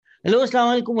Hello अस्सलाम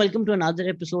वालेकुम, welcome to another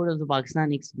episode of the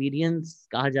Pakistan experience.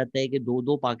 कहा जाता है कि दो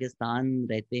दो पाकिस्तान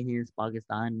रहते हैं इस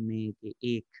पाकिस्तान में, कि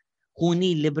एक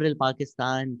खूनी लिबरल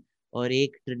पाकिस्तान और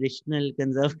एक ट्रेडिशनल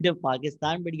कंजर्वेटिव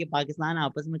पाकिस्तान। बट ये पाकिस्तान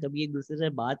आपस में कभी एक दूसरे से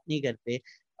बात नहीं करते।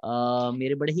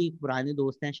 मेरे बड़े ही पुराने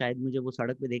दोस्त हैं, शायद मुझे वो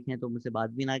सड़क पे देखें तो मुझसे बात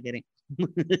भी ना करें।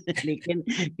 लेकिन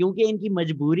क्योंकि इनकी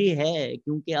मजबूरी है,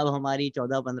 क्योंकि अब हमारी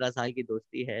 14-15 साल की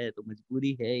दोस्ती है, तो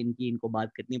मजबूरी है इनकी, इनको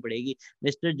बात करनी पड़ेगी।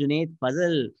 मिस्टर जुनैद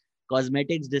फजल,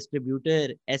 cosmetics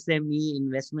distributor, SME,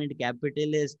 investment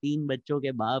capitalist, 3 बच्चों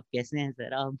के बाप, कैसे हैं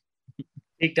सर आप?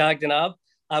 ठीक ठाक जनाब।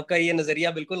 आपका ये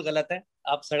नजरिया बिल्कुल गलत है।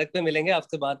 आप सड़क पे मिलेंगे,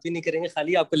 आपसे बात भी नहीं करेंगे,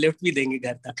 खाली आपको लिफ्ट भी देंगे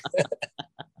घर तक।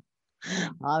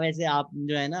 हाँ, वैसे आप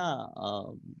जो है ना,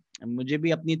 मुझे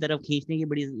भी अपनी तरफ खींचने की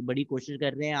बड़ी बड़ी कोशिश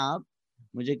कर रहे हैं आप।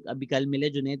 मुझे अभी कल मिले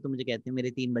जुनैद, तो मुझे कहते हैं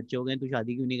मेरे 3 बच्चे हो गए, तू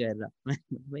शादी क्यों नहीं कर रहा?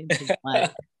 भाई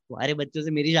तुम्हारे बच्चों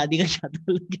से मेरी शादी का क्या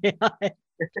ताल्लुक है?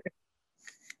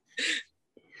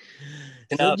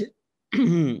 सर जनाब।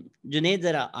 जुनैद,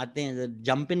 जरा आते हैं, जरा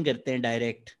जंप इन करते हैं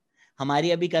डायरेक्ट।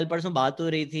 हमारी अभी कल परसों बात हो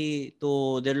रही थी,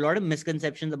 तो there lot of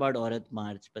misconceptions about औरत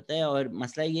मार्च, पता है। और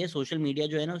मसला ये है, सोशल मीडिया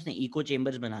जो है ना, उसने इको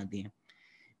चेम्बर्स बना दिए हैं।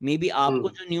 मे बी आपको हम्म।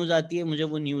 जो न्यूज़ आती है, मुझे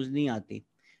वो न्यूज़ नहीं आती।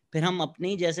 फिर हम अपने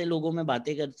ही जैसे लोगों में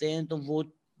बातें करते हैं, तो वो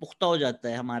पुख्ता हो जाता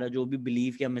है हमारा जो भी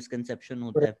बिलीफ या मिसकंसेप्शन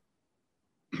होता है।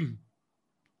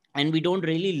 And we don't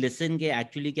really listen के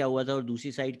एक्चुअली क्या हुआ था और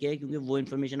दूसरी साइड क्या है, क्योंकि वो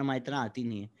इन्फॉर्मेशन हमारी तरह आती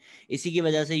नहीं है। इसी की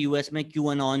वजह से यूएस में क्यू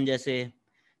अनॉन जैसे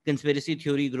कंस्पिरेसी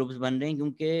थ्योरी ग्रुप्स बन रहे हैं,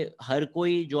 क्योंकि हर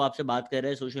कोई जो आपसे बात कर रहा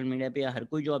है सोशल मीडिया पे, या हर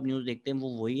कोई जो आप न्यूज़ देखते हैं वो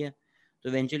वही है। तो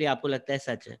इवेंचुअली आपको लगता है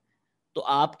सच है। तो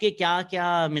आपके क्या क्या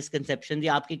मिसकंसेप्शन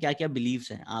या आपके क्या क्या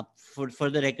बिलीव्स हैं? आप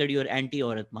for the record you're anti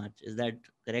Aurat March, is that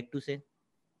correct to say?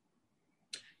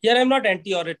 Yeah, I'm not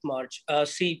anti-Aurat March.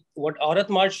 See, what Aurat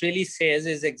March really says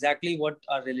is exactly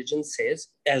what our religion says,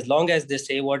 as long as they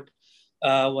say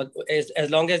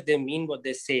as long as they mean what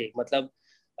they say. Matlab,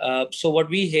 so what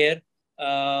we hear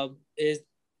is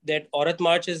that Aurat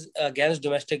March is against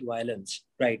domestic violence,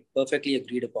 right? Perfectly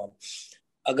agreed upon.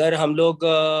 अगर हम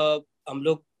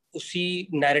लोग उसी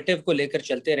narrative को लेकर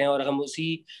चलते रहें और हम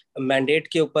उसी मैंडेट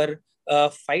के ऊपर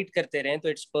फाइट करते रहें, तो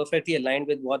it's perfectly aligned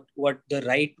with what the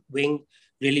right wing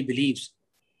really believes.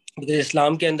 Because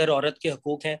Islam के अंदर औरत के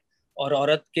हकूक हैं और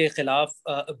औरत के खिलाफ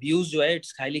अब्यूज जो है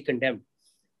it's highly condemned.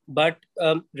 But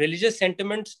religious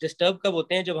sentiments disturb कब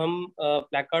होते हैं? जब हम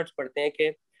प्लेकार्ड्स पढ़ते हैं कि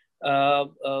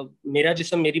मेरा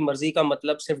जिस्म मेरी मर्जी का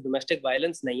मतलब सिर्फ डोमेस्टिक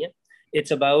वायलेंस नहीं है।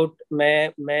 इट्स अबाउट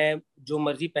मैं जो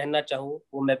मर्जी पहनना चाहूँ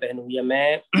वो मैं पहनूँ, या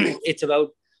मैं इट्स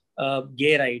अबाउट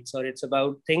गे राइट्स, और it's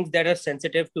about things that are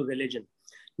sensitive to religion.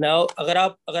 Now अगर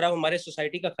आप हमारे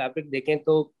सोसाइटी का फैब्रिक देखें,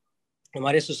 तो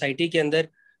हमारे सोसाइटी के अंदर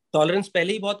टॉलरेंस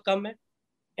पहले ही बहुत कम है।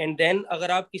 एंड देन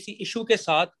अगर आप किसी इशू के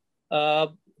साथ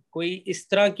कोई इस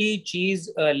तरह की चीज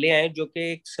ले आए जो कि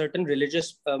एक सर्टन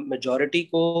रिलीजियस मेजोरिटी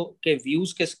को के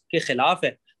व्यूज के खिलाफ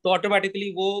है, तो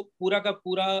ऑटोमेटिकली वो पूरा का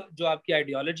पूरा जो आपकी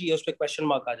आइडियोलॉजी है उस पर क्वेश्चन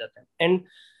मार्क आ जाता है। And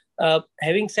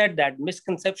having said that,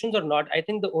 misconceptions or not, I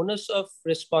think the onus of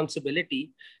responsibility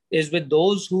is with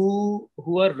those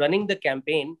who are running the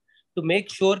campaign to make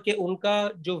sure कि उनका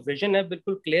जो विजन है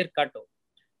बिल्कुल क्लियर कट हो।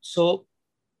 so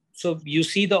so you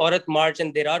see the Aurat March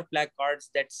and there are placards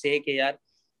that say कि यार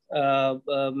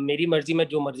मेरी मर्जी में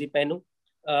जो मर्जी पहनूं,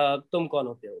 तुम कौन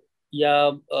होते हो, या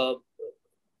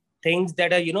things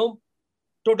that are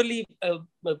totally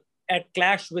at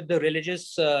clash with the religious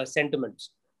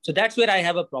sentiments. So that's where I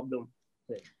have a problem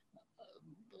with.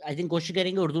 I think कोशिश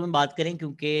करेंगे उर्दू में बात करें,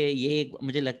 क्योंकि ये एक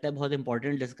मुझे लगता है बहुत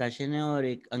इंपॉर्टेंट डिस्कशन है, और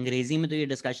एक अंग्रेजी में तो ये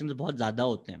डिस्कशन बहुत ज़्यादा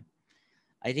होते हैं।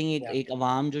 आई थिंक एक Yeah. एक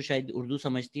अवाम जो शायद उर्दू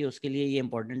समझती है उसके लिए ये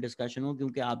इंपॉर्टेंट डिस्कशन हो,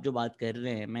 क्योंकि आप जो बात कर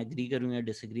रहे हैं, मैं एग्री करूँ या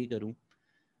डिसएग्री करूँ,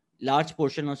 लार्ज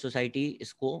पोर्शन ऑफ सोसाइटी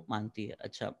इसको मानती है।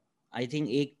 अच्छा, आई थिंक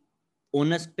एक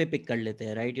ओनस पे पिक कर लेते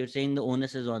हैं, right? You're saying the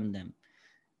onus is on them.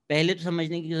 पहले तो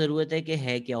समझने की ज़रूरत है कि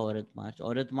है क्या औरत मार्च।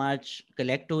 औरत मार्च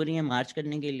कलेक्ट हो रही है मार्च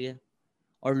करने के लिए,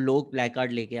 और लोग प्ले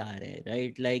कार्ड लेके आ रहे हैं,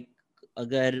 राइट? लाइक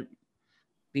अगर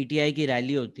पीटीआई की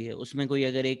रैली होती है, उसमें कोई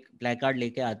अगर एक प्ले कार्ड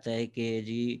लेके आता है कि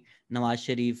जी नवाज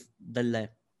शरीफ दल्ला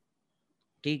है,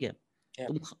 ठीक है, Yeah.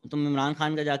 तुम इमरान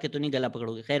खान का जाके तो नहीं गला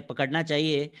पकड़ोगे। खैर, पकड़ना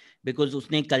चाहिए, बिकॉज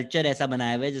उसने एक कल्चर ऐसा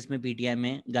बनाया हुआ है जिसमें पीटीआई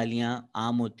में गालियां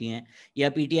आम होती हैं। या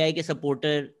पीटीआई के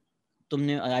सपोर्टर,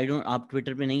 तुमने, आई डोंट, आप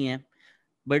ट्विटर पे नहीं है,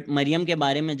 बट मरियम के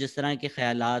बारे में जिस तरह के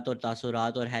ख्यालात और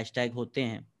तासुरात और हैशटैग होते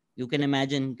हैं, यू कैन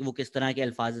इमेजिन कि वो किस तरह के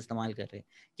अल्फाज इस्तेमाल कर रहे हैं।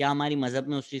 क्या हमारी मज़हब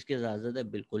में उस चीज़ की इजाज़त है?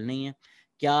 बिल्कुल नहीं है।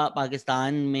 क्या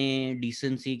पाकिस्तान में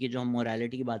डिसेंसी की, जो हम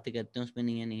मोरालिटी की बातें करते हैं, उसमें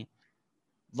नहीं है? नहीं है।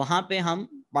 वहाँ पे हम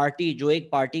पार्टी, जो एक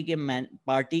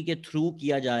पार्टी के थ्रू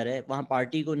किया जा रहा है, वहाँ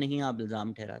पार्टी को नहीं आप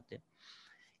इल्ज़ाम ठहराते।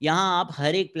 یہاں آپ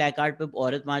ہر ایک پلیک کارڈ پہ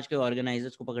عورت مارچ کے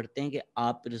آرگنائزرس کو پکڑتے ہیں کہ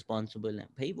آپ رسپانسبل ہیں.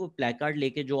 بھائی وہ پلیک کارڈ لے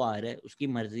کے جو آ رہا ہے اس کی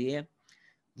مرضی ہے,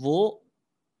 وہ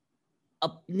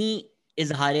اپنی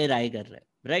اظہار رائے کر رہا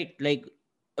ہے, right. Like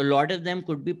a lot of them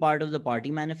could be part of the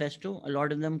party manifesto, a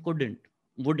lot of them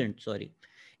wouldn't, sorry.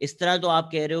 اس طرح تو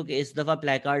آپ کہہ رہے ہو کہ اس دفعہ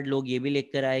پلیک کارڈ لوگ یہ بھی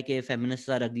لکھ کر آئے کہ فیمنسٹ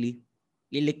آر اگلی,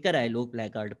 یہ لکھ کر آئے لوگ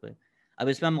پلیک کارڈ پہ. اب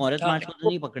اس میں ہم عورت مارچ کو تو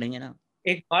نہیں پکڑیں گے نا.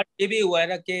 ایک مارچ یہ بھی ہوا ہے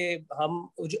نا کہ ہم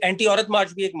جو اینٹی عورت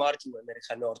مارچ بھی ایک مارچ ہوا ہے میرے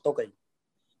خیال میں عورتوں کا ہی.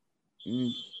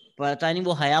 پتہ نہیں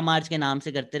وہ حیا مارچ کے نام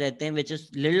سے کرتے رہتے ہیں, وچ از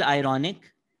لٹل آئرونک.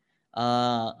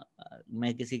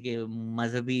 میں کسی کے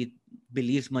مذہبی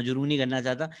بلیفس مجروح نہیں کرنا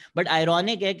چاہتا, بٹ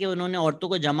آئرونک ہے کہ انہوں نے عورتوں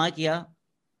کو جمع کیا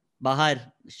باہر,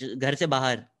 گھر سے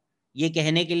باہر, یہ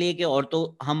کہنے کے لیے کہ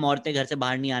ہم عورتیں گھر سے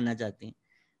باہر نہیں آنا چاہتی.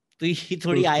 تو یہ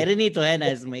تھوڑی آئرنی تو ہے نا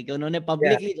اس میں کہ انہوں نے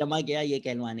پبلکلی جمع کیا یہ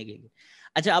کہلوانے کے لیے.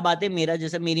 اچھا اب آتے میرا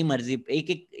جیسا میری مرضی,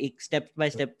 ایک اسٹیپ بائی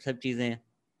اسٹیپ سب چیزیں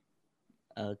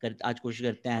آج کوشش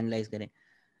کرتے ہیں اینالائز کریں.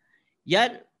 یار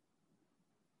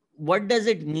what does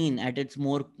it mean at its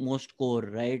most core,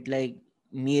 right? Like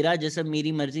میرا جیسا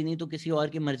میری مرضی نہیں تو کسی اور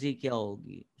کی مرضی کیا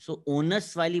ہوگی. سو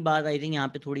اونس والی بات آئی تھنک یہاں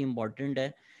پہ تھوڑی امپورٹنٹ ہے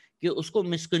کہ اس کو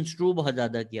مسکنسٹرو بہت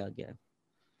زیادہ کیا گیا ہے.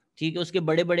 ٹھیک ہے, اس کے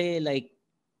بڑے بڑے لائک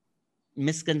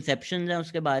مسکنسیپشنز ہیں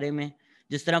اس کے بارے میں.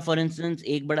 جس طرح فار انسٹنس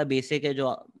ایک بڑا بیسک ہے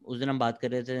جو اس دن ہم بات کر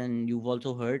رہے تھے, اینڈ یو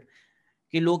آلسو ہرڈ,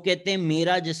 کہ لوگ کہتے ہیں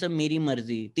میرا جسم میری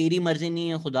مرضی, تیری مرضی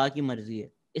نہیں ہے خدا کی مرضی ہے.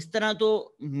 اس طرح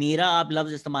تو میرا آپ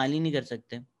لفظ استعمال ہی نہیں کر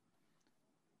سکتے.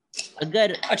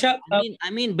 اگر اچھا I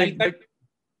mean but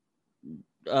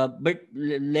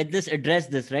let this address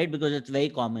this, right, because it's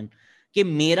very common کہ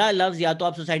میرا لفظ یا تو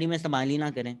آپ سوسائٹی میں استعمال ہی نہ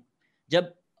کریں. جب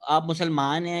آپ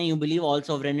مسلمان ہیں, you believe all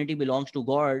sovereignty belongs to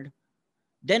God,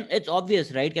 then it's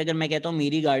obvious, right, کہ اگر میں کہتا ہوں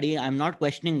میری گاڑی, I'm not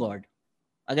questioning God.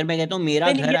 اگر میں کہتا ہوں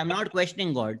میرا گھر, I'm not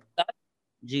questioning God.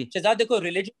 جی شہزاد دیکھو,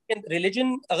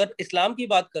 ریلیجن اگر اسلام کی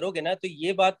بات کرو گے نا تو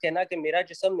یہ بات کہنا کہ میرا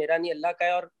جسم میرا نہیں اللہ کا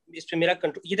ہے اور اس پہ میرا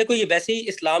کنٹرول, یہ دیکھو یہ ویسے ہی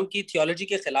اسلام کی تھیولوجی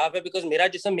کے خلاف ہے, بیکاز میرا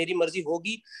جسم میری مرضی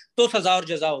ہوگی تو سزا اور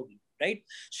جزا ہوگی, رائٹ.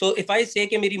 سو اف آئی سے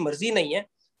کہ میری مرضی نہیں ہے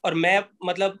اور میں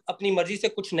مطلب اپنی مرضی سے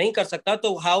کچھ نہیں کر سکتا,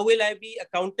 تو how will I be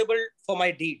accountable for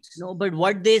my deeds? No, but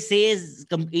what they say is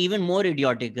even more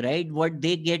idiotic, right? What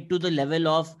they get to the level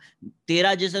of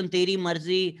تیرا جسم تیری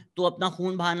مرضی, تو اپنا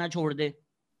خون بہانا چھوڑ دے,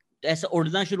 ایسا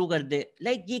اڑنا شروع کر دے.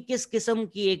 لائک یہ کس قسم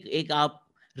کی ایک آپ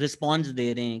رسپانس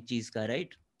دے رہے ہیں ایک چیز کا,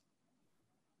 رائٹ؟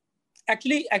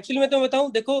 ایکچولی میں تو بتاؤں,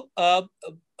 دیکھو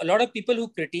a lot of people who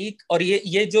critique, اور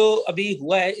یہ جو ابھی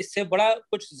ہوا ہے اس سے بڑا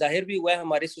کچھ ظاہر بھی ہوا ہے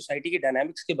ہماری سوسائٹی کے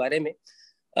ڈائنامکس کے بارے میں.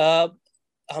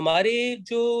 ہمارے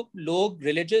جو لوگ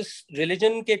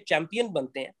ریلیجن کے چیمپئن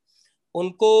بنتے ہیں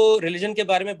ان کو ریلیجن کے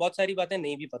بارے میں بہت ساری باتیں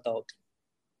نہیں بھی پتا ہوتی.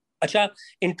 اچھا,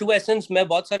 ان ٹرو ایسنس میں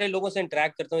بہت سارے لوگوں سے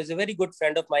انٹریکٹ کرتا ہوں. از a very good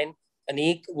friend of mine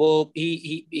انیک, وہ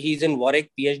ہی از ان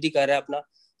وارک, پی ایچ ڈی کر رہا ہے اپنا,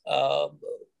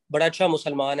 بڑا اچھا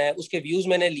مسلمان ہے. اس کے ویوز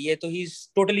میں نے لیے تو ہی از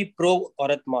ٹوٹلی پرو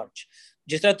عورت مارچ.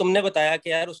 جس طرح تم نے بتایا کہ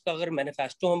یار اس کا اگر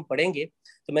مینیفیسٹو ہم پڑھیں گے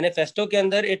تو مینیفیسٹو کے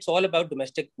اندر it's all about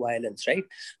domestic violence, right.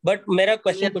 But میرا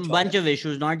کوشچن کچھ bunch of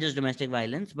issues, not just domestic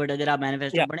violence, but اگر آپ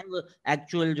مینیفیسٹو پڑھیں وہ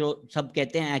ایکچوئل جو سب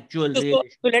کہتے ہیں actual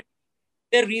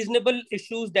there are reasonable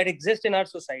issues that exist in our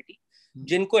society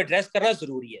جن کو ایڈریس کرنا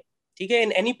ضروری ہے, ٹھیک ہے.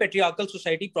 In any patriarchal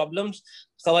society problems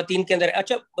خواتین کے اندر ہے.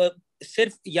 اچھا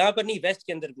صرف یہاں پر نہیں, ویسٹ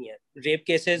کے اندر بھی ہیں ریپ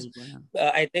کیسز.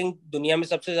 آئی تھنک دنیا میں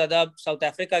سب سے زیادہ ساؤتھ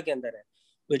افریقہ کے اندر ہے,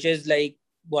 which is like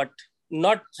what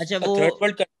not a third world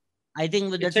country. I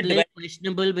think that's a little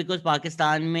questionable because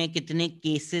Pakistan میں کتنے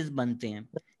کیسز بنتے ہیں,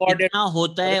 کتنا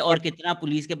ہوتا ہے اور کتنا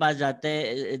پولیس کے پاس جاتا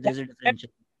ہے, there's a difference.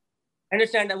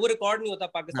 انڈرسٹینڈ, وہ ریکارڈ نہیں ہوتا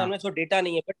پاکستان میں, سو ڈیٹا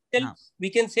نہیں ہے, but still we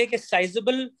can say کہ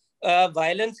سائزبل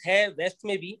وائلنس ہے ویسٹ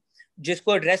میں بھی جس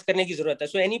کو ایڈریس کرنے کی ضرورت ہے.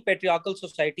 So any patriarchal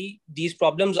society these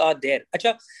problems are there.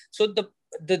 اچھا, سو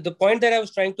the point that I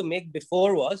was trying to make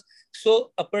before was,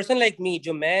 so a person like me,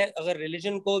 جو میں اگر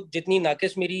ریلیجن کو جتنی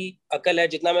ناقص میری عقل ہے,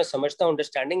 جتنا میں سمجھتا ہوں,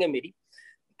 انڈرسٹینڈنگ ہے میری,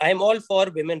 I am all for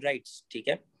women rights, ٹھیک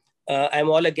ہے, I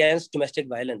am all against domestic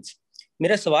violence.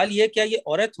 میرا سوال یہ, کیا یہ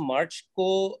عورت مارچ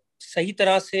کو صحیح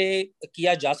طرح سے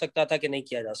کیا جا سکتا تھا کہ نہیں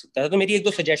کیا جا سکتا تھا؟ تو میری ایک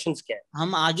دو سجیشنز کیا ہے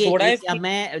ہم آگے.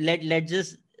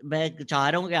 میں چاہ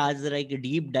رہا ہوں کہ آج ذرا ایک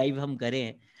ڈیپ ڈائیو ہم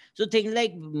کریں. سو تھنک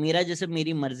لائک میرا جیسے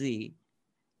میری مرضی,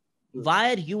 why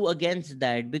are you against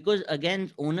that? Because again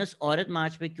ounce عورت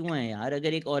مارچ پہ کیوں ہے یار؟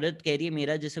 اگر ایک عورت کہہ رہی ہے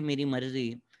میرا جیسے میری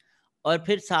مرضی, اور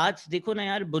پھر ساتھ دیکھو نا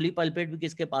یار, بلی پلپٹ بھی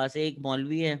کس کے پاس ہے, ایک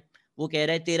مولوی ہے وہ کہہ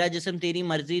رہا ہے تیرا جسم تیری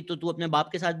مرضی تو اپنے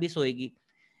باپ کے ساتھ بھی سوئے گی.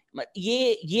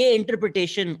 یہ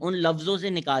انٹرپریٹیشن ان لفظوں سے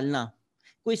نکالنا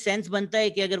کوئی سینس بنتا ہے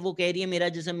کہ اگر وہ کہہ رہی ہے میرا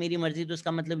جسم میری مرضی تو اس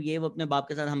کا مطلب یہ وہ اپنے باپ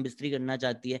کے ساتھ ہم بستری کرنا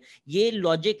چاہتی ہے؟ یہ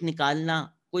لاجک نکالنا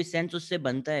کوئی سینس اس سے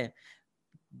بنتا ہے؟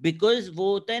 بیکاز وہ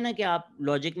ہوتا ہے نا کہ آپ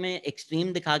لاجک میں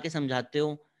ایکسٹریم دکھا کے سمجھاتے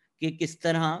ہو کہ کس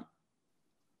طرح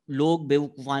لوگ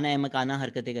بیوقوفانہ احمقانہ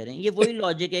حرکتیں کریں. یہ وہی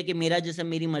لاجک ہے کہ میرا جسم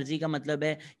میری مرضی کا مطلب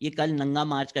ہے یہ کل ننگا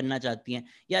مارچ کرنا چاہتی ہیں.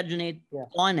 یار جنید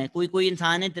کون ہے, کوئی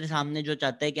انسان ہے تیرے سامنے جو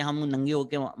چاہتا ہے کہ ہم ننگے ہو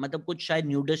کے, مطلب کچھ شاید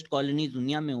نیوڈسٹ کالونیز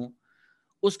دنیا میں ہوں,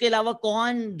 اس کے علاوہ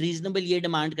کون ریزنیبل یہ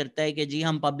ڈیمانڈ کرتا ہے کہ جی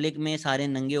ہم پبلک میں سارے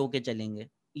ننگے ہو کے چلیں گے.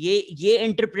 یہ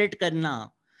انٹرپریٹ کرنا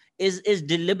از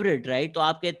ڈیلیبریٹ, رائٹ. تو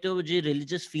آپ کہتے ہو جی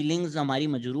ریلیجس فیلنگز ہماری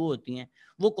مجروح ہوتی ہیں,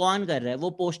 وہ کون کر رہا ہے؟ وہ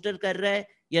پوسٹر کر رہا ہے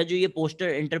یا جو یہ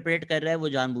پوسٹر انٹرپریٹ کر رہا ہے وہ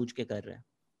جان بوجھ کے کر رہا ہے؟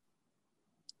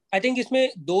 آئی تھنک اس میں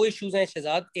دو ایشوز ہیں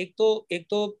شہزاد. ایک تو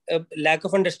lack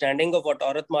of understanding of what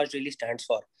عورت مارچ ریئلی اسٹینڈس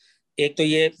فار. ایک تو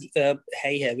یہ ہے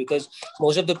ہی ہے because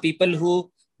most of the people who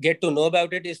get to know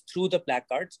about it is through the plaque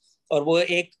cards. اور وہ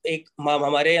ایک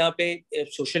ہمارے یہاں پہ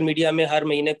سوشل میڈیا میں ہر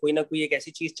مہینے کوئی نہ کوئی ایک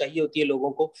ایسی چیز چاہیے ہوتی ہے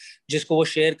لوگوں کو جس کو وہ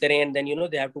شیئر کریں and then you know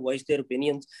they have to voice their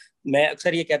opinions. میں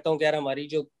اکثر یہ کہتا ہوں کہ یار ہمارا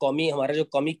جو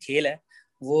قومی کھیل ہے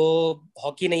وہ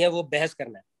ہاکی نہیں ہے, وہ بحث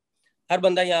کرنا ہے. ہر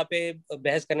بندہ یہاں پہ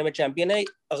بحث کرنے میں چیمپئن ہے.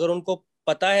 اگر ان کو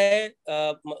پتا ہے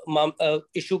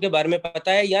ایشو کے بارے میں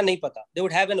پتا ہے یا نہیں پتا, they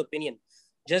would have an opinion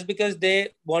just because they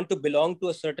want to belong to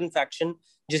a certain faction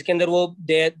جس کے اندر وہ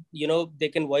they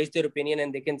can voice their opinion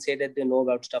and they can say that they know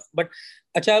about stuff. But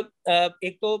اچھا,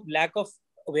 ایک تو lack of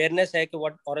awareness ہے کہ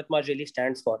what عورت March really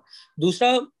stands for.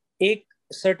 دوسرا ایک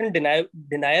certain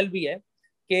denial بھی ہے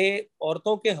کہ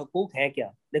عورتوں کے حقوق ہیں کیا.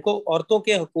 دیکھو عورتوں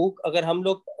کے حقوق اگر ہم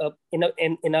لوگ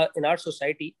in our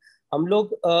society ہم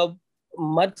لوگ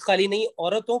مرد خالی نہیں,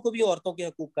 عورتوں کو بھی عورتوں کے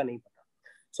حقوق کا نہیں پتا.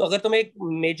 سو اگر تم ایک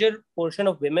میجر پورشن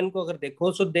آف ویمن کو اگر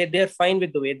دیکھو سو دے are fine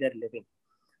with the way they are living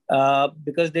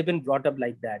because they been brought up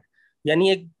like that. یعنی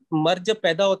ایک مرد جب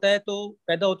پیدا ہوتا ہے تو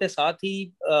پیدا ہوتے ساتھ ہی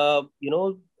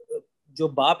جو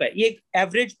باپ ہے, یہ ایک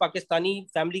ایوریج پاکستانی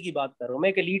فیملی کی بات کر رہا ہوں میں,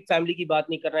 ایک ایلیٹ فیملی کی بات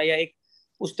نہیں کر رہا یا ایک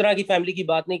اس طرح کی فیملی کی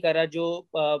بات نہیں کر رہا جو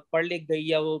پڑھ لکھ گئی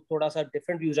یا وہ تھوڑا سا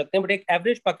ڈفرنٹ ویوز رکھتے ہیں. بٹ ایک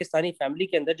ایوریج پاکستانی فیملی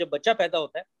کے اندر جب بچہ پیدا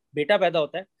ہوتا ہے, بیٹا پیدا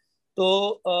ہوتا ہے,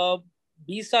 تو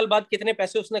 20 سال بعد کتنے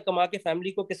پیسے اس نے کما کے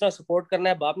فیملی کو کس طرح سپورٹ کرنا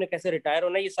ہے, باپ نے کیسے ریٹائر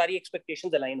ہونا ہے, یہ ساری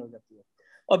ایکسپیکٹیشنز الائن ہو جاتی ہیں.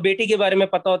 اور بیٹی کے بارے میں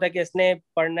پتا ہوتا ہے کہ اس نے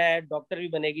پڑھنا ہے, ڈاکٹر بھی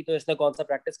بنے گی تو اس نے کون سا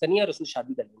پریکٹس کرنی ہے اور اس نے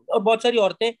شادی کرنی ہے. اور بہت ساری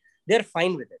عورتیں they are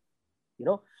fine with it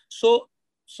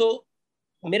so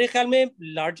میرے خیال میں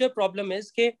لارجر پرابلم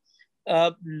از کہ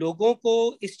لوگوں کو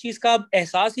اس چیز کا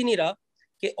احساس ہی نہیں رہا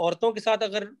کہ عورتوں کے ساتھ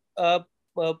اگر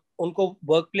ان کو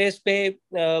ورک پلیس پہ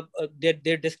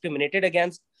they're discriminated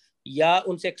against یا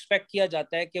ان سے ایکسپیکٹ کیا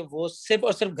جاتا ہے کہ وہ صرف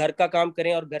اور صرف گھر کا کام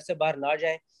کریں اور گھر سے باہر نہ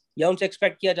جائیں, یا ان سے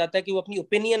ایکسپیکٹ کیا جاتا ہے کہ وہ اپنی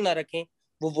اوپینین نہ رکھیں,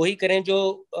 وہ وہی کریں جو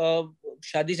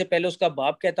شادی سے پہلے اس کا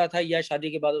باپ کہتا تھا یا شادی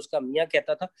کے بعد اس کا میاں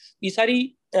کہتا تھا. یہ ساری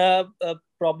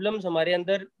پرابلمز ہمارے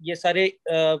اندر, یہ سارے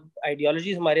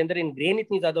آئیڈیالوجیز ہمارے اندر انگرین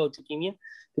اتنی زیادہ ہو چکی ہوئی ہیں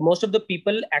کہ most of the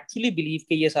people actually believe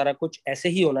کہ یہ سارا کچھ ایسے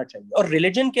ہی ہونا چاہیے. اور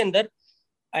ریلیجن کے اندر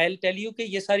I'll tell you کہ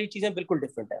یہ ساری چیزیں بالکل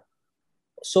ڈفرینٹ ہیں.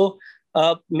 سو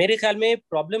میرے خیال میں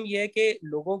پرابلم یہ ہے کہ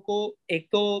لوگوں کو ایک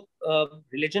تو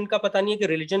ریلیجن کا پتہ نہیں ہے کہ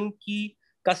ریلیجن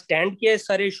کا سٹینڈ کیا ہے اس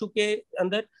سارے ایشو کے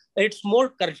اندر. It's more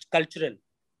cultural.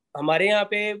 ہمارے یہاں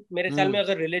پہ میرے خیال میں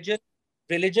اگر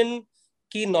ریلیجن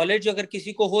کی نالج اگر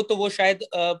کسی کو ہو تو وہ شاید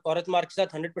عورت مارچ کے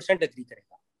ساتھ 100% اگری کرے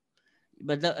گا.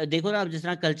 مطلب دیکھو نا, جس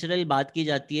طرح کلچرل بات کی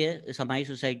جاتی ہے ہماری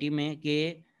سوسائٹی میں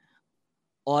کہ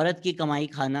عورت کی کمائی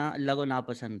کھانا اللہ کو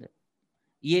ناپسند ہے,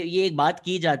 یہ ایک بات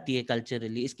کی جاتی ہے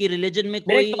کلچرلی. اس کی ریلیجن میں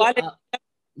کوئی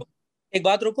ایک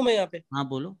بات روکوں میں یہاں پہ. ہاں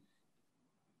بولو.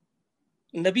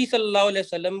 نبی صلی اللہ علیہ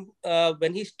وسلم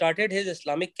when he started his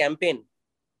Islamic campaign,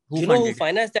 who you know who funded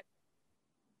financed that?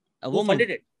 a Who woman, funded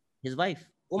it? his wife,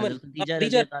 Woman. حضرت خدیجہ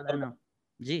رضی اللہ تعالیٰ عنہ.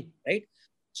 جی right.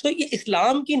 So یہ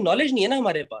اسلام کی نالج نہیں ہے نا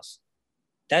ہمارے پاس.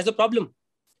 That's the problem.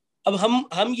 اب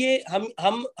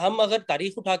ہم اگر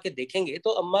تاریخ اٹھا کے دیکھیں گے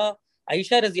تو اما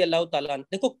عائشہ رضی اللہ تعالیٰ عنہ,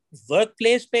 دیکھو ورک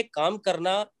پلیس پہ کام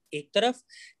کرنا ایک طرف,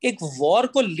 ایک وار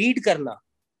کو لیڈ کرنا,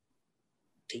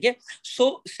 ٹھیک ہے. So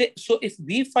if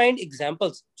we find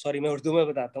examples, sorry میں اردو میں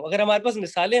بتاتا ہوں, اگر ہمارے پاس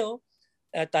مثالیں ہوں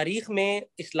تاریخ میں,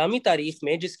 اسلامی تاریخ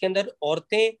میں, جس کے اندر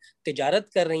عورتیں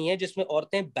تجارت کر رہی ہیں, جس میں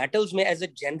عورتیں بیٹلز میں ایز اے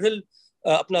جنرل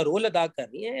اپنا رول ادا کر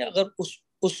رہی ہیں, اگر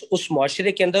اس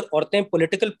معاشرے کے اندر عورتیں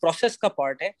پولیٹیکل پروسیس کا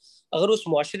پارٹ ہیں, اگر اس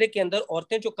معاشرے کے اندر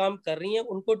عورتیں جو کام کر رہی ہیں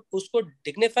ان کو اس کو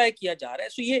ڈگنیفائی کیا جا رہا ہے,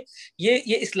 سو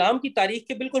یہ اسلام کی تاریخ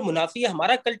کے بالکل منافی ہے.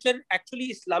 ہمارا کلچر ایکچولی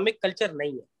اسلامک کلچر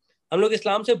نہیں ہے, ہم لوگ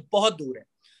اسلام سے بہت دور ہیں.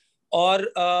 اور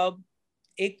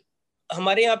ایک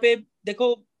ہمارے یہاں پہ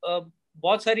دیکھو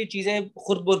بہت ساری چیزیں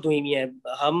خرد برد ہوئی ہوئی ہیں.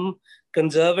 ہم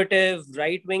کنزرویٹو,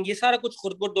 رائٹ ونگ, یہ سارا کچھ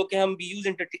خرد برد ہو کے ہم یوز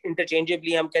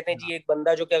انٹرچینجبلی ہم کہتے ہیں جی ایک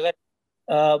بندہ جو کہ اگر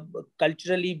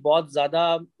کلچرلی بہت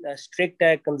زیادہ اسٹرکٹ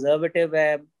ہے, کنزرویٹو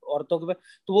ہے, عورتوں کے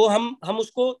تو وہ ہم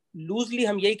اس کو لوزلی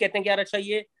ہم یہی کہتے ہیں کہ یار اچھا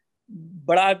یہ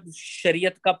بڑا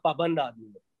شریعت کا پابند آدمی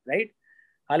ہے, رائٹ.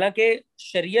 حالانکہ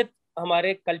شریعت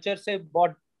ہمارے کلچر سے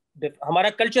بہت, ہمارا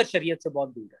کلچر شریعت سے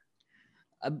بہت دور ہے.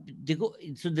 اب دیکھو,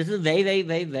 so this is very very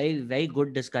very very very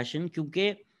good discussion,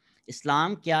 کیونکہ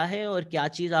اسلام کیا ہے اور کیا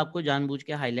چیز آپ کو جان بوجھ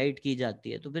کے ہائی لائٹ کی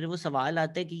جاتی ہے. تو پھر وہ سوال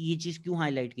آتا ہے کہ یہ چیز کیوں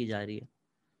ہائی لائٹ کی جا رہی ہے.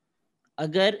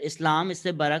 اگر اسلام اس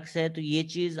سے برعکس ہے تو یہ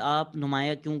چیز آپ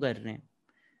نمایاں کیوں کر رہے ہیں.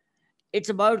 It's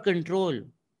about control.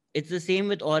 It's the same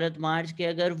with Aurat March, کہ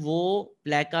اگر وہ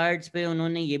پلیک کارڈز پہ انہوں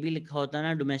نے یہ بھی لکھا ہوتا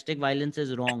نا ڈومیسٹک وائلنس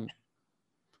از رانگ,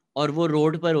 اور وہ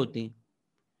روڈ پر ہوتی,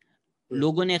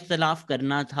 لوگوں نے اختلاف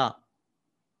کرنا تھا.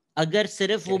 اگر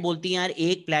صرف وہ بولتی ہیں یار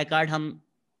ایک پلیک کارڈ ہم,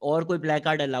 اور کوئی پلیک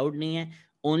کارڈ الاؤڈ نہیں ہے,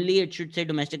 only it should say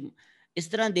domestic, اس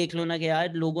طرح دیکھ لو نا کہ یار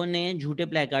لوگوں نے جھوٹے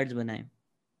پلیک کارڈز بنائے,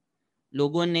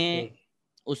 لوگوں نے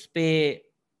اس پہ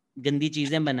گندی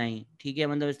چیزیں بنائیں, ٹھیک ہے,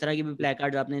 مطلب اس طرح کے بھی پلیک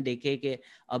کارڈ آپ نے دیکھے کہ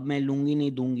اب میں لوں گی نہیں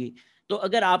دوں گی. تو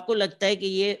اگر آپ کو لگتا ہے کہ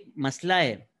یہ مسئلہ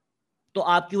ہے تو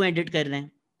آپ کیوں ایڈٹ کر رہے ہیں,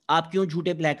 آپ کیوں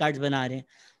جھوٹے پلیک کارڈز بنا رہے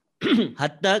ہیں.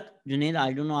 حد تک جنید,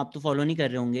 آئی ڈونٹ نو آپ تو فالو نہیں کر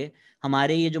رہے ہوں گے,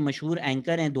 ہمارے یہ جو مشہور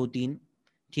اینکر ہیں 2-3,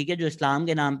 ٹھیک ہے, جو اسلام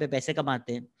کے نام پہ پیسے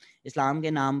کماتے ہیں, اسلام کے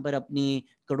نام پر اپنی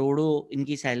کروڑوں ان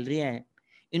کی سیلریاں ہیں,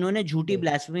 انہوں نے جھوٹی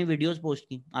بلاسفیمی ویڈیوز پوسٹ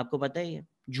کی. آپ کو پتہ ہے یہ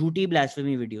جھوٹی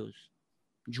بلاسفیمی ویڈیوز,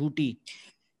 جھوٹی,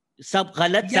 سب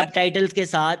غلط سب ٹائٹلز کے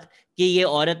ساتھ کہ یہ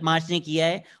عورت مارچ نے کیا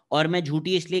ہے. اور میں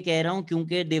جھوٹی اس لیے کہہ رہا ہوں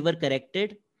کیونکہ they were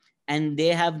corrected and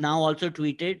they have now also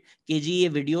tweeted کہ جی یہ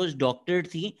ویڈیوز ڈاکٹرڈ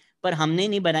تھیں, پر ہم نے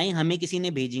نہیں بنائی, ہمیں کسی نے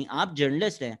بھیجی. آپ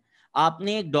جرنلسٹ ہیں, آپ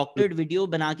نے ایک ڈاکٹرڈ ویڈیو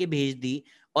بنا کے بھیج دی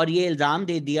اور یہ الزام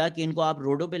دے دیا کہ ان کو آپ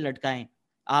روڈوں پہ لٹکائیں.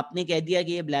 آپ نے کہہ دیا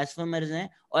کہ یہ بلاسفیمرز ہیں,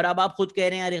 اور اب آپ خود کہہ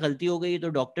رہے ہیں یار یہ غلطی ہو گئی, یہ تو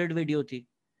ڈاکٹرڈ ویڈیو تھی.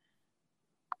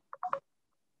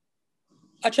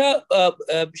 اچھا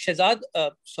شہزاد,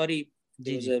 سوری,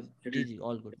 جی جی جی جی,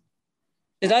 آل گڈ.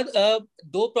 شہزاد,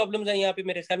 دو پرابلمز ہیں یہاں پہ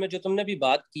میرے خیال میں جو تم نے بھی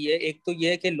بات کی ہے. ایک تو یہ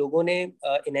ہے کہ لوگوں نے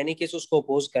ان اینی کیس اس کو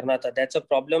اپوز کرنا تھا, دیٹس اے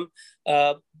پرابلم,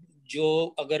 جو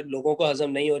اگر لوگوں کو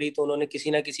ہضم نہیں ہو رہی تو انہوں نے کسی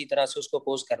نہ کسی طرح سے اس کو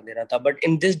اپوز کر دینا تھا. But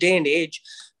in this day and age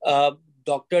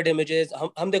doctored images,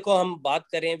 ہم دیکھو ہم بات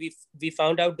کریں, we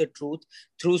found out the truth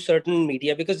through certain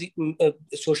media, because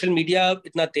social media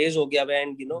اتنا تیز ہو گیا ہے,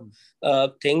 and you know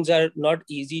things are not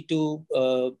easy to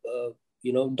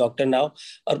you know doctor now.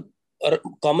 اور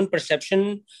کامن پرسیپشن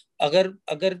اگر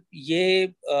یہ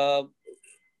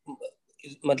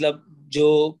مطلب جو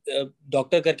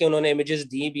ڈاکٹر کر کے انہوں نے امیجز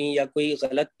دی بھی, یا کوئی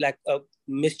غلط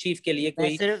مس چیف کے لیے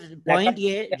کوئی, صرف پوائنٹ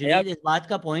یہ جنید, اس بات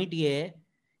کا پوائنٹ یہ ہے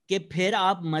کہ پھر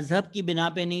آپ مذہب کی بنا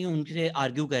پہ نہیں ان سے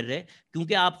آرگیو کر رہے,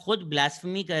 کیونکہ آپ خود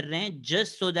بلاسفیمی کر رہے ہیں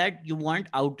just so that you want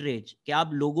outreach, کہ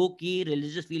آپ لوگوں کی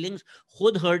ریلیجیس فیلنگز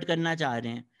خود ہرٹ کرنا چاہ رہے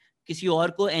ہیں کسی اور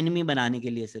کو اینیمی بنانے کے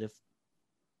لیے. صرف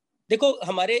دیکھو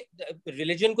ہمارے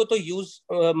ریلیجن کو تو یوز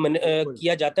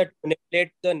کیا جاتا ہے ٹو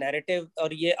مینیپولیٹ دی نیریٹو,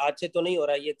 اور یہ آج سے تو نہیں ہو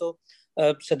رہا, یہ تو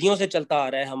صدیوں سے چلتا آ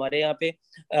رہا ہے ہمارے یہاں پہ.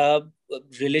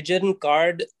 Religion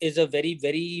card is a very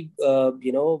very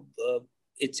you know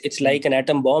it's like an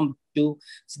atom bomb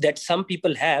that some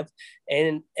people have,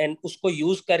 and اس کو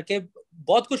یوز کر کے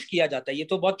بہت کچھ کیا جاتا ہے. یہ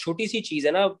تو بہت چھوٹی سی چیز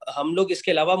ہے نا, ہم لوگ اس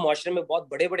کے علاوہ معاشرے میں بہت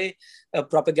بڑے بڑے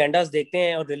پروپیگنڈاز دیکھتے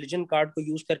ہیں, اور ریلیجن کارڈ کو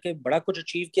یوز کر کے بڑا کچھ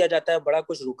اچیو کیا جاتا ہے, بڑا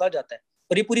کچھ روکا جاتا ہے.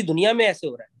 اور یہ پوری دنیا میں ایسے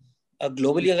ہو رہا ہے.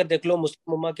 گلوبلی اگر دیکھ لو,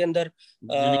 مسلم امہ کے اندر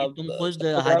جنید, تم خود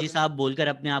حاجی صاحب بول کر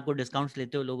اپنے آپ کو ڈسکاؤنٹس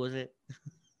لیتے ہو لوگوں سے.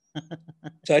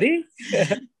 سوری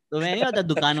تو میں نہیں ہوتا,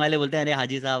 دکان والے بولتے ہیں ارے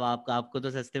حاجی صاحب آپ کو تو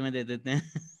سستے میں دے دیتے ہیں.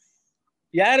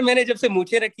 یار میں نے جب سے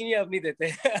مونچھیں رکھی ہیں اب نہیں دیتے.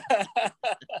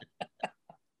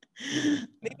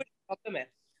 نہیں پرابلم ہے.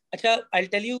 اچھا I'll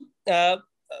tell you,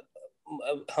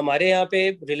 ہمارے یہاں پہ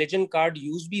ریلیجن کارڈ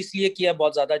یوز بھی اس لیے کیا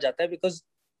بہت زیادہ جاتا ہے بیکاز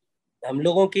ہم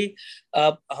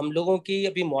لوگوں کی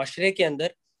ابھی معاشرے کے اندر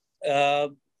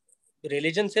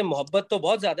ریلیجن سے محبت تو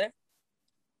بہت زیادہ ہے,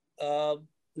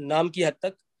 نام کی حد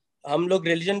تک. ہم لوگ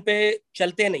ریلیجن پہ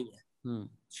چلتے نہیں ہیں.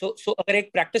 سو اگر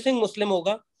ایک پریکٹسنگ مسلم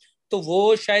ہوگا تو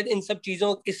وہ شاید ان سب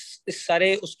چیزوں اس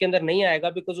سارے اس کے اندر نہیں آئے گا,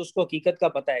 بیکاز اس کو حقیقت کا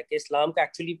پتہ ہے کہ اسلام کا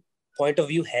ایکچولی پوائنٹ آف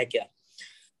ویو ہے کیا.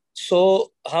 سو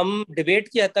ہم ڈیبیٹ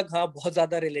کی حد تک ہاں بہت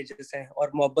زیادہ ریلیجس ہیں اور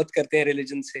محبت کرتے ہیں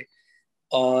ریلیجن سے,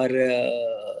 اور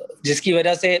جس کی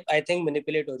وجہ سے آئی تھنک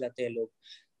مینیپولیٹ ہو جاتے ہیں لوگ.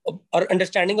 اور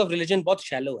انڈرسٹینڈنگ آف ریلیجن بہت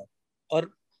شیلو ہے, اور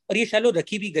یہ شیلو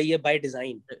رکھی بھی گئی ہے by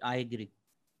design. I agri.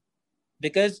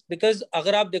 Because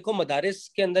اگر آپ دیکھو مدارس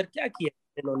کے اندر کیا کیا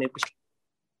انہوں نے پچھلے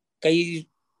کئی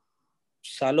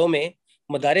سالوں میں,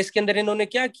 مدارس کے اندر انہوں نے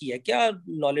کیا کیا, کیا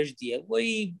نالج دی ہے,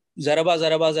 وہی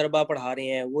ضربہ پڑھا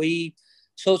رہے ہیں, وہی.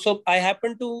 So I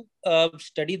happened to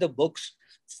study the books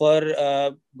for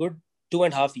good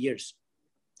 2.5 years,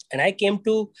 and I came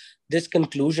to this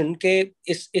conclusion کہ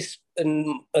اس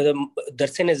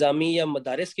درس نظامی یا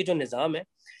مدارس کے جو نظام ہے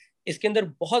اس کے اندر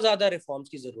بہت زیادہ ریفارمز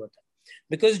کی ضرورت ہے.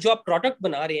 بیکاز جو آپ پروڈکٹ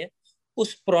بنا رہے ہیں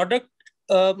اس پروڈکٹ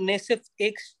نے صرف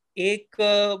ایک ایک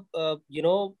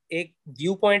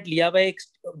ویو پوائنٹ لیا ہوا ہے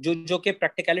جو کہ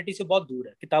پریکٹیکلٹی سے بہت دور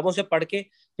ہے. کتابوں سے پڑھ کے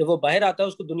جب وہ باہر آتا ہے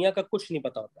اس کو دنیا کا کچھ نہیں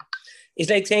پتا ہوتا. اس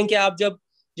لائک سیئنگ کہ آپ جب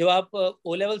آپ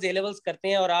او لیولز اے لیولز کرتے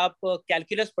ہیں اور آپ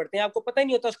کیلکولس پڑھتے ہیں آپ کو پتہ ہی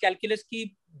نہیں ہوتا اس کیلکولس کی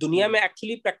دنیا میں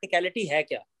ایکچولی پریکٹیکلٹی ہے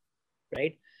کیا,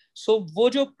 رائٹ. سو وہ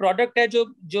جو پروڈکٹ ہے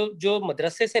جو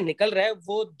مدرسے سے نکل رہا ہے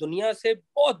وہ دنیا سے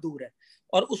بہت دور ہے,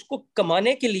 اور اس کو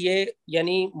کمانے کے لیے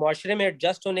یعنی معاشرے میں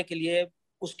ایڈجسٹ ہونے کے لیے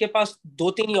اس کے پاس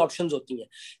 2-3 ہی آپشنز ہوتی ہیں.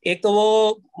 ایک تو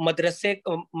وہ مدرسے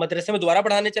میں دوبارہ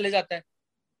پڑھانے چلے جاتا ہے,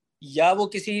 یا وہ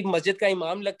کسی مسجد کا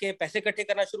امام لگ کے پیسے اکٹھے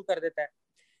کرنا شروع کر دیتا ہے,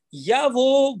 یا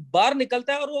وہ باہر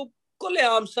نکلتا ہے اور وہ کھلے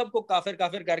عام سب کو کافر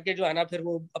کر کے جو ہے نا پھر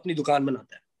وہ اپنی دکان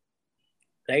بناتا ہے,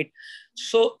 رائٹ.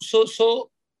 سو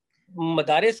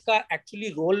مدارس کا ایکچولی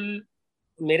رول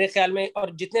میرے خیال میں, اور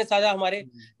جتنے زیادہ ہمارے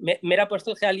میرا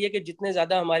پرسنل خیال یہ کہ جتنے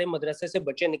زیادہ ہمارے مدرسے سے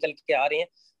بچے نکل کے آ رہے ہیں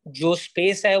جو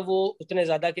سپیس ہے وہ اتنے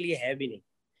زیادہ کے لیے ہے بھی نہیں.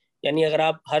 یعنی اگر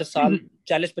آپ ہر سال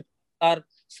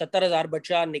 40-50-70 ہزار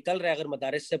بچہ نکل رہا ہے اگر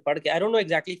مدارس سے پڑھ کے, I don't know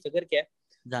exactly figure کیا ہے,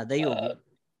 زیادہ ہی ہوگی,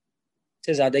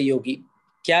 سے زیادہ ہی ہوگی.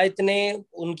 کیا اتنے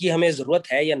ان کی ہمیں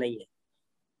ضرورت ہے یا نہیں ہے؟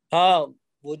 ہاں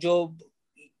وہ جو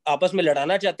آپس میں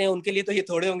لڑانا چاہتے ہیں ان کے لیے تو یہ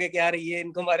تھوڑے ہوں گے کہ یار یہ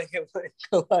ان کو مارے گے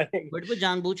بٹ وہ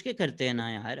جان بوجھ کے کرتے ہیں نا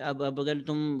یار. اب اگر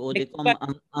تم وہ دیکھو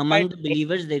امنگ دا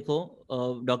بلیورز دیکھو,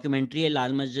 ڈاکیومنٹری ہے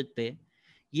لال مسجد پہ,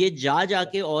 یہ جا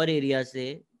کے اور ایریا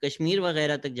سے کشمیر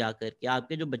وغیرہ تک جا کر کہ آپ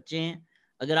کے جو بچے ہیں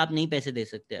اگر آپ نہیں پیسے دے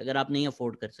سکتے, اگر آپ نہیں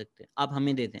افورڈ کر سکتے, آپ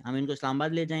ہمیں دے دیں, ہم ان کو اسلام آباد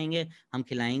لے جائیں گے, ہم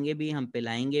کھلائیں گے بھی, ہم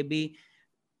پلائیں گے بھی.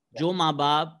 جو ماں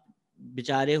باپ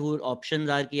بےچارے آپشنز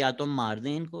آر کی یا تو ہم مار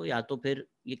دیں ان کو, یا تو پھر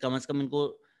یہ کم از کم ان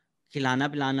کو کھلانا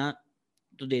پلانا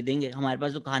تو دے دیں گے, ہمارے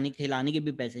پاس تو کھانے کھلانے کے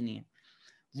بھی پیسے نہیں ہیں.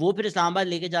 وہ پھر اسلام آباد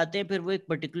لے کے جاتے ہیں, پھر وہ ایک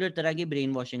پرٹیکولر طرح کی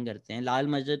برین واشنگ کرتے ہیں. لال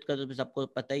مسجد کا تو سب کو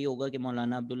پتہ ہی ہوگا کہ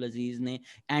مولانا عبدالعزیز نے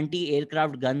اینٹی ایئر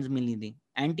کرافٹ گنز ملی تھیں.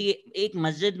 ایک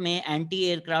مسجد میں اینٹی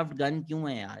ایئر کرافٹ گن کیوں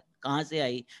ہے یار, کہاں سے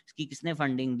آئی, اس کی کس نے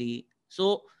فنڈنگ دی؟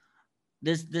 سو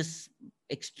دس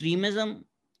ایکسٹریمزم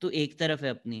تو ایک طرف ہے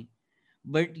اپنی,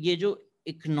 بٹ یہ جو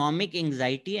اکنامک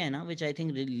انگزائٹی ہے نا which I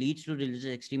think leads to religious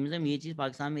extremism, یہ چیز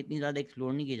پاکستان میں اتنی زیادہ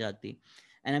ایکسپلور نہیں کی جاتی.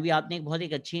 اینڈ ابھی آپ نے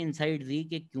ایک اچھی انسائٹ دی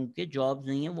کہ کیونکہ جابز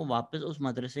نہیں ہیں وہ واپس اس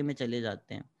مدرسے میں چلے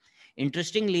جاتے ہیں.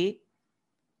 انٹرسٹنگلی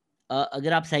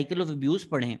اگر آپ سائیکل آف ابیوز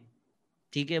پڑھیں,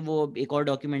 ٹھیک ہے, وہ ایک اور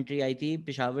ڈاکیومنٹری آئی تھی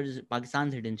پشاور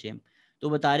پاکستان ہڈن شیم, تو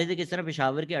بتا رہے تھے کس طرح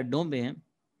پشاور کے اڈوں پہ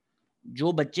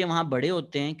جو بچے وہاں بڑے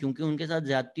ہوتے ہیں کیونکہ ان کے ساتھ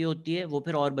زیادتی ہوتی ہے وہ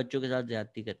پھر اور بچوں کے ساتھ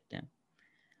زیادتی کرتے ہیں.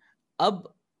 اب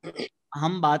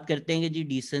ہم بات کرتے ہیں کہ جی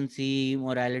ڈیسنسی,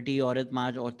 مورالٹی, عورت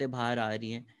مارچ, عورتیں باہر آ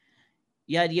رہی ہیں.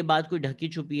 یار یہ بات کوئی ڈھکی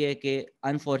چھپی ہے کہ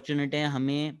انفارچونیٹ ہے,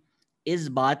 ہمیں اس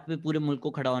بات پہ پورے ملک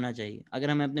کو کھڑا ہونا چاہیے. اگر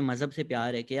ہمیں اپنے مذہب سے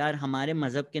پیار ہے کہ یار ہمارے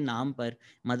مذہب کے نام پر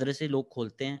مدرسے لوگ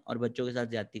کھولتے ہیں اور بچوں کے ساتھ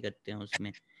زیادتی کرتے ہیں, اس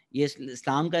میں یہ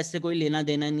اسلام کا اس سے کوئی لینا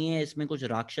دینا نہیں ہے. اس میں کچھ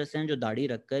راکشس ہیں جو داڑھی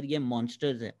رکھ کر یہ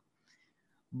مانسٹرز ہیں,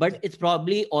 but it's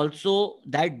probably also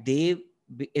that they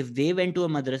if they went to a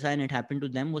madrasa and it happened to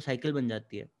them, وہ سائیکل بن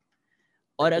جاتی ہے.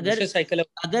 اور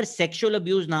اگر سیکشل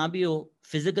ابیوز نہ بھی ہو,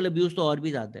 فزیکل ابیوز تو اور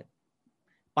بھی زیادہ ہے.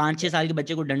 5-6 سال کے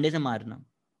بچے کو ڈنڈے سے مارنا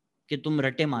کہ تم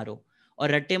رٹے مارو, اور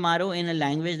رٹے مارو in a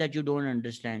language that you don't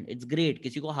understand. It's great,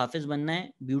 کسی کو حافظ بننا ہے,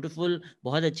 بیوٹیفل,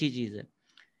 بہت اچھی چیز ہے,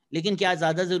 لیکن کیا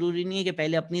زیادہ ضروری نہیں ہے کہ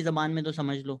پہلے اپنی زبان میں تو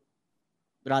سمجھ لو,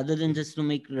 رادر دین جسٹ تم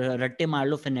ایک رٹے مار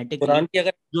لو فینیٹکلی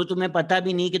جو تمہیں پتہ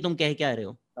بھی نہیں کہ تم کہہ کیا رہے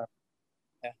ہو.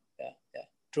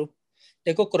 ٹرو.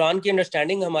 دیکھو قرآن کی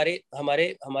انڈرسٹینڈنگ ہم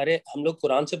لوگ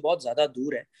قرآن سے بہت زیادہ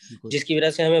دور ہے, جس کی وجہ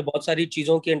سے ہمیں بہت ساری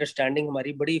چیزوں کی انڈرسٹینڈنگ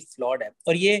ہماری بڑی فلاڈ ہے.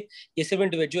 اور یہ صرف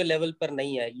انڈیویجول لیول پر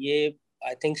نہیں ہے, یہ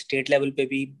آئی تھنک اسٹیٹ لیول پہ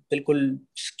بھی بالکل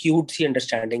اسکیوڈ سی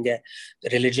انڈرسٹینڈنگ ہے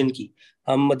ریلیجن کی.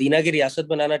 ہم مدینہ کی ریاست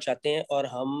بنانا چاہتے ہیں اور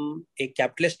ہم ایک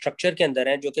کیپٹلسٹ اسٹرکچر کے اندر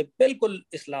ہیں جو کہ بالکل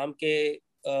اسلام کے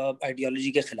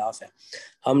آئیڈیالوجی کے خلاف ہے.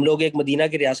 ہم لوگ ایک مدینہ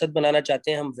کی ریاست بنانا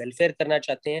چاہتے ہیں, ہم ویلفیئر کرنا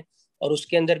چاہتے ہیں, اور اس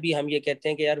کے اندر بھی ہم یہ کہتے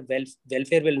ہیں کہ یار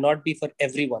welfare will not be for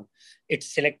every one,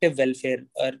 it's selective welfare.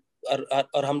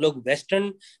 اور ہم لوگ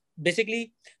ویسٹرن بیسکلی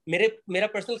میرا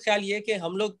پرسنل خیال یہ ہے کہ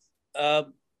ہم لوگ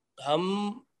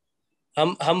ہم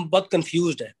بہت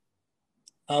کنفیوزڈ ہیں.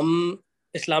 ہم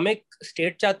اسلامک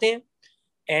اسٹیٹ چاہتے ہیں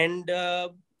اینڈ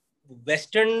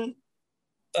ویسٹرن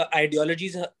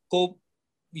آئیڈیالوجیز کو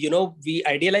وی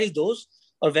آئیڈیلائز دوز,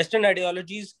 اور ویسٹرن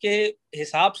آئیڈیالوجیز کے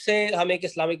حساب سے ہم ایک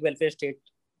اسلامک ویلفیئر اسٹیٹ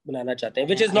بنانا چاہتے ہیں,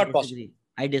 which is not possible.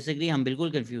 I disagree, ہم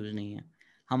بالکل کنفیوز نہیں ہیں.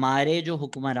 ہمارے جو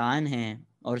حکمران ہیں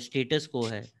اور اسٹیٹس کو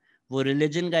ہے وہ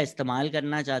ریلیجن کا استعمال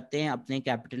کرنا چاہتے ہیں اپنے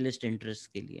کیپٹلسٹ انٹرسٹ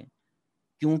کے لیے,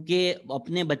 کیونکہ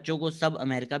اپنے بچوں کو سب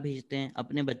امریکہ بھیجتے ہیں,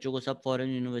 اپنے بچوں کو سب فورن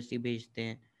یونیورسٹی بھیجتے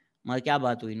ہیں, مگر کیا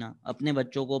بات ہوئی نا, اپنے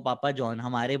بچوں کو پاپا جان,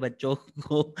 ہمارے بچوں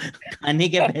کو کھانے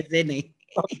کے پیسے نہیں.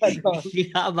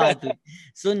 کیا بات ہوئی.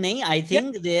 سو نہیں, I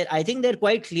think there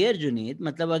quite clear Junaid,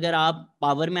 مطلب اگر آپ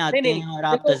پاور میں نہیں آتے نہیں ہیں اور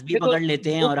آپ دیکھو تسبیح دیکھو پکڑ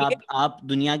لیتے ہیں وہ اور یہ آپ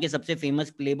دنیا کے سب سے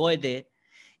فیمس پلے بوائے تھے,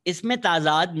 اس میں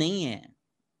تضاد نہیں ہے,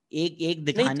 ایک نہیں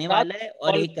دکھانے تضاد والا ہے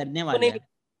اور کال ایک کرنے کو والا نہیں, ہے.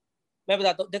 میں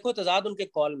بتاتا ہوں, دیکھو تضاد ان کے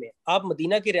کال میں. آپ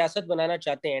مدینہ کی ریاست بنانا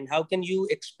چاہتے ہیں, ہاؤ کین یو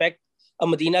ایکسپیکٹ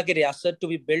مدینہ کی ریاست to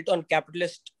be built on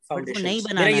capitalist but وہ نہیں فاؤنڈیشنز.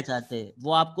 میرا بنانا یہ چاہتے,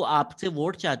 وہ آپ سے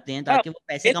ووٹ چاہتے ہیں ہاں تاکہ وہ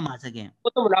پیسے کما سکیں. وہ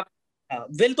تو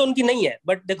ول تو ان کی نہیں ہے,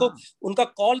 بٹ دیکھو ہاں ان کا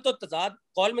کال تو تضاد,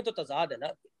 کال میں تو تضاد ہے نا.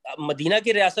 مدینہ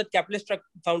کی ریاست کیپٹلسٹ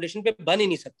فاؤنڈیشن پہ بن ہی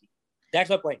نہیں سکتی. That's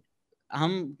my point.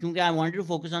 ہم کیونکہ I want to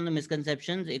focus on the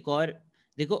misconceptions. ایک اور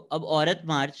دیکھو, اب عورت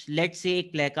مارچ, لیٹ سے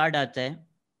ایک پلے کارڈ آتا ہے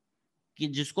کہ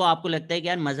جس کو آپ کو لگتا ہے کہ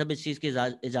یار مذہب اس چیز کی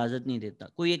اجازت نہیں دیتا,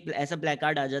 کوئی ایک ایسا پلے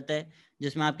کارڈ آ جاتا ہے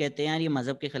جس میں آپ کہتے ہیں یار یہ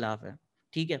مذہب کے خلاف ہے,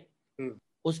 ٹھیک ہے,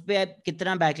 اس پہ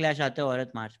کتنا بیکلیش آتا ہے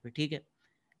عورت مارچ پہ, ٹھیک ہے.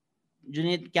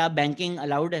 جنید, کیا بینکنگ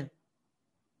الاؤڈ ہے؟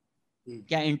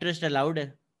 کیا انٹرسٹ الاؤڈ ہے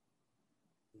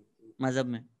مذہب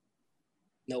میں؟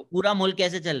 پورا ملک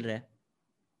کیسے چل رہا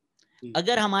ہے؟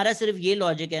 اگر ہمارا صرف یہ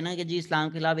لاجک ہے نا کہ جی اسلام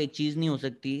کے خلاف ایک چیز نہیں ہو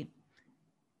سکتی,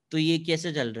 تو یہ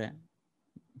کیسے چل رہا ہے؟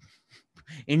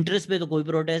 انٹرسٹ پہ تو کوئی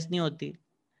پروٹیسٹ نہیں ہوتی.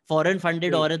 فورن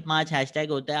فنڈڈ عورت مارچ ہیش ٹیگ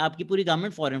ہوتا ہے, آپ کی پوری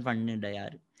گورنمنٹ فورن فنڈڈ ہے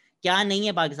یار. کیا نہیں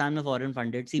ہے پاکستان میں فورن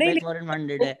فنڈڈ؟ سی نہیں پیک فورن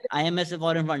فنڈڈ ہے, آئی ایم ایس سے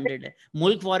فورن فنڈڈ ہے,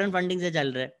 ملک فورن فنڈنگ سے چل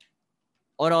رہا ہے,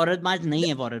 اور عورت مارچ نہیں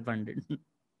ہے فورن فنڈڈ.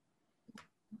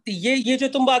 یہ جو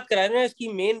تم بات کرا رہے نا, اس کی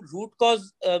main root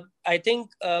cause I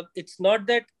think it's not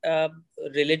that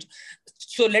religion.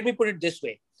 So let me put it this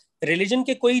way, religion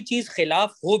کے کوئی چیز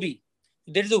خلاف ہو بھی,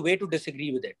 دیر is a way to dish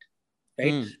agree with it,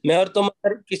 right. میں اور تم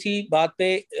اگر کسی بات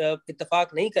پہ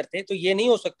اتفاق نہیں کرتے تو یہ نہیں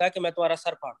ہو سکتا کہ میں تمہارا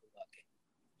سر پھاڑ دوں گا,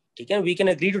 ٹھیک ہے. We can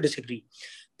agree to dish agri.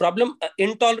 Problem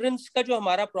intolerance کا جو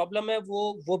ہمارا پرابلم ہے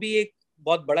وہ بھی ایک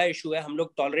بہت بڑا ایشو ہے. ہم لوگ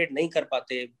ٹالریٹ نہیں کر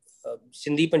پاتے.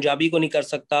 سندھی پنجابی کو نہیں کر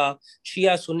سکتا,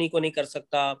 شیعہ سنی کو نہیں کر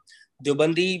سکتا,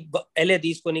 دیوبندی اہل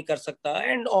حدیث کو نہیں کر سکتا,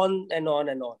 and on and on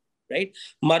and on, right.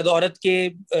 مرد عورت کے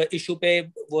ایشو پہ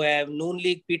وہ ہے نون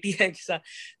لیگ پی ٹی آئی کے ساتھ.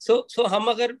 سو ہم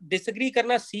اگر ڈس ایگری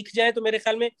کرنا سیکھ جائیں تو میرے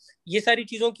خیال میں یہ ساری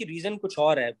چیزوں کی ریزن کچھ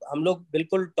اور ہے. ہم لوگ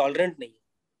بالکل ٹالرنٹ نہیں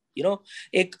ہیں.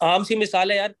 ایک عام سی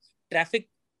مثال ہے یار, ٹریفک.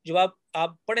 جب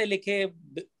آپ پڑھے لکھے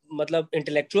مطلب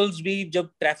انٹلیکچوئلز بھی جب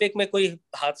ٹریفک میں کوئی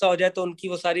حادثہ ہو جائے تو ان کی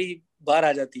وہ ساری باہر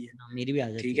آ جاتی ہے, میری بھی آ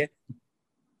جاتی ٹھیک ہے.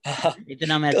 ہے.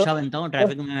 اتنا میں تو اچھا بنتا ہوں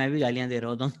ٹریفک میں بھی گالیاں دے رہا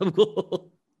ہوتا ہوں سب کو.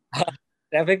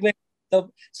 ٹریفک میں تب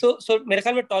سو میرے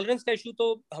خیال میں ٹالرنس کا ایشو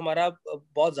تو ہمارا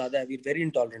بہت زیادہ ہے. We very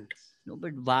intolerant. No,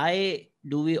 but why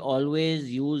do we always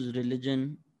use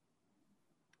religion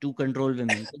to control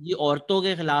women? جی عورتوں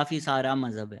کے خلاف ہی سارا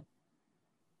مذہب ہے,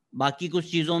 باقی کچھ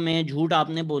چیزوں میں جھوٹ آپ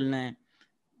نے بولنا ہے,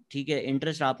 ٹھیک ہے,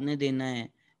 انٹرسٹ آپ نے دینا ہے,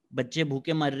 بچے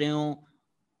بھوکے مر رہے ہوں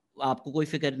آپ کو کوئی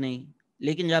فکر نہیں,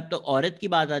 لیکن جب تک عورت کی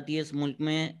بات آتی ہے اس ملک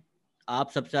میں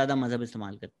آپ سب سے زیادہ مذہب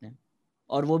استعمال کرتے ہیں,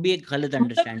 اور وہ بھی ایک غلط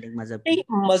انڈرسٹینڈنگ مذہب کی.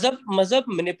 مذہب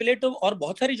مینیپولیٹو اور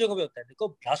بہت ساری جگہوں پہ ہوتا ہے. دیکھو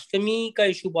بلاسفیمی کا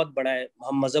ایشو بہت بڑا ہے.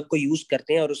 ہم مذہب کو یوز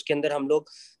کرتے ہیں اور اس کے اندر ہم لوگ,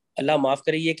 اللہ معاف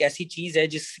کرے, یہ ایک ایسی چیز ہے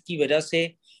جس کی وجہ سے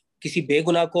کسی بے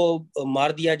گناہ کو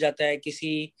مار دیا جاتا ہے,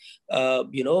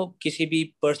 کسی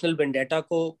بھی پرسنل وینڈیٹا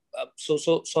کو.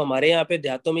 سو ہمارے یہاں پہ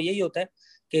دیہاتوں میں یہی ہوتا ہے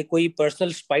کہ کوئی پرسنل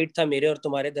اسپائٹ تھا میرے اور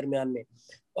تمہارے درمیان میں,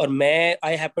 اور میں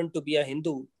I happen to be a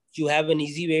Hindu, you have an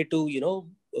easy way to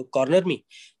corner me.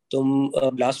 تم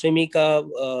بلاسفیمی کا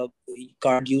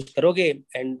کارڈ یوز کرو گے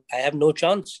and I have no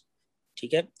chance,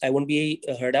 ٹھیک ہے, I won't be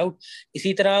heard out.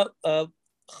 اسی طرح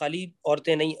خالی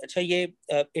عورتیں نہیں. اچھا یہ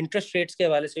انٹرسٹ ریٹس کے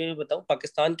حوالے سے میں بتاؤں,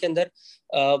 پاکستان کے اندر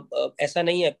ایسا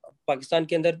نہیں ہے. پاکستان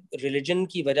کے اندر ریلیجن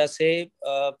کی وجہ سے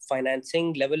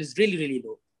financing level is really really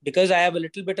low. Because I have a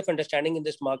little bit of understanding in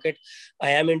this market,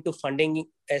 I am into funding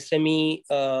SME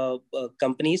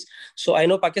companies. So I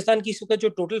know Pakistan کی اس وقت جو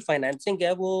ٹوٹل فائنینسنگ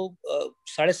ہے وہ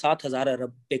 7,500 ارب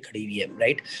پہ کھڑی ہوئی ہے,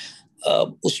 رائٹ.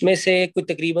 اس میں سے کوئی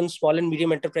تقریباً اسمال اینڈ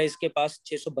میڈیم انٹرپرائز کے پاس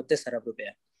 632 ارب روپے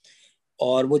ہے.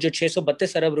 اور وہ جو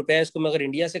 632 ارب روپے ہے, اس کو میں اگر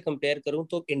انڈیا سے کمپیئر کروں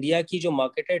تو انڈیا کی جو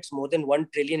مارکیٹ ہے it's more than 1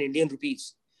 trillion Indian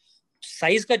rupees.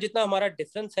 Size کا جتنا ہمارا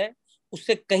ڈفرنس ہے اس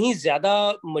سے کہیں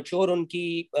زیادہ میچور ان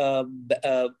کی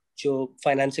جو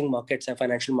فائنینسنگ مارکیٹس ہیں,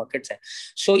 فائنینشیل مارکیٹس ہیں.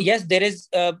 So yes there is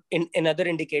another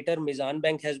indicator, Meezan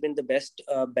bank has been the best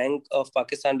bank of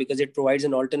Pakistan because it provides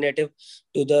an alternative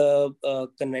to the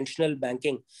conventional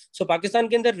banking. So Pakistan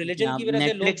کے اندر ریلیجن آپ کی وجہ سے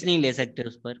نیٹ لوگ flicks نہیں لے سکتے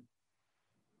اس پر,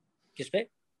 کس پہ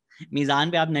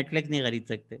میزان پہ آپ نیٹ فلکس نہیں خرید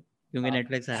سکتے کیونکہ نیٹ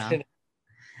فلکس حرام.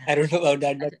 I don't know about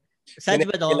that, but سچ مجھے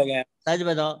بتاؤ, لگا سچ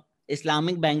بتاؤ,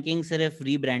 اسلامک بینکنگ صرف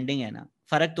ری برانڈنگ ہے نا,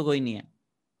 فرق تو کوئی نہیں ہے.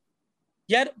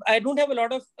 یار I don't have a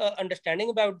lot of understanding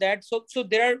about that. So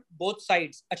there are both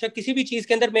sides. اچھا کسی بھی چیز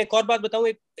کے اندر میں ایک اور بات بتاؤں,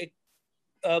 ایک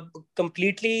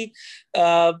کمپلیٹلی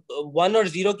 1 اور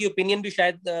 0 کی اوپینین بھی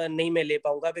شاید نہیں میں لے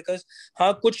پاؤں گا, بیکاز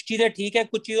ہاں کچھ چیزیں ٹھیک ہیں,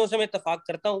 کچھ چیزوں سے میں اتفاق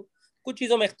کرتا ہوں, کچھ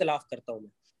چیزوں میں اختلاف کرتا ہوں میں.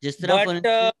 جس طرح but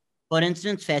for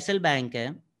instance Faisal bank ہے,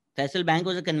 Faisal bank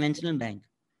was a conventional bank,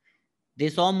 they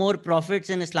so more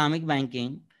profits in Islamic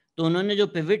banking. تو انہوں نے جو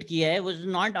پیوٹ کیا ہے وہ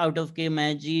ناٹ آؤٹ آف کہ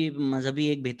میں جی مذہبی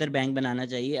ایک بہتر بینک بنانا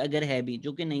چاہیے, اگر ہے بھی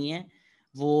جو کہ نہیں ہے.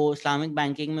 وہ اسلامک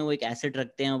بینکنگ میں وہ ایک ایسٹ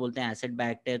رکھتے ہیں, وہ بولتے ہیں ایسٹ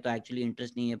بیکڈ ہے, تو ایکچولی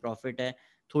انٹرسٹ نہیں ہے, پروفٹ ہے,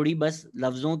 تھوڑی بس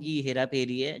لفظوں کی ہیرا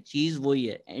پھیری ہے, چیز وہی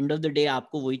ہے, اینڈ آف دا ڈے آپ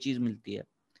کو وہی چیز ملتی ہے.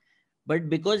 But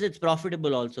because it's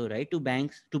profitable also right to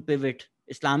banks to pivot.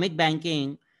 Islamic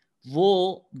banking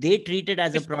وہ they treated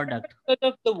as a product.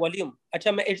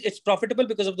 اچھا میں it's profitable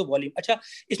because of the volume. اچھا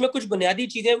اس میں کچھ بنیادی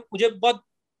چیزیں مجھے بہت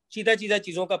سیدھا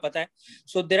چیزوں کا پتا ہے.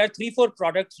 سو دیر آر 3-4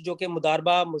 پروڈکٹس جو کہ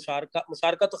مداربہ,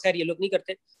 مشارکہ تو خیر یہ لوگ نہیں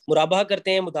کرتے, مرابحہ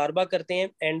کرتے ہیں, مداربہ کرتے ہیں,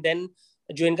 اینڈ دین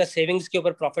جو ان کا سیونگز کے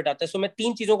اوپر پروفٹ آتا ہے. سو میں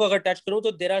 3 چیزوں کو اگر ٹچ کروں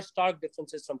تو there are stark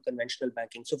differences from conventional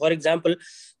banking. So for example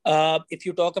if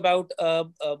you talk about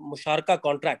مشارکہ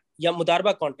کانٹریکٹ یا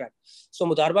مداربہ کانٹریکٹ, سو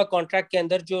مداربہ کانٹریکٹ کے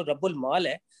اندر جو رب المال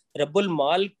ہے, رب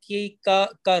المال کی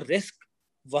کا رسک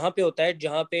وہاں پہ ہوتا ہے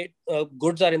جہاں پہ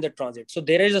goods are in the transit. So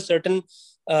there is a certain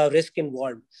risk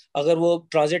involved. اگر وہ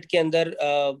ٹرانزٹ کے اندر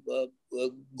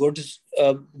goods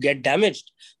get damaged,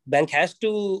 bank has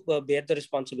to bear the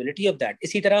responsibility of that.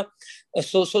 اسی طرح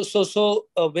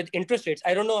with interest rates,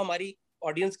 I don't know ہماری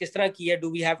آڈینس کس طرح کی ہے,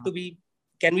 do we have to be,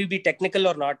 can we be technical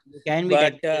اور ناٹ,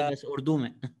 بٹ بس اردو میں.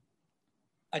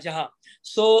 اچھا ہاں.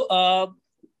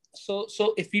 So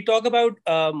if we talk about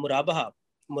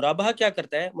مرابحہ کیا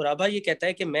کرتا ہے, مرابحہ یہ کہتا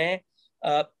ہے کہ میں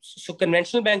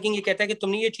کنونشنل بینکنگ یہ کہتا ہے کہ تم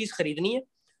نے یہ چیز خریدنی ہے,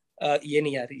 یہ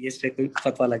نہیں یار, یہ اس پہ کوئی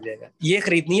فتویٰ لگ جائے گا, یہ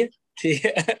خریدنی ہے, ٹھیک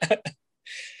ہے,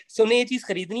 تم نے یہ چیز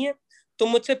خریدنی ہے, تم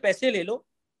مجھ سے پیسے لے لو,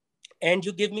 and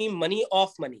you give me money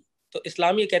of money. تو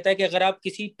اسلام یہ کہتا ہے کہ اگر آپ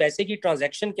کسی پیسے کی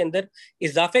ٹرانزیکشن کے اندر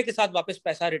اضافے کے ساتھ واپس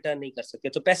پیسہ ریٹرن نہیں کر سکتے,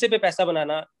 تو پیسے پہ پیسہ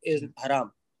بنانا از حرام,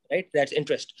 رائٹ, دیٹس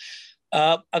انٹرسٹ.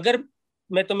 اگر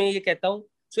میں تمہیں یہ کہتا ہوں,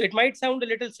 so it might sound a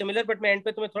little similar, but میں اینڈ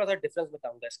پہ تمہیں تھوڑا سا ڈفرنس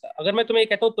بتاؤں گا اس کا. اگر میں تمہیں یہ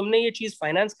کہتا ہوں تم نے یہ چیز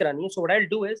فائنانس کرانی ہے, so what I will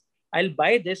do is I will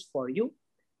buy this for you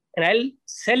and I will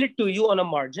sell it to you on a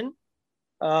margin,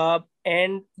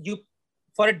 and you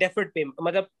for a deferred payment,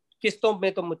 مطلب قسطوں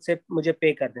میں تم مجھے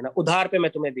پے کر دینا, ادھار پہ میں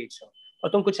تمہیں بیچ رہا ہوں,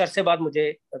 اور تم کچھ عرصے بعد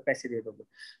مجھے پیسے دے دو گے.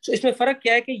 سو اس میں فرق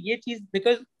کیا ہے کہ یہ چیز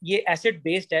بیکاز یہ ایسٹ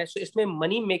بیسڈ ہے, سو اس میں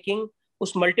منی میکنگ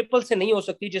اس ملٹیپل سے نہیں ہو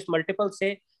سکتی جس ملٹیپل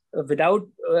سے without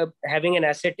having an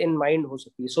asset in mind ہو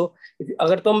سکتی. سو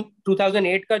اگر تم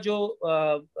 2008 کا جو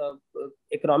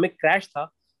اکنامک کریش تھا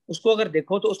اس کو اگر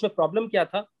دیکھو تو اس میں پرابلم کیا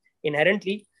تھا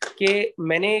انہیرنٹلی, کہ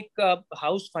میں نے ایک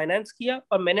ہاؤس فائنانس کیا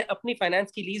اور میں نے اپنی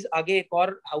فائنانس کی لیز آگے ایک اور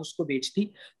ہاؤس کو بیچ دی,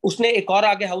 اس نے ایک اور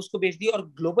آگے ہاؤس کو بیچ دی, اور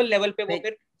گلوبل لیول پہ وہ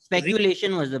پھر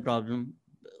اسپیکولیشن واز دا پرابلم.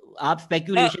 آپ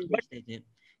اسپیکولیشن کرتے تھے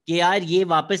کہ یار یہ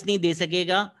واپس نہیں دے سکے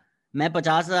گا, میں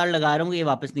 50,000 لگا رہا ہوں, یہ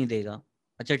واپس نہیں دے گا,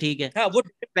 اچھا ٹھیک ہے,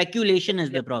 اسپیکولیشن از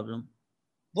دا پرابلم.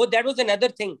 وہ that was another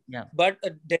thing, but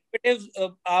derivatives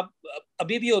آپ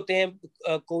ابھی بھی ہوتے ہیں.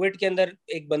 کووڈ کے اندر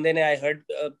ایک بندے نے I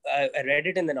read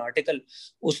it in an article,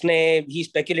 اس نے he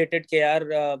speculated کہ یار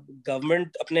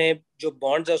گورنمنٹ اپنے جو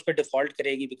بانڈز ہے اس پہ ڈیفالٹ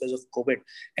کرے گی because of COVID,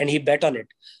 and he bet on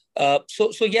it.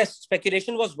 So yes,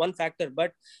 speculation was one factor,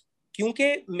 but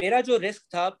کیونکہ میرا جو رسک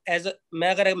تھا میں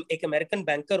اگر ایک امریکن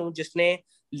بینکر ہوں جس نے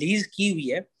لیز کی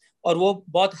ہوئی ہے, اور وہ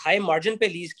بہت ہائی مارجن پہ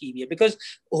لیز کی ہوئی ہے, بیکاز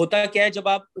ہوتا کیا ہے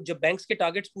جب بینکس کے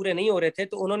ٹارگیٹس پورے نہیں ہو رہے تھے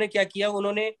تو انہوں نے کیا کیا,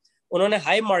 انہوں نے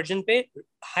ہائی مارجن پہ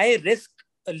ہائی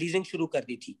رسک لیزنگ شروع کر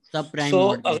دی تھی. Subprime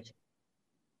mortgage.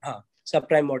 ہاں سب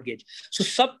پرائم مارگیج. سو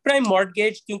سب پرائم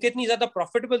مارگیج کیونکہ اتنی زیادہ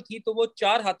پروفیٹیبل تھی تو وہ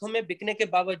 4 ہاتھوں میں بکنے کے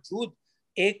باوجود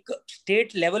ایک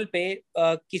اسٹیٹ لیول پہ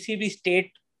کسی بھی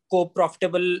اسٹیٹ کو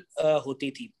پروفیٹیبل ہوتی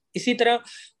تھی. اسی طرح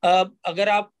اگر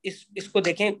آپ اس کو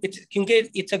دیکھیں, کیونکہ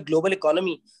اٹس اے گلوبل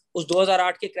اکانومی, اس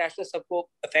 2008 کے کریش نے سب کو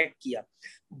افیکٹ کیا,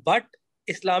 بٹ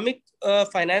اسلامک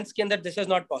فائنانس کے اندر دس از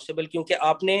ناٹ پاسبل, کیونکہ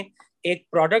آپ نے ایک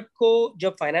پروڈکٹ کو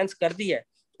جب فائنانس کر دیا ہے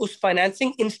اس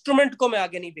فائنانسنگ انسٹرومنٹ کو میں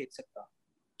آگے نہیں بیچ سکتا.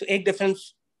 تو ایک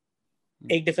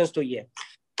ڈفرنس تو یہ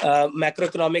ہے میکرو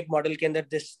اکنامک ماڈل کے اندر,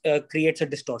 this creates a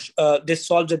distortion, this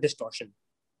solves a distortion.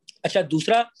 اچھا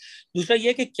دوسرا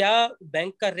یہ کہ کیا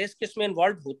بینک کا رسک اس میں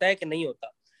انوالو ہوتا ہے کہ نہیں ہوتا.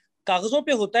 کاغذوں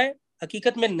پہ ہوتا ہے,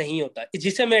 حقیقت میں نہیں ہوتا,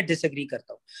 جسے میں ڈس ایگری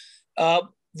کرتا ہوں.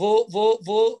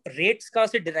 وہ ریٹس کہاں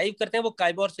سے ڈرائیو کرتے ہیں, وہ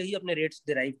کائبور سے ہی اپنے ریٹس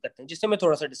ڈرائیو کرتے ہیں, جس سے میں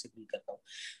تھوڑا سا ڈس ایگری کرتا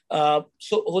ہوں.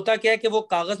 سو ہوتا کیا ہے کہ وہ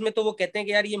کاغذ میں تو وہ کہتے ہیں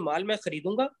کہ یار یہ مال میں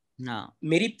خریدوں گا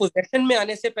میری پوزیشن میں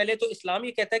آنے سے پہلے, تو اسلام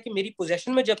یہ کہتا ہے کہ میری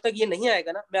پوزیشن میں جب تک یہ نہیں آئے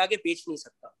گا نا میں آگے بیچ نہیں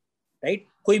سکتا. رائٹ,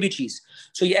 کوئی بھی چیز.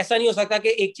 سو یہ ایسا نہیں ہو سکتا کہ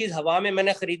ایک چیز ہوا میں میں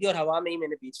نے خریدی اور ہوا میں ہی میں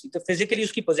نے بیچ دی, تو فزیکلی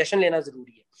اس کی پوزیشن لینا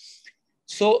ضروری ہے.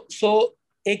 سو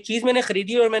ایک چیز میں نے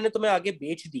خریدی اور میں نے تمہیں آگے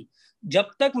بیچ دی,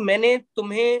 جب تک میں نے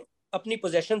تمہیں اپنی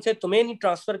پوزیشن سے تمہیں نہیں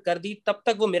ٹرانسفر کر دی تب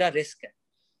تک وہ میرا رسک ہے.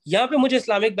 یہاں پہ مجھے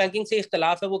اسلامک بینکنگ سے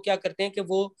اختلاف ہے. وہ کیا کرتے ہیں کہ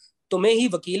وہ تمہیں ہی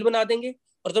وکیل بنا دیں گے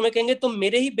اور تمہیں کہیں گے تم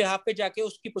میرے ہی بہاف پہ جا کے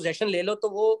اس کی پوزیشن لے لو, تو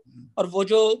وہ اور وہ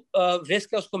جو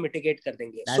رسک ہے اس کو میٹیگیٹ کر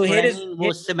دیں گے. سو ہیئر از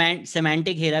وہ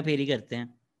سیمانٹک ہیرا پھیری کرتے ہیں.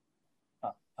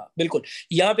 ہاں بالکل,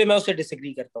 یہاں پہ میں اس سے ڈس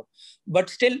ایگری کرتا ہوں. بٹ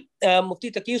اسٹل مفتی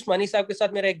تقی عثمانی صاحب کے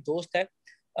ساتھ میرا ایک دوست ہے,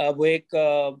 وہ ایک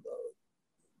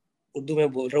اردو میں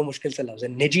بول رہا ہوں مشکل سے لفظ ہے,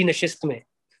 نجی نشست میں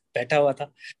بیٹھا ہوا تھا,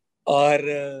 اور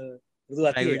اردو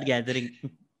آتی ہے پرائیویٹ گیدرنگ,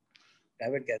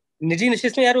 نجی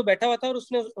نشست میں یار وہ بیٹھا ہوا تھا, اور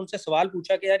اس نے ان سے سوال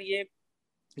پوچھا کہ یار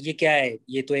یہ کیا ہے,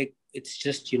 یہ تو ایک it's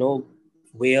just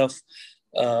way of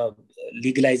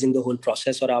لیگلائزنگ the whole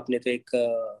process, اور آپ نے تو ایک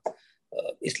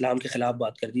اسلام کے خلاف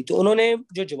بات کر دی. تو انہوں نے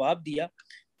جو جواب دیا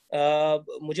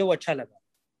مجھے وہ اچھا لگا.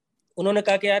 انہوں نے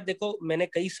کہا کہ یار دیکھو, میں نے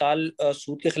کئی سال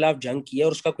سود کے خلاف جنگ کی ہے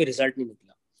اور اس کا کوئی رزلٹ نہیں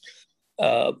نکلا.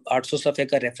 800 صفحے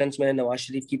کا ریفرنس میں نے نواز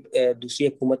شریف کی دوسری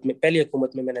حکومت میں, پہلی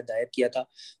حکومت میں نے دائر کیا تھا.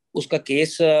 اس کا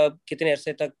کیس کتنے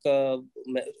عرصے تک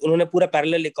انہوں نے پورا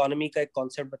پیرلل اکانومی کا ایک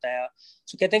کانسیپٹ بتایا.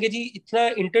 تو کہتے ہیں کہ جی اتنا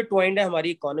انٹرٹوائنڈ ہے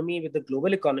ہماری economy with the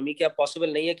global economy کہ اب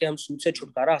پاسبل نہیں ہے کہ ہم سود سے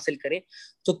چھٹکارا حاصل کریں,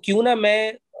 تو کیوں نہ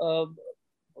میں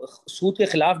سود کے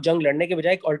خلاف جنگ لڑنے کے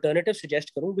بجائے ایک آلٹرنیٹیو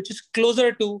سجیسٹ کروں وچ از کلوزر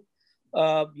ٹو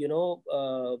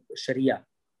شریعہ.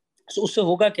 سو اس سے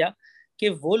ہوگا کیا کہ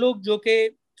وہ لوگ جو کہ,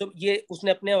 تو یہ اس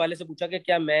نے اپنے حوالے سے پوچھا کہ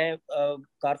کیا میں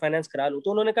کار فائنانس کرا لوں,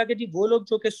 تو انہوں نے کہا کہ جی وہ لوگ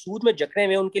جو کہ سود میں جکڑے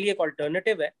ہوئے ان کے لیے ایک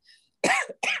آلٹرنیٹیو ہے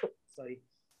سوری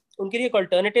ان کے لیے ایک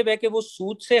آلٹرنیٹیو ہے کہ وہ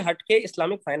سود سے ہٹ کے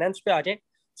اسلامک فائنانس پہ آ جائیں.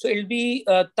 سو اٹ بی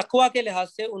تقویٰ کے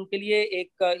لحاظ سے ان کے لیے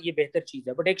ایک یہ بہتر چیز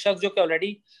ہے. بٹ ایک شخص جو کہ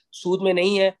آلریڈی سود میں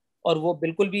نہیں ہے اور وہ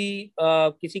بالکل بھی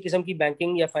کسی قسم کی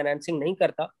بینکنگ یا فائنانسنگ نہیں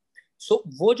کرتا, سو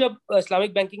وہ جب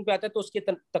اسلامک بینکنگ پہ آتا ہے تو اس کے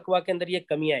تقویٰ کے اندر یہ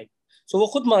کمی آئے گی. سو وہ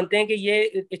خود مانتے ہیں کہ یہ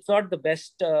it's not the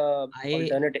best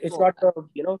alternative, it's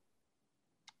not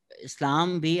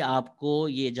Islam بھی آپ کو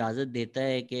یہ اجازت دیتا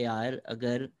ہے کہ یار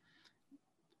اگر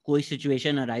کوئی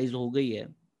سچویشن ارائز ہو گئی ہے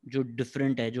جو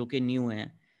ڈفرینٹ ہے, جو کہ نیو ہے,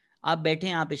 آپ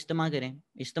بیٹھیں, آپ اجتماع کریں.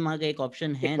 اجتماع کا ایک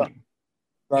آپشن ہے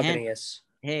نا,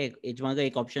 ہے اجماع کا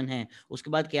ایک آپشن ہے. اس کے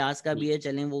بعد قیاس کا بھی ہے,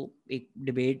 چلیں وہ ایک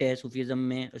ڈبیٹ ہے صوفیزم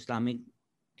میں, اسلامک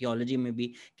تھیولوجی میں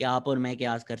بھی, کہ آپ اور میں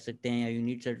قیاس کر سکتے ہیں یا you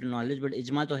need certain knowledge, but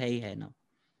اجماع تو ہے ہی ہے نا.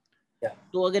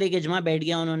 تو اگر ایک اجماع بیٹھ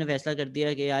گیا, انہوں نے فیصلہ کر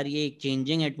دیا کہ یار یہ ایک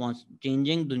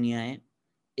چینجنگ دنیا ہے,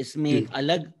 اس میں ایک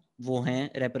الگ وہ ہیں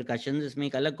ریپرکشنز, اس میں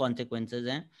ایک الگ کانسیکوینسز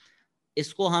ہیں,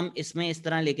 اس کو ہم اس میں اس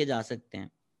طرح لے کے جا سکتے ہیں.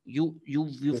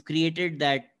 you've created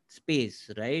that space,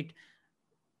 right?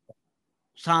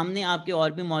 سامنے آپ کے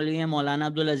اور بھی مولوی ہیں, مولانا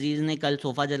عبدالعزیز نے کل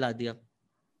صوفہ جلا دیا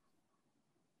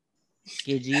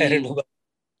کہ جی,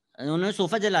 انہوں نے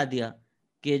صوفہ جلا دیا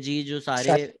کہ جی جو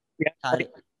سارے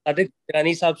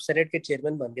سنجرانی صاحب سینٹ کے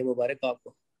چیئرمین بن گئے, مبارک آپ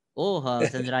کو. او ہاں,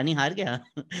 سنجرانی ہار گیا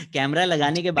کیمرہ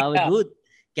لگانے کے باوجود,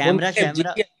 کیمرہ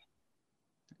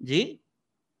جی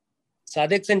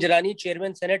صادق سنجرانی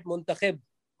چیئرمین سینٹ منتخب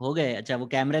ہو گئے. اچھا, وہ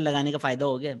کیمرے لگانے کا فائدہ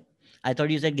ہو گیا. I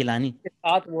thought you said Gilani.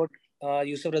 7 vote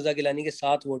یوسف رضا گیلانی کے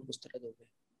 7 ووٹ مسترد ہو گئے.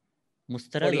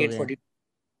 مسترد ہو گئے.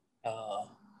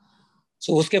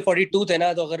 سو اس کے 42 تھے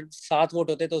نا, تو اگر 7 ووٹ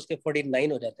ہوتے تو اس کے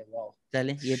 49 ہو جاتے. واو,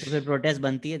 چلیں یہ تو پھر پروٹیسٹ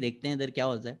بنتی ہے, دیکھتے ہیں ادھر کیا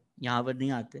ہوتا ہے, یہاں پر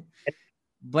نہیں آتے.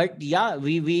 بٹ یا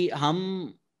ہم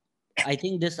I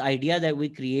think this idea that we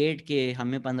create کہ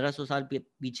ہمیں 1500 سال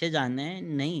پیچھے جانا ہے,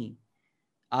 نہیں.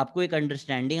 آپ کو ایک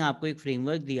انڈرسٹینڈنگ, آپ کو ایک فریم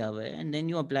ورک دیا ہوا ہے, and then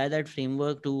you apply that frame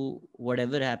work to what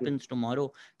ever happens tomorrow.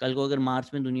 کل کو اگر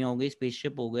مارس میں دنیا ہو گئی, اسپیس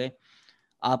شپ ہو گئے,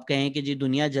 آپ کہیں کہ جی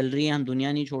دنیا جل رہی ہے, ہم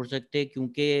دنیا نہیں چھوڑ سکتے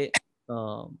کیونکہ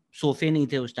صوفے نہیں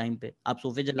تھے اس ٹائم پہ, آپ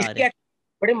صوفے جلا رہے ہیں.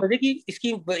 بڑے مزے کی اس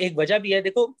کی ایک وجہ بھی ہے.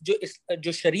 دیکھو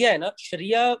جو شریعہ ہے نا,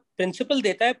 شریعہ پرنسپل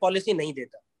دیتا ہے, پالیسی نہیں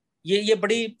دیتا. یہ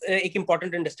بڑی ایک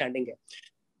امپورٹنٹ انڈرسٹینڈنگ ہے.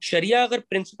 شریعہ اگر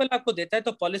پرنسپل آپ کو دیتا ہے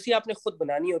تو پالیسی آپ نے خود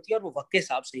بنانی ہوتی ہے, اور وہ وقت کے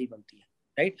حساب سے ہی بنتی ہے,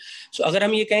 رائٹ. سو اگر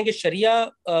ہم یہ کہیں کہ شریعہ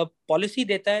پالیسی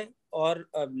دیتا ہے اور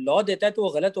لا دیتا ہے تو وہ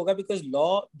غلط ہوگا, بیکاز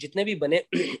لا جتنے بھی بنے,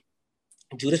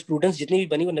 جورسپروڈنس جتنی بھی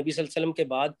بنی, وہ نبی صلی اللہ علیہ وسلم کے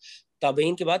بعد,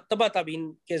 تابعین کے بعد, تبع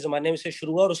تابعین کے زمانے میں سے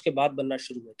شروع ہوا اور اس کے بعد بننا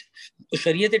شروع ہوئے تھے. تو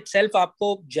شریعت اٹ سیلف آپ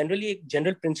کو جنرلی ایک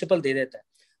جنرل پرنسپل دے دیتا ہے.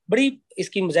 بڑی اس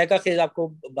کی مذائقہ خیز آپ کو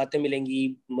باتیں ملیں گی.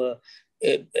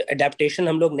 اڈیپٹیشن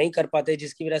ہم لوگ نہیں کر پاتے,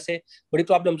 جس کی وجہ سے بڑی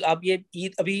پرابلمز. آپ یہ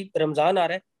عید, ابھی رمضان آ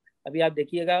رہا ہے, ابھی آپ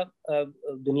دیکھیے گا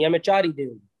دنیا میں 4 عیدیں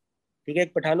ہوگی, ٹھیک ہے.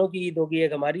 ایک پٹھانوں کی عید ہوگی,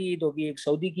 ایک ہماری عید ہوگی, ایک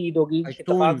سعودی کی عید ہوگی.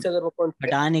 اتفاق سے اگر وہ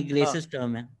پٹھان ایک ریسسٹ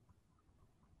ٹرم ہے.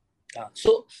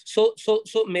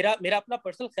 سو میرا اپنا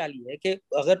پرسنل خیال یہ ہے کہ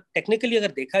اگر ٹیکنیکلی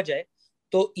اگر دیکھا جائے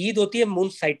تو عید ہوتی ہے مون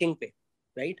سائٹنگ پہ,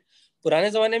 رائٹ. پرانے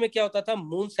زمانے میں کیا ہوتا تھا,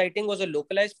 moon sighting was a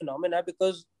localized phenomena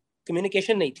because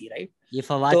communication نہیں تھی, رائٹ. یہ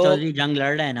فواد تو چودھری جنگ لڑ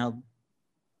رہا ہے نا اب.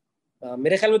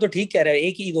 میرے خیال میں تو ٹھیک کہہ رہا ہے,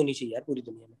 ایک ہی عید ہونی چاہیے یار پوری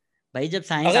دنیا میں. بھائی جب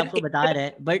سائنس اگر آپ کو بتا رہا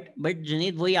ہے, بٹ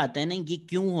جنید وہی آتا ہے نا, یہ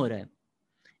کیوں ہو رہا ہے.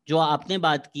 جو آپ نے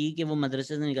بات کی کہ وہ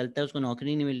مدرسے سے نکلتا ہے, اس کو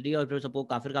نوکری نہیں مل رہی, اور پھر سب کو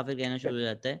کافر کافر کہنا شروع ہو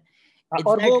جاتا ہے.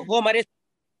 اور وہ ہمارے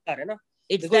ہے نا,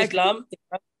 دیکھو اسلام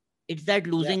it's that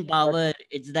losing power,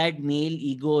 it's that male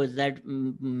ego, it's that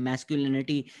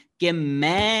masculinity کہ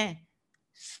میں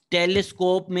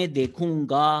ٹیلیسکوپ میں دیکھوں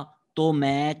گا تو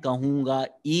میں کہوں گا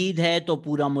عید ہے تو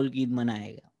پورا ملک عید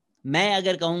منائے گا, میں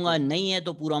اگر کہوں گا نہیں ہے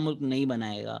تو پورا ملک نہیں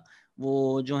بنائے گا.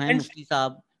 وہ جو ہیں مفتی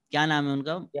صاحب, کیا نام ہے ان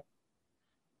کا,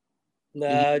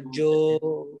 جو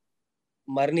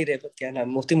مر نہیں رہے, کیا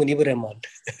نام, مفتی منیب الرحمان.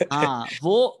 ہاں,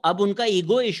 وہ اب ان کا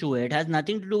ایگو ایشو ہے. It has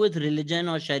nothing to do with religion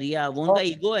اور شریعہ, وہ ان کا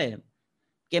ایگو ہے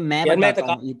کہ میں بتاتا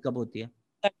ہوں عید کب ہوتی ہے.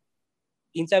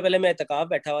 3 سال پہلے میں اعتکاف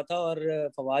بیٹھا ہوا تھا اور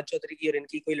فواد چودھری کی اور ان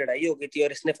کی کوئی لڑائی ہو گئی تھی,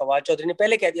 اور اس نے فواد چودھری نے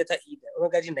پہلے کہہ دیا تھا عید ہے. انہوں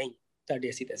نے کہا جی نہیں ساڑھے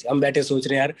ایسی تیسے. ہم بیٹھے سوچ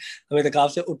رہے ہیں یار ہم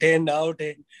اعتکاف سے اٹھے نہ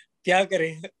اٹھے کیا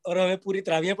کریں, اور ہمیں پوری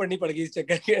تراویحیں پڑھنی پڑ گئی اس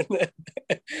چکر کے اندر.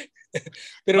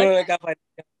 پھر انہوں نے کہا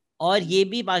اور یہ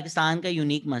بھی پاکستان کا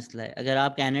یونیک مسئلہ ہے. اگر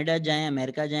آپ کینیڈا جائیں,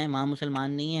 امریکہ جائیں, وہاں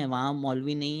مسلمان نہیں ہیں, وہاں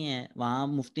مولوی نہیں ہیں, وہاں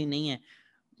مفتی نہیں ہیں.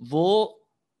 وہ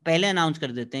پہلے اناؤنس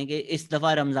کر دیتے ہیں کہ اس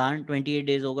دفعہ رمضان 28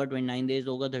 ڈیز ہوگا, 29 ڈیز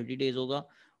ہوگا, 30 ڈیز ہوگا.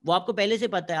 وہ آپ کو پہلے سے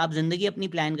پتہ ہے, آپ زندگی اپنی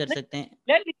پلان کر سکتے ہیں.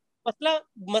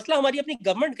 مسئلہ ہماری اپنی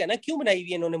گورنمنٹ کا ہے نا, کیوں بنائی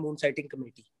ہوئی ہے انہوں نے مون سائٹنگ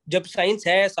کمیٹی, جب سائنس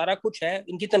ہے, سارا کچھ ہے,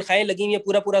 ان کی تنخواہیں لگی ہوئی ہیں,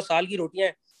 پورا پورا سال کی روٹیاں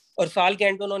ہیں, اور سال کے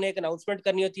اینڈ میں انہوں نے ایک اناؤنسمنٹ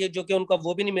کرنی ہوتی ہے جو کہ ان کا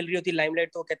وہ بھی نہیں مل رہی ہوتی لائم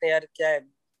لائٹ. تو کہتے ہیں یار کیا ہے,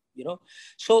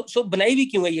 سو بنائی ہوئی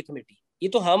کیوں ہے یہ کمیٹی. یہ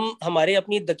تو ہمارے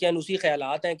اپنی دقیانوسی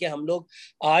خیالات ہیں کہ ہم لوگ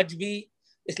آج بھی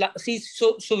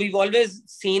so we've always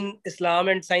seen Islam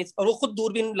and science, اور وہ خود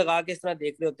دوربین لگا کے اس طرح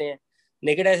دیکھ رہے ہوتے ہیں,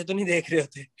 نیکڈ ایسے تو نہیں دیکھ رہے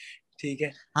ہوتے, ٹھیک ہے.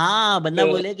 ہاں, بندہ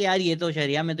بولے کہ یار یہ تو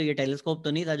شریعہ میں تو یہ ٹیلیسکوپ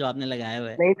تو نہیں تھا جو آپ نے لگایا ہوا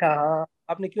ہے. نہیں تھا, ہاں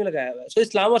آپ نے کیوں لگایا ہوا ہے. سو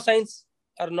اسلام اور science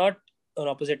are not on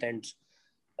opposite ends,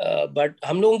 but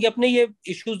ہم لوگوں کے اپنے یہ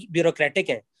ایشوز بیوروکریٹک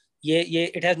ہیں. یہ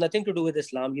it has nothing to do with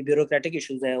اسلام, یہ بیوروکریٹک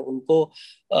ایشوز ہیں. ان کو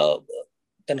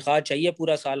تنخواہ چاہیے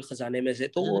پورا سال خزانے میں سے,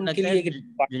 تو وہ ان کے لیے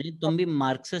جنید تم بھی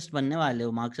مارکسسٹ بننے والے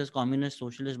ہو, مارکسسٹ کمیونسٹ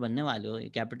سوشلسٹ بننے والے ہو,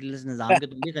 کیپٹلسٹ نظام کے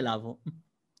تم بھی خلاف ہو.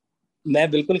 میں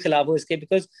بالکل خلاف ہوں اس کے,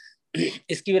 بیکاز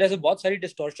اس کی وجہ سے بہت ساری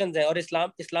ڈسٹورشنز ہیں. اور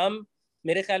اسلام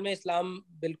میرے خیال میں اسلام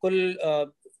بالکل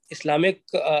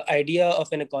Islamic idea of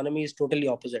N economy is totally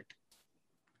opposite.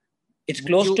 It's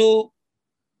close to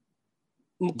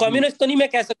communist تو نہیں میں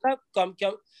کہہ سکتا.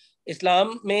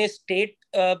 اسلام میں اسٹیٹ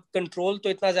کنٹرول تو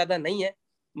اتنا زیادہ نہیں ہے,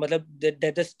 مطلب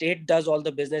that the state does all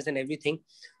the business and everything.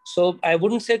 So I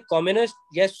wouldn't say communist,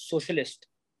 yes, socialist.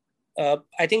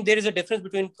 I think there is a difference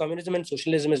between communism and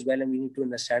socialism as well, and we need to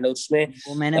understand. اس میں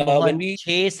وہ میں نے بہت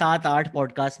 6, 7, 8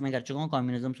 pod cost میں کر چکا ہوں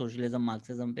communism, socialism,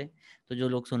 Marxism پہ. تو جو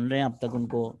لوگ سن رہے ہیں اب تک ان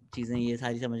کو چیزیں یہ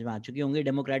ساری سمجھ میں آ چکی ہوں گی.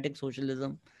 ڈیموکریٹک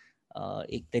سوشلزم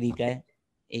ایک طریقہ ہے,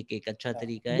 ایک اچھا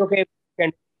طریقہ ہے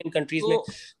کنٹریز میں,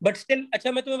 بٹ اسٹل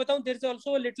اچھا میں تمہیں بتاؤں دیر is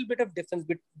also little bit of difference.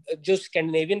 جو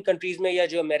اسکینڈینیوین کنٹریز میں یا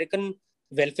جو امریکن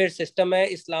ویلفیئر سسٹم ہے,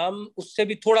 اسلام اس سے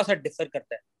بھی تھوڑا سا ڈفر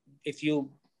کرتا ہے. اف یو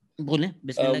بولیں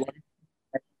بسم اللہ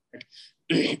کریں.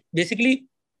 بیسیکلی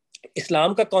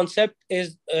اسلام کا concept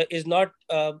is not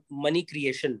money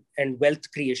creation and wealth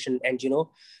creation and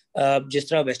جس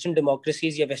طرح ویسٹرن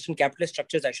ڈیموکریسیز یا western capitalist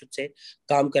structures I should say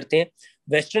کام کرتے ہیں.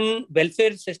 ویسٹرن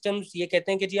ویلفیئر سسٹمز یہ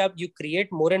کہتے ہیں کہ جی آپ you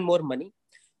create more and more money,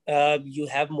 you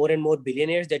have more and more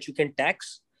billionaires that you can tax.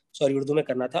 Sorry Urdu میں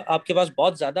کرنا تھا. آپ کے پاس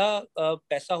بہت زیادہ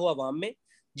پیسہ ہو عوام میں,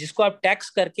 جس کو آپ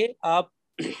ٹیکس کر کے آپ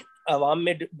عوام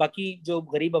میں باقی جو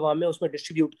غریب عوام ہے اس میں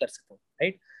ڈسٹریبیوٹ کر سکیں,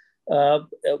 رائٹ.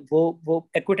 وہ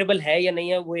ایکویٹیبل ہے یا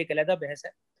نہیں ہے وہ ایک علیحدہ بحث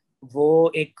ہے, وہ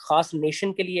ایک خاص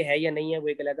نیشن کے لیے ہے یا نہیں ہے وہ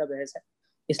ایک علیحدہ بحث ہے.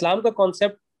 اسلام کا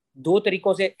کانسیپٹ 2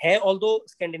 طریقوں سے ہے, آلدو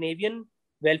اسکینڈینیوین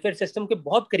ویلفیئر سسٹم کے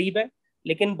بہت قریب ہے,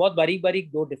 لیکن بہت باریک باریک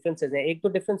 2 ڈفرینسز ہیں. ایک تو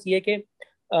ڈفرینس یہ کہ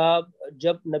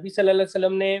جب نبی صلی اللہ علیہ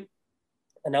وسلم نے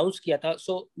اناؤنس کیا تھا,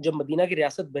 جب مدینہ کی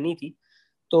ریاست بنی تھی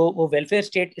تو وہ ویلفیئر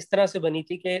اسٹیٹ اس طرح سے بنی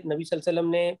تھی کہ نبی صلی اللہ علیہ وسلم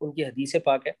نے, ان کی حدیث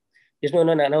پاک ہے جس میں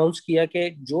انہوں نے اناؤنس کیا کہ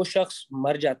جو شخص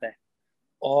مر جاتا ہے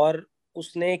اور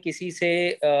اس نے کسی سے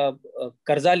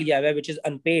قرضہ لیا ہوا ہے وچ از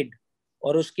ان پیڈ,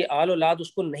 اور اس کے آل اولاد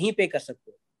اس کو نہیں پے کر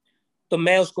سکتے, تو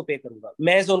میں اس کو پے کروں گا.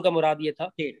 میں سے ان کا مراد یہ تھا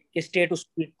کہ اسٹیٹ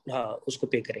اس کو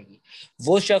پے کرے گی.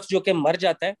 وہ شخص جو کہ مر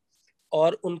جاتا ہے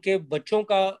اور ان کے بچوں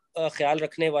کا خیال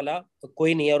رکھنے والا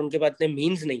کوئی نہیں ہے اور ان کے پاس اتنے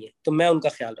مینز نہیں ہے, تو میں ان کا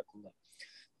خیال رکھوں گا.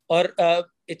 اور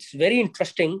اٹس ویری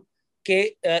انٹرسٹنگ کہ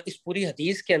اس پوری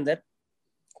حدیث کے اندر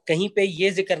کہیں پہ یہ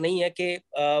ذکر نہیں ہے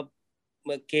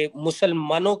کہ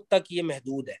مسلمانوں تک یہ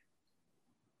محدود ہے.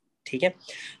 ٹھیک ہے.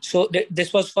 So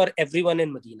this was for everyone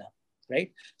in Medina,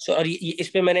 right. So اور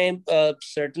اس پہ میں نے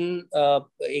سرٹن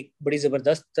ایک بڑی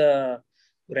زبردست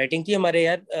رائٹنگ کی ہمارے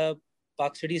یار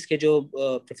پاک اسٹڈیز کے جو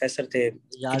پروفیسر تھے,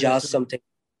 اجاز سم تھنگ,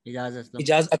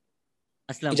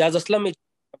 اجاز اسلم,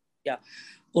 یا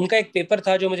ان کا ایک پیپر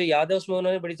تھا جو مجھے یاد ہے, اس میں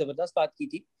انہوں نے بڑی زبردست بات کی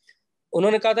تھی.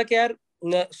 انہوں نے کہا تھا کہ یار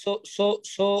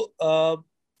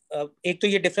ایک تو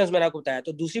یہ ڈفرنس میں نے آپ کو بتایا,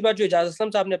 تو دوسری بات جو اجاز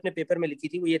اسلم صاحب نے اپنے پیپر میں لکھی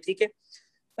تھی وہ یہ تھی کہ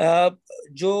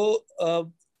جو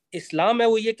اسلام ہے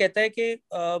وہ یہ کہتا ہے کہ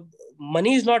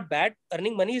money is not bad,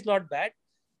 earning money is not bad,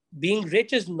 being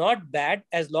rich is not bad,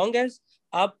 as long as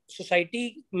آپ سوسائٹی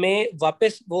میں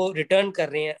واپس وہ ریٹرن کر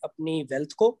رہے ہیں اپنی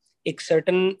ویلتھ کو ایک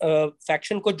سرٹن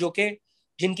فیکشن کو جو کہ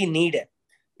جن کی نیڈ ہے.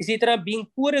 اسی طرح being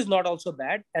poor is not also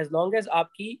bad, as long as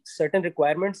آپ کی سرٹن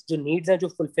ریکوائرمنٹس جو نیڈز ہیں جو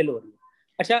فلفل ہو رہی ہیں.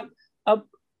 اچھا, اب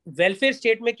ویلفیئر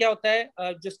اسٹیٹ میں کیا ہوتا ہے,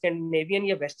 جو اسکینڈینیوین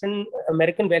یا ویسٹرن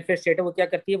امریکن ویلفیئر اسٹیٹ ہے وہ کیا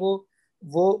کرتی ہے,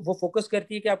 وہ فوکس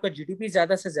کرتی ہے کہ آپ کا جی ڈی پی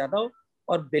زیادہ سے زیادہ ہو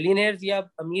اور بلینئرز یا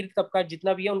امیر طبقہ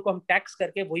جتنا بھی ہے ان کو ہم ٹیکس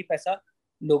کر کے وہی پیسہ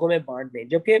لوگوں میں بانٹ دیں.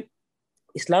 جبکہ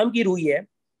اسلام کی روح یہ ہے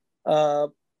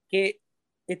کہ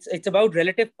it's about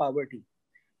relative poverty.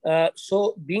 So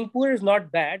being poor is not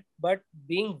bad, but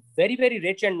being very very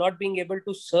rich and not being able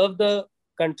to serve the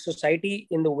society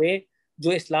in the way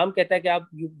جو اسلام کہتا ہے کہ آپ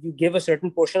you give a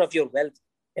certain portion of your wealth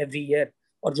every year,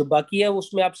 اور جو باقی ہے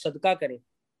اس میں آپ صدقہ کریں.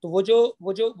 تو وہ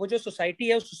جو سوسائٹی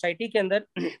ہے, اس سوسائٹی کے اندر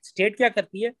اسٹیٹ کیا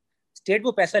کرتی ہے, اسٹیٹ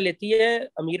وہ پیسہ لیتی ہے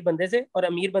امیر بندے سے اور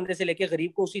امیر بندے سے لے کے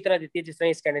غریب کو اسی طرح دیتی ہے جس طرح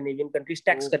اسکینڈینیوین کنٹریز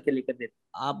ٹیکس کر کے لے کر دیتی.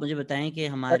 آپ مجھے بتائیں کہ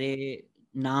ہمارے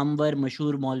نامور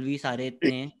مشہور مولوی سارے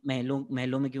اتنے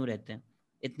محلوں میں کیوں رہتے ہیں,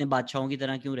 اتنے بادشاہوں کی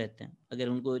طرح کیوں رہتے ہیں, اگر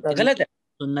ان کو غلط ہے.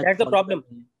 سنت دیٹس the problem.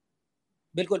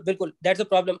 بالکل بالکل دیٹس اے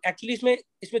پرابلم. ایکچولی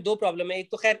اس میں دو پرابلم ہے. ایک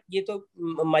تو خیر یہ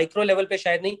تو مائکرو لیول پہ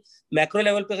شاید نہیں, میکرو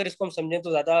لیول پہ اگر اس کو ہم سمجھیں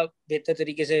تو زیادہ بہتر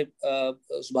طریقے سے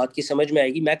اس بات کی سمجھ میں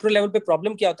آئے گی. میکرو لیول پہ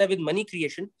پرابلم کیا ہوتا ہے ود منی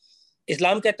کریشن.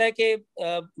 اسلام کہتا ہے کہ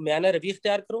میانہ روی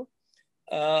اختیار کرو,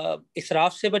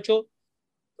 اسراف سے بچو,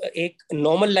 ایک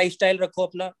نارمل لائف سٹائل رکھو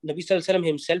اپنا. نبی صلی اللہ علیہ وسلم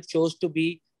himself choose to be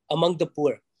among دا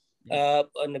پور. نبی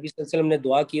صلی اللہ علیہ وسلم نے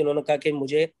دعا کی, انہوں نے کہا کہ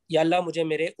مجھے یا اللہ مجھے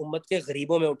میرے امت کے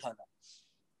غریبوں میں اٹھانا,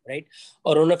 رائٹ.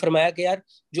 اور انہوں نے فرمایا کہ یار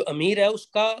جو امیر ہے اس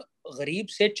کا غریب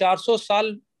سے 400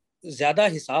 سال زیادہ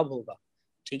حساب ہوگا,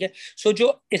 ٹھیک ہے. سو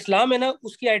جو اسلام ہے نا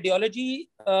اس کی آئیڈیالوجی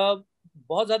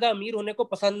بہت زیادہ امیر ہونے کو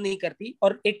پسند نہیں کرتی,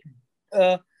 اور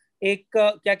ایک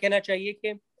کیا کہنا چاہیے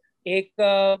کہ ایک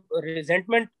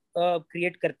ریزنٹمنٹ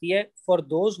کریٹ کرتی ہے for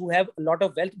those who have lot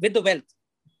of wealth with wealth,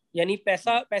 یعنی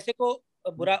پیسے کو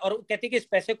برا, اور کہتے ہیں کہ اس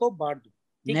پیسے کو بانٹ دو.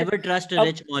 Never trust a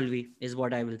rich Maulvi is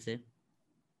what I will say.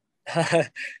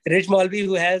 rich Maulvi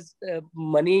who has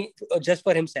money just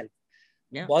for himself.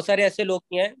 بہت سارے ایسے لوگ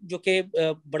ہیں جو کہ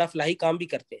بڑا فلاحی کام بھی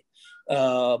کرتے ہیں,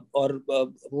 اور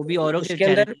وہ بھی اوروں کے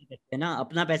چیریٹی کرتے ہیں نا,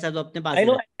 اپنا پیسہ تو اپنے پاس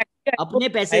رکھتے, اپنے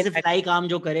پیسے سے فلاحی کام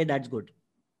جو کرے دیٹس گڈ.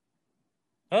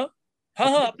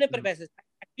 ہاں اپنے پر پیسے.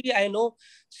 Actually I know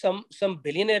some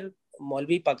billionaire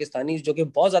مولوی پاکستانی جو کہ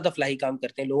بہت زیادہ فلاحی کام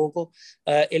کرتے ہیں, لوگوں کو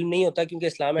علم نہیں ہوتا کیونکہ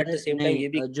اسلام ایٹ دا سیم ٹائم یہ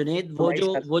بھی. جنید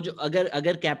وہ جو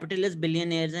اگر کیپٹلسٹ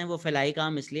بلینئرز ہیں وہ فلاحی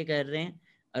کام اس لیے کر رہے ہیں,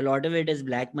 a lot of it is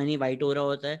black money, white ہو رہا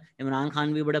ہوتا ہے. عمران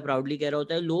خان بھی بڑا پراؤڈلی کہہ رہا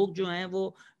ہوتا ہے, لوگ جو ہیں وہ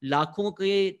لاکھوں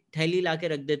کے تھیلی لا کے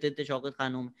رکھ دیتے تھے شوکت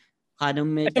خانم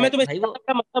میں. بھائی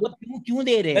وہ کیوں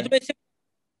دے رہے ہیں؟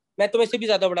 میں تمہیں سے بھی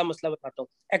زیادہ بڑا مسئلہ بتاتا ہوں.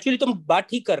 ایکچولی تم بات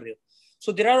ٹھیک کر رہے ہو.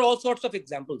 سو there are all sorts of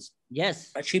examples. یس,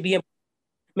 اچھی بھی ہے.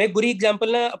 میں ایک بری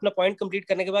ایگزامپل نا اپنا پوائنٹ کمپلیٹ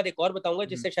کرنے کے بعد ایک اور بتاؤں گا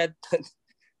جس سے شاید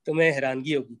تمہیں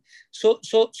حیرانگی ہوگی.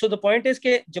 سو دا پوائنٹ از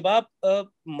کہ جب آپ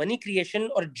منی کریشن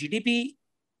اور جی ڈی پی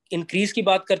انکریز کی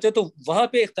بات کرتے ہو تو وہاں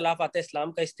پہ اختلاف آتا ہے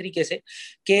اسلام کا اس طریقے سے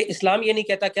کہ اسلام یہ نہیں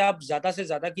کہتا کہ آپ زیادہ سے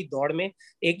زیادہ کی دوڑ میں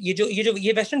ایک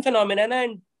یہ ویسٹرن فینومینا ہے نا,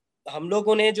 ہم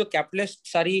لوگوں نے جو کیپٹلسٹ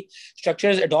ساری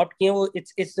اسٹرکچرز اڈاپٹ کیے ہیں وہ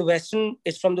it's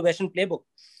from the western playbook.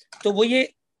 تو وہ یہ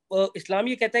اسلام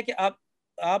یہ کہتا ہے کہ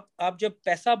آپ جب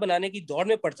پیسہ بنانے کی دوڑ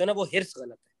میں پڑتے ہو نا وہ ہرس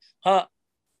غلط ہے. ہاں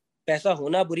پیسہ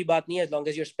ہونا بری بات نہیں ہے as long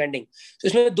as you're spending. تو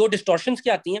اس میں دو ڈسٹورشنز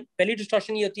کیا آتی ہیں. پہلی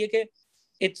ڈسٹورشن یہ ہوتی ہے کہ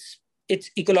it's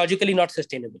ecologically not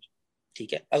sustainable.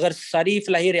 ٹھیک ہے, اگر ساری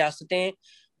فلاحی ریاستیں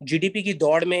جی ڈی پی کی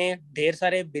دوڑ میں ڈھیر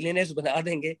سارے بلینئرز بنا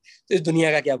دیں گے تو اس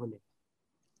دنیا کا کیا بنے گا,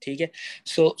 ٹھیک ہے.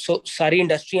 سو ساری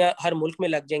انڈسٹریاں ہر ملک میں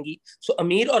لگ جائیں گی. سو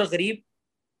امیر اور غریب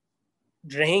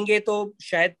رہیں گے تو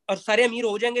شاید, اور سارے امیر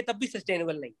ہو جائیں گے تب بھی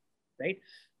سسٹینیبل نہیں, right.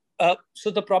 So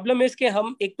the problem is کہ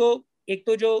ہم ایک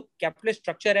تو جو کیپٹلسٹ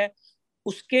اسٹرکچر ہے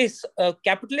اس کے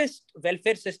کیپٹلسٹ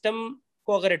ویلفیئر سسٹم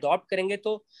کو اگر اڈاپٹ کریں گے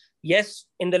تو یس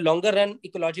ان دا لانگر رن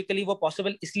اکولوجیکلی وہ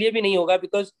پاسبل اس لیے بھی نہیں ہوگا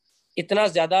بیکاز اتنا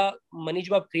زیادہ منی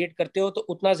جب آپ کریٹ کرتے ہو تو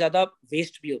اتنا زیادہ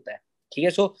ویسٹ بھی ہوتا ہے, ٹھیک ہے.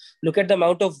 سو look at the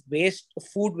amount of waste,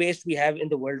 food waste we have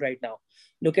in the world right now.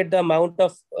 look at the amount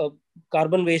of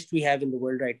carbon waste we have in the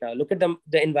world right now, look at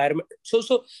the environment. So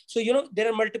you know, there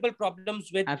are multiple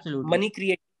problems with Absolutely. money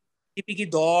creating TPE की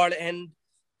दौड़ and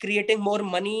creating more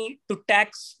money to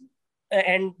tax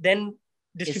and then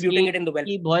distributing it in the wealth.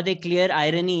 बहुत एक clear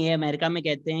irony है, America में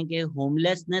कहते हैं कि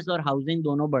homelessness और हाउसिंग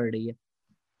दोनों बढ़ रही है.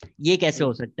 ये कैसे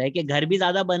हो सकता है कि घर भी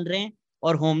ज्यादा बन रहे हैं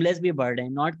और होमलेस भी बढ़ रहे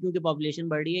हैं? नॉट क्योंकि पॉपुलेशन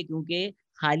बढ़ रही है, क्योंकि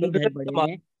खाली घर पड़े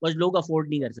हुए हैं, बस लोग अफोर्ड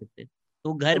नहीं कर सकते,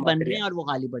 तो घर बन रहे हैं और वो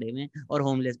खाली पड़े हुए हैं, और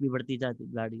होमलेस भी बढ़ती जा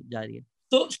रही है.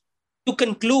 तो टू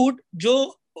कंक्लूड, जो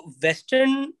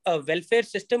वेस्टर्न वेलफेयर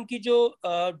सिस्टम की जो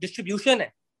डिस्ट्रीब्यूशन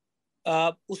है,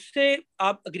 उससे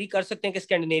आप अग्री कर सकते हैं कि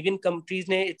स्कैंडिनेवियन कंट्रीज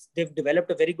ने they've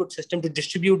developed a very good system to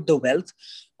distribute the wealth,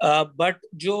 but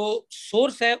जो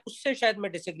सोर्स है उससे शायद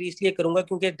मैं डिसएग्री इसलिए करूंगा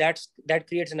क्योंकि that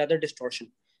creates another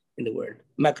distortion in the world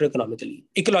macroeconomically,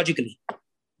 ecologically.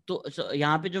 तो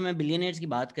यहाँ पे जो मैं बिलियनियर्स की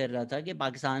बात कर रहा था कि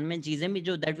पाकिस्तान में चीजें भी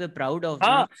जो दैट वे प्राउड ऑफ,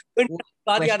 हाँ,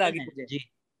 बात याद आ गई मुझे जी,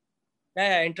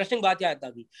 इंटरेस्टिंग बात याद आ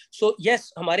गई. सो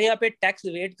यस, हमारे यहाँ पे टैक्स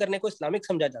इवेड करने को इस्लामिक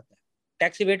समझा जाता है.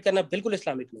 टैक्स इवेड करना बिल्कुल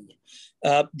इस्लामिक नहीं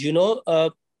है. यू नो,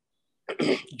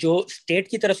 जो स्टेट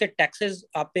की तरफ से टैक्सेस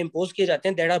आप पे इम्पोज किए जाते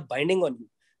हैं, that are binding on you,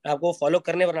 आपको फॉलो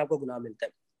करने वरना आपको गुनाह मिलता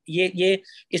है. ये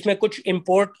इसमें कुछ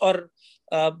इम्पोर्ट और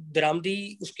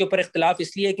दरामदी उसके ऊपर इख्तिलाफ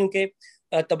इसलिए है क्योंकि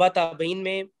तबा ताबईन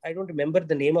में, I don't remember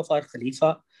the name of our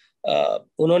खलीफा,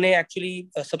 उन्होंने एक्चुअली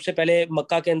सबसे पहले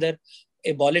मक्का के अंदर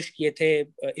एबॉलिश किए थे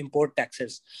इम्पोर्ट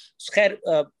टैक्सेस. खैर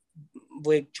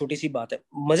वो एक छोटी सी बात है.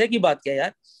 मजे की बात क्या है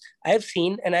यार, I have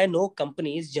seen and I know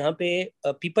companies जहाँ पे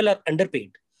पीपल आर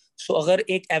अंडरपेड. सो अगर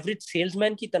एक एवरेज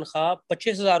सेल्समैन की तनख्वाह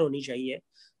 25,000 होनी चाहिए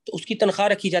तो उसकी तनख्वाह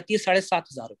रखी जाती है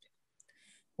 7,500 रुपये.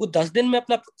 वो 10 दिन में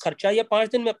अपना खर्चा या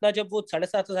 5 दिन में अपना जब वो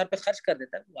 7,500 पे खर्च कर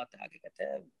देता है, वो आता है आगे कहते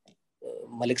हैं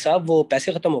मलिक साहब वो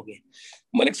पैसे खत्म हो गए.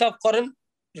 मलिक साहब फौरन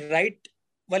राइट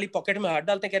वाली पॉकेट में हाथ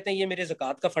डालते हैं, कहते हैं ये मेरे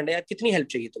ज़कात का फंड है यार, कितनी हेल्प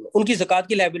चाहिए तुम्हें. उनकी ज़कात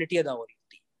की लायबिलिटी अदा हो रही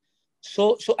होती है.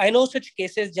 सो आई नो सच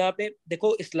केसेस जहाँ पे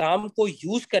देखो इस्लाम को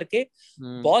यूज करके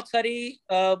बहुत सारी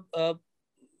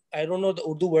I don't know the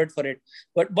Urdu word for it,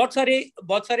 but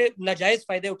बहुत सारे नाजायज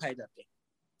फायदे उठाए जाते हैं.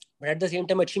 But at the same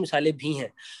time अच्छी मिसालें भी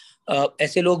हैं,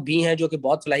 ऐसे लोग भी हैं जो कि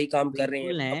बहुत फलाही काम कर रहे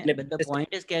हैं अपने. बट द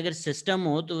पॉइंट इज कि अगर सिस्टम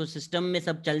हो तो सिस्टम में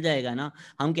सब चल जाएगा ना.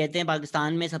 हम कहते हैं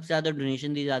पाकिस्तान में सबसे ज्यादा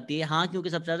डोनेशन दी जाती है, हाँ, क्योंकि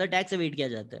सबसे ज्यादा टैक्स एवेड किया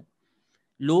जाता है.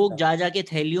 लोग जा जाके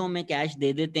थैलियों में कैश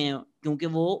दे देते हैं क्योंकि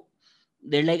वो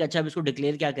देर लाइक अच्छा अब इसको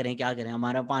डिक्लेयर क्या करें,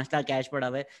 हमारा 5 लाख कैश पड़ा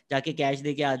हुआ है, जाके कैश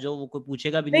दे के आ जाओ, वो कोई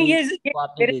पूछेगा भी नहीं तो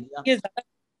आपने दे दिया.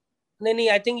 नहीं,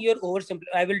 I think you are over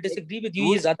simple, I will disagree with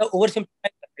you. ये ज्यादा ओवर सिंपलीफाई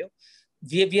कर रहे हो.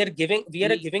 We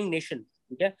are a giving nation,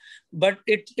 ठीक है, बट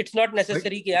इट्स नॉट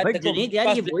नेसेसरी कि यार देखो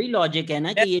यार ये वही लॉजिक है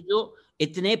ना कि ये जो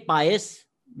इतने पायस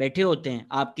बैठे होते हैं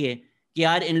आपके कि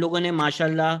यार इन लोगों ने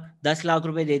माशाल्लाह 10 लाख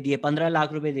रुपए दे दिए, 15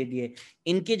 लाख रुपए दे दिए,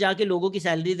 इनके जाके लोगों की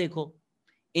सैलरी देखो,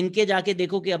 इनके जाके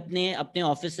देखो कि अपने अपने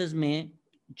ऑफिसेज में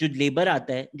जो लेबर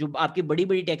आता है, जो आपकी बड़ी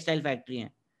बड़ी टेक्सटाइल फैक्ट्री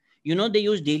हैं, you know they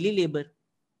use daily labour.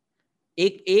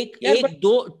 एक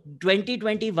दो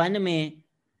 2021 में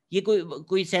ये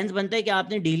कोई सेंस बनता है कि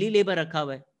आपने डेली लेबर रखा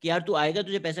हुआ है कि यार तू आएगा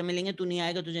तुझे पैसे मिलेंगे, तू नहीं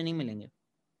आएगा तुझे नहीं मिलेंगे.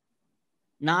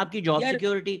 ना आपकी जॉब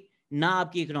सिक्योरिटी, ना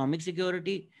आपकी इकोनॉमिक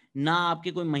सिक्योरिटी, ना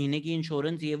आपके कोई महीने की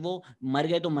इंश्योरेंस. ये वो मर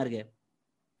गए तो मर गए,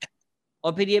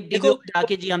 और फिर ये टीवीओ पे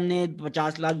जाके जी हमने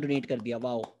 50 लाख डोनेट कर दिया.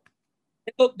 वाओ.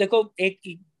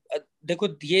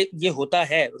 देखो ये होता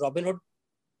है. रॉबिनहुड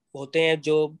होते हैं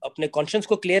जो अपने कॉन्शियंस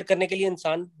को क्लियर करने के लिए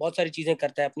इंसान बहुत सारी चीजें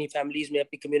करता है, अपनी फैमिलीज में,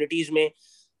 अपनी कम्युनिटीज में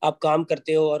आप काम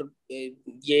करते हो, और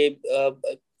ये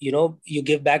you know you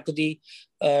give back to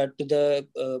the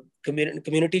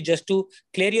community just to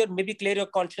clear your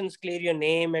conscience, clear your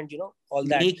name, and you know all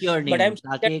that. Make your name. But I'm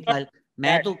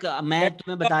मैं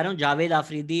तुम्हें बता रहा हूँ Javed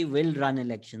Afridi will run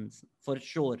elections for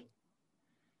sure.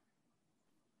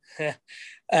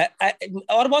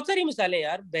 और बहुत सारी मिसालें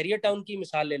यार, बैरियर टाउन की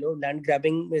मिसाल ले लो, लैंड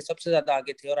ग्रैबिंग में सबसे ज्यादा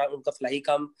आगे थे और उनका फलाही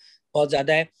काम बहुत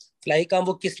ज्यादा है. फलाही काम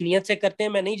वो किस नियत से करते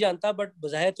हैं मैं नहीं जानता, बट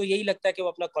बज़ाहिर तो यही लगता है कि वो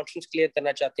अपना कॉन्शियस क्लियर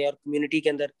करना चाहते हैं और कम्युनिटी के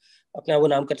अंदर अपना वो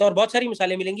नाम करते हैं. और बहुत सारी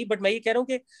मिसालें मिलेंगी, बट मैं ये कह रहा हूँ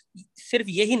कि सिर्फ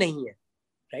यही नहीं है,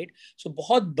 राइट. सो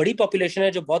बहुत बड़ी पॉपुलेशन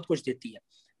है जो बहुत कुछ देती है,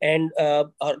 एंड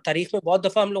और तारीख में बहुत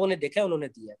दफा हम लोगों ने देखा है उन्होंने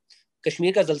दिया है.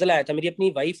 कश्मीर का ज़ल्ज़ला आया था, मेरी अपनी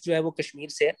वाइफ जो है वो कश्मीर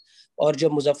से है, और जो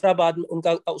मुजफ्फराबाद में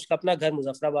उसका अपना घर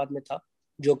मुजफ्फराबाद में था,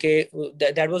 जो कि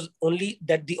that was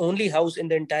the only house in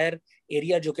the entire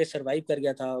area जो कि सरवाइव कर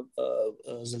गया था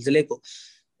ज़ल्ज़ले को.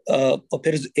 और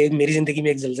फिर मेरी जिंदगी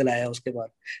में एक ज़ल्ज़ला आया उसके बाद.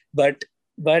 बट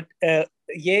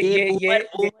ये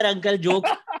बूमर अंकल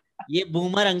जोक्स, ये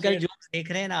बूमर अंकल जोक्स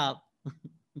देख रहे हैं ना आप.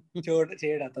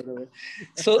 छेड़ आता था.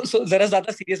 सो जरा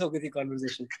ज्यादा सीरियस हो गई थी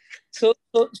conversation.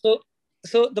 So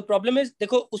So the problem is,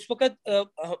 دیکھو اس وقت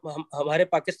ہمارے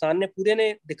پاکستان نے پورے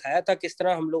نے دکھایا تھا کس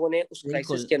طرح ہم لوگوں نے اس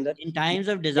کرائسس کے اندر in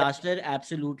times of disaster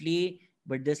absolutely,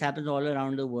 but this happens all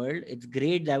around the world. It's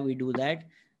great that we do that.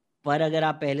 پر اگر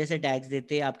آپ پہلے سے ٹیکس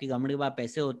دیتے, آپ کی گورنمنٹ کے پاس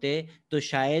پیسے ہوتے, تو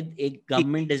شاید ایک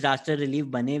گورنمنٹ ڈیزاسٹر ریلیف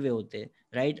بنے ہوئے ہوتے,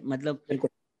 رائٹ. مطلب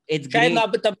اٹس شاید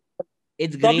گریٹ, تب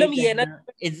it's پرابلم great یہ ہے نا,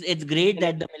 that it's great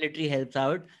that the military helps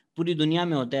out. پوری دنیا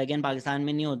میں ہوتا ہے, اگین پاکستان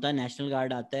میں نہیں ہوتا, نیشنل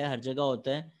گارڈ آتا ہے, ہر جگہ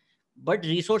ہوتا ہے, بٹ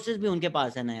ریسورسز بھی ان کے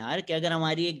پاس ہے نا یار, کہ اگر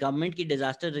ہماری ایک گورنمنٹ کی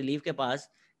ڈیزاسٹر ریلیف کے پاس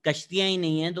کشتیاں ہی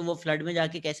نہیں ہیں تو وہ فلڈ میں جا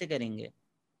کے کیسے کریں گے.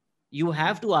 You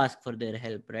have to ask for their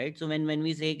help, right? So when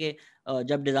we say کہ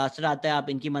جب ڈیزاسٹر آتا ہے آپ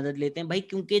ان کی مدد لیتے ہیں, بھائی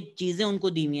کیونکہ چیزیں ان کو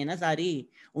دی ہوئی ہیں نا ساری,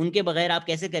 ان کے بغیر آپ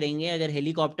کیسے کریں گے. اگر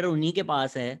ہیلی کاپٹر انہی کے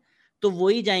پاس ہے تو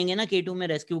وہی جائیں گے نا K2 میں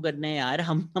ریسکیو کرنے. یار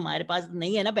ہمارے پاس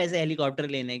نہیں ہے نا پیسے ہیلی کاپٹر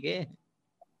لینے کے.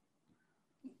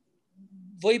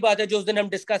 وہی بات ہے جو اس دن ہم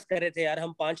ڈسکس کر رہے تھے یار,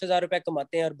 ہم 5,000 روپے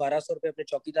کماتے ہیں اور 1,200 روپے اپنے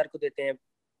چوکیدار کو دیتے ہیں,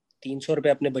 300 روپے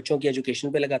اپنے بچوں کی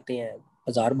ایجوکیشن پہ لگاتے ہیں,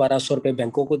 1,000-1,200 روپے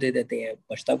بینکوں کو دے دیتے ہیں,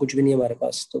 بچتا کچھ بھی نہیں ہمارے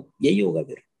پاس. تو یہی ہوگا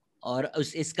پھر. اور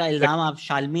اس کا الزام آپ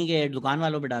شالمی کے دکان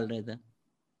والوں پہ ڈال رہے تھے.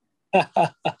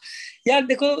 یار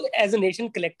دیکھو, ایز اے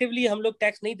نیشن کلیکٹیولی ہم لوگ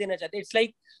ٹیکس نہیں دینا چاہتے. It's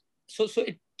like so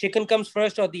chicken comes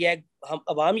first اور دی ایگ. ہم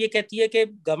عوام یہ کہتی ہے کہ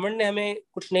گورنمنٹ نے ہمیں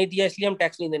کچھ نہیں دیا اس لیے ہم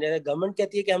ٹیکس نہیں دینے. گورنمنٹ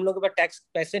کہتی ہے کہ ہم لوگوں کے پاس ٹیکس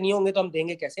پیسے نہیں ہوں گے تو ہم دیں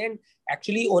گے کیسے. And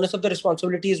actually owners of the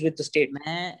responsibility is with the state.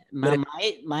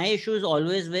 my issue is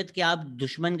always with کہ آپ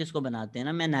دشمن کس کو بناتے ہیں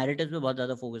نا. میں نیریٹیو پہ بہت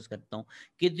زیادہ فوکس کرتا ہوں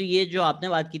کہ یہ جو آپ نے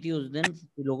بات کی تھی اس دن,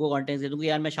 لوگوں کو کانٹیکٹ دے دوں کہ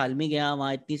یار میں شالمی گیا,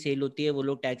 وہاں اتنی سیل ہوتی ہے, وہ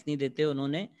لوگ ٹیکس نہیں دیتے, انہوں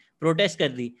نے پروٹیسٹ کر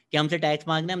دی کہ ہم سے ٹیکس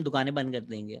مانگنا ہے, ہم دکانیں بند کر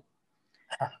دیں گے.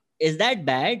 Is that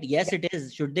bad? Yes it is.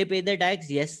 Should they pay the tax?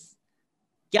 Yes.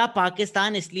 کیا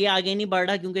پاکستان اس لیے آگے نہیں بڑھ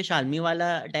رہا کیونکہ شالمی والا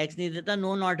ٹیکس نہیں دیتا؟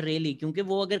 نو ناٹ ریئلی. کیونکہ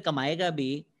وہ اگر کمائے گا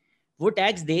بھی وہ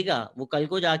ٹیکس دے گا, وہ کل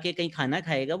کو جا کے کہیں کھانا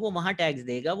کھائے گا, وہ وہاں ٹیکس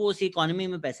دے گا, وہ اسی اکانومی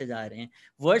میں پیسے جا رہے ہیں.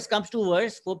 ورس کمس ٹو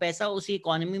ورس, وہ پیسہ اسی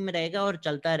اکانومی میں رہے گا اور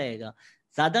چلتا رہے گا.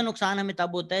 زیادہ نقصان ہمیں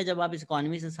تب ہوتا ہے جب آپ اس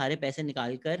اکانومی سے سارے پیسے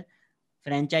نکال کر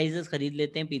فرینچائزز خرید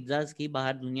لیتے ہیں پیزاز کی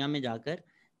باہر دنیا میں جا کر.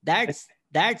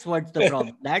 That's what's the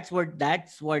problem. That's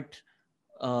what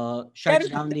shuts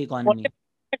down the economy.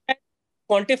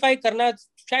 Quantify کرنا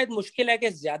شاید مشکل ہے کہ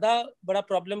زیادہ بڑا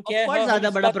پرابلم کیا ہے. ہاں, زیادہ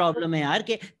بڑا پرابلم ہے یار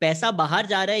کہ پیسہ باہر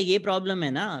جا رہا ہے, یہ پرابلم ہے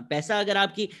نا. پیسہ اگر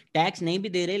آپ کی ٹیکس نہیں بھی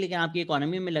دے رہے لیکن آپ کی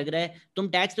اکانومی میں لگ رہا ہے, تم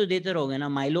ٹیکس تو دیتے رہو گے نا.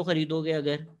 مائلو خریدو گے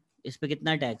اگر, اس پہ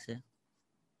کتنا ٹیکس ہے.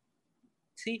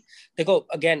 دیکھو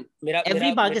اگین میرا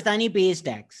every Pakistani Ps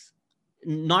tax,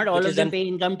 not all of them pay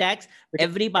income tax.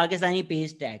 Every Pakistani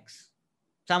pays tax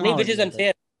somehow or which is the other.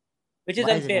 unfair. Which is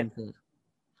Why is it unfair? unfair?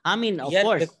 I mean, of یار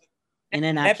course, in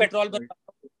an میں absolute petrol world.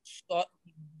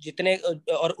 جتنے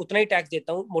اور اتنا ہی tax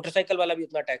دیتا ہوں, motor cycle والا بھی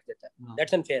اتنا ٹیکس دیتا ہے.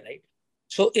 That's unfair, right?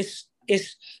 So is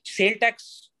sale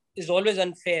tax is always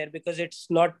unfair because it's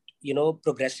not, you know,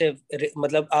 progressive.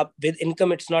 مطلب آپ with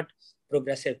income it's not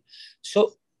progressive. So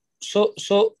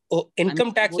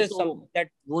income tax is something that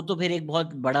وہ تو پھر ایک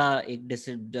بہت بڑا ایک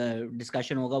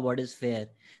ڈسکشن ہوگا. What is fair?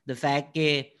 The fact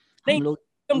کہ ہم لوگ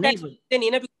نہیں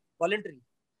نا voluntary.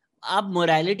 آپ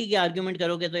موریلٹی کی آرگیومنٹ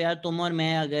کرو گے تو یار تم اور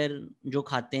میں اگر جو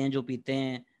کھاتے ہیں, جو پیتے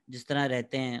ہیں, جس طرح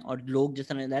رہتے ہیں, اور لوگ جس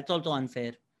طرح, دیٹس آلسو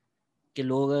انفیئر کہ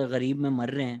لوگ غریب میں مر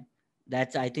رہے ہیں.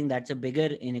 That's I think that's a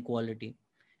bigger inequality.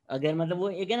 اگر مطلب وہ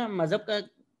ایک ہے نا, مذہب کا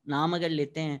نام اگر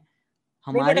لیتے ہیں,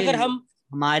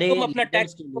 ہمارے اپنا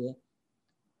لیڈرز کے لیے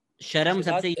شرم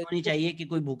سب سے یہ ہونی ٹیکس چاہیے کہ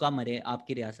کوئی بھوکا مرے آپ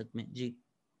کی ریاست میں. جی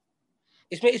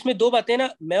اس میں دو باتیں نا.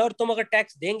 میں اور تم اگر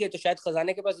ٹیکس دیں گے تو شاید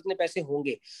خزانے کے پاس اتنے پیسے ہوں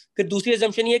گے. پھر دوسری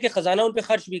اسمپشن یہ ہے کہ خزانہ ان پہ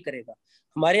خرچ بھی کرے گا.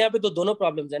 ہمارے یہاں پہ تو دونوں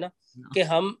پرابلمز ہیں نا, کہ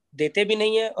ہم دیتے بھی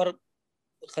نہیں ہیں اور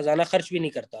خزانہ خرچ بھی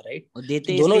نہیں کرتا, رائٹ.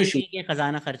 دیتے اس دونوں لیے ایشو نہیں کہ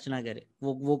خزانہ خرچ نہ کرے.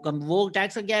 وہ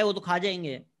ٹیکس کیا ہے, وہ تو کھا جائیں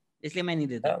گے, اس لیے میں نہیں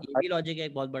دیتا. یہ بھی لاجک ہے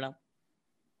ایک بہت بڑا.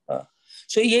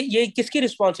 سو یہ کس کی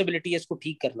رسپانسبلٹی ہے اس کو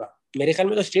ٹھیک کرنا؟ میرے خیال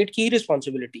میں تو اسٹیٹ کی ہی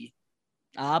رسپانسبلٹی ہے.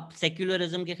 آپ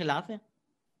سیکولرزم کے خلاف ہیں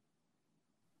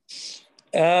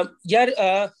یار؟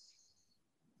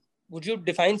 would you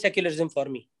define secularism for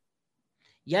me?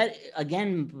 یار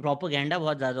اگین پروپیگنڈا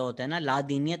بہت زیادہ ہوتا ہے نا.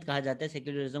 لادینیت کہا جاتا ہے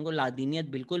سیکولرزم کو. لادینیت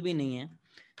بالکل بھی نہیں ہے.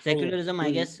 Secularism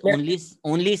I guess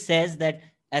only says that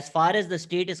as far as the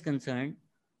state is concerned,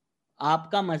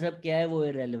 آپ کا مذہب کیا ہے وہ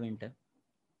irrelevant ہے.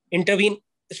 انٹروین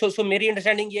سو میری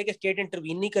انڈرسٹینڈنگ یہ ہے کہ اسٹیٹ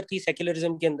انٹروین نہیں کرتی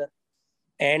سیکولرزم کے اندر,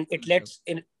 and it let's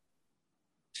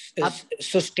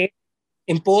so state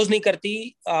impose نہیں کرتی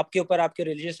آپ کے اوپر آپ کے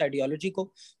ریلیجیس آئیڈیالوجی کو.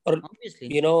 اور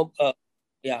یو نو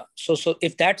یا so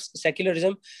if that's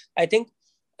secularism, I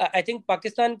think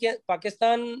Pakistan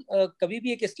کبھی بھی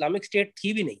ایک اسلامک اسٹیٹ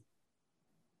تھی بھی نہیں.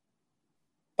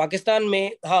 پاکستان میں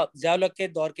ہاں ضیاء الحق کے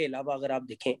دور کے علاوہ اگر آپ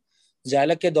دیکھیں ضیاء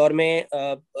الحق کے دور میں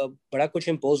بڑا کچھ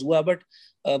امپوز ہوا, بٹ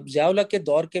ضیاء الحق کے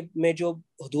دور کے میں جو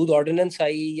حدود آرڈیننس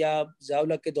آئی یا ضیاء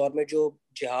الحق کے دور میں جو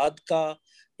جہاد کا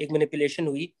ایک مینیپولیشن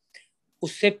ہوئی,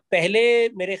 اس سے پہلے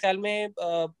میرے خیال میں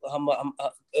ہم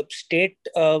اسٹیٹ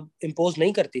امپوز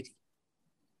نہیں کرتی تھی.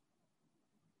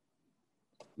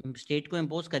 اسٹیٹ کو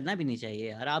امپوز کرنا بھی نہیں چاہیے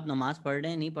یار. آپ نماز پڑھ رہے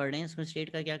ہیں نہیں پڑھ رہے ہیں, اس میں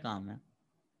اسٹیٹ کا کیا کام ہے؟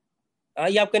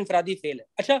 یہ آپ کا انفرادی فیل ہے.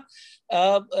 اچھا,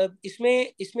 اس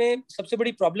میں سب سے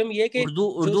بڑی پرابلم یہ ہے کہ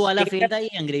جو اردو والا فیل تھا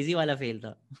یہ انگریزی والا فیل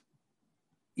تھا؟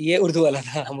 یہ اردو والا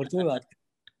تھا, ہم اردو میں بات کریں.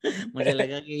 مجھے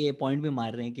لگا کہ یہ پوائنٹ بھی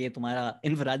مار رہے ہیں کہ یہ تمہارا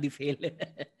انفرادی فیل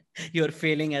ہے. You are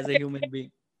feeling as a human being.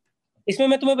 اس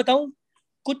میں تمہیں بتاؤں,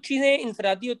 کچھ چیزیں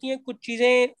انفرادی ہوتی ہیں, کچھ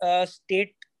چیزیں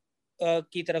اسٹیٹ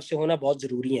کی طرف سے ہونا بہت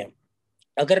ضروری ہیں.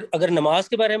 اگر نماز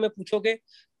کے بارے میں پوچھو گے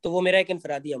تو وہ میرا ایک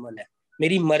انفرادی عمل ہے,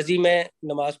 میری مرضی میں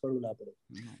نماز پڑھوں نہ پڑھوں.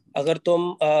 اگر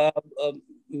تم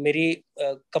میری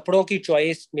کپڑوں کی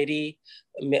چوائس, میری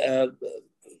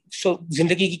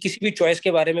زندگی کی کسی بھی چوائس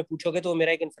کے بارے میں پوچھو گے تو وہ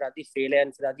میرا ایک انفرادی فیل ہے,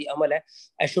 انفرادی عمل ہے.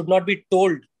 I should not be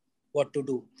told what to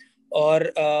do. اور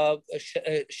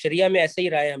شریعہ میں ایسے ہی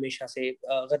رہا ہے ہمیشہ سے.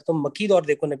 اگر تم مکی دور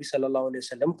دیکھو نبی صلی اللہ علیہ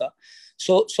وسلم کا,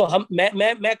 سو ہم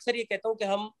میں اکثر یہ کہتا ہوں کہ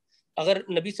ہم اگر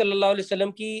نبی صلی اللہ علیہ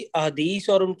وسلم کی احادیث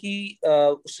اور ان کی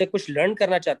اس سے کچھ لرن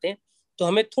کرنا چاہتے ہیں تو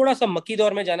ہمیں تھوڑا سا مکی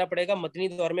دور میں جانا پڑے گا. مدنی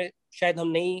دور میں شاید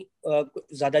ہم نہیں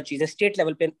زیادہ چیزیں اسٹیٹ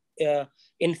لیول پہ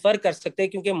انفر کر سکتے,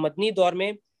 کیونکہ مدنی دور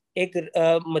میں ایک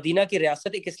مدینہ کی ریاست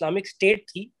ایک اسلامک اسٹیٹ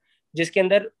تھی جس کے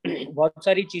اندر بہت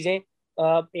ساری چیزیں,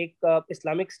 ایک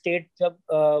اسلامک اسٹیٹ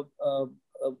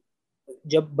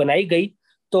جب بنائی گئی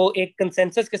تو ایک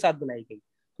کنسنسس کے ساتھ بنائی گئی.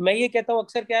 میں یہ کہتا ہوں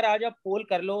اکثر کہ یار آج آپ پول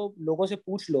کر لو, لوگوں سے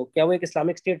پوچھ لو کیا وہ ایک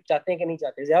اسلامک اسٹیٹ چاہتے ہیں کہ نہیں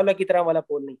چاہتے. ضیاء الحق کی طرح والا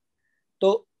پول نہیں.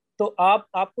 تو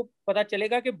آپ کو پتا چلے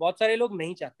گا کہ بہت سارے لوگ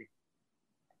نہیں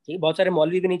چاہتے, بہت سارے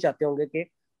مولوی بھی نہیں چاہتے ہوں گے کہ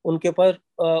ان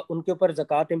کے اوپر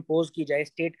زکوٰۃ امپوز کی جائے,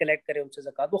 اسٹیٹ کلیکٹ کرے ان سے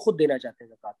زکوٰۃ, وہ خود دینا چاہتے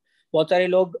ہیں زکوٰۃ. بہت سارے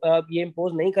لوگ یہ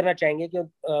امپوز نہیں کرنا چاہیں گے کہ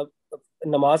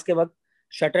نماز کے وقت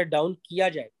شٹر ڈاؤن کیا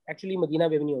جائے. ایکچولی مدینہ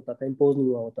میں بھی نہیں ہوتا تھا, امپوز نہیں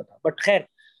ہوا ہوتا تھا, بٹ خیر.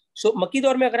 سو مکی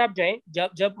دور میں اگر آپ جائیں,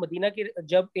 جب مدینہ کی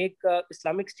جب ایک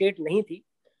اسلامک اسٹیٹ نہیں تھی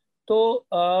تو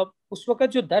اس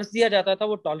وقت جو درس دیا جاتا تھا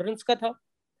وہ ٹالرنس کا تھا.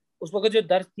 اس وقت جو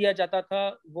درس دیا جاتا تھا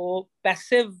وہ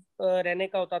پیسو رہنے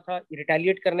کا ہوتا تھا,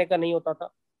 ریٹیلیٹ کرنے کا نہیں ہوتا تھا.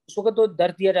 اس وقت جو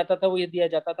درس دیا جاتا تھا وہ یہ دیا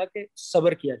جاتا تھا کہ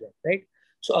صبر کیا جائے, رائٹ.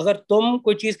 سو اگر تم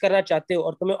کوئی چیز کرنا چاہتے ہو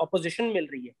اور تمہیں اپوزیشن مل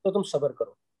رہی ہے تو تم صبر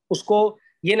کرو. اس کو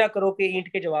یہ نہ کرو کہ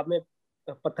اینٹ کے جواب میں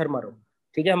پتھر مارو.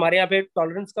 ٹھیک ہے, ہمارے یہاں پہ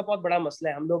ٹالرنس کا بہت بڑا مسئلہ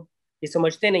ہے. ہم لوگ یہ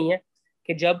سمجھتے نہیں ہیں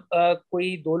کہ جب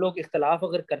کوئی دو لوگ اختلاف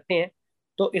اگر کرتے ہیں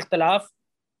تو اختلاف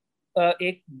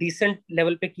ایک ڈیسنٹ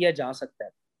لیول پہ کیا جا سکتا ہے.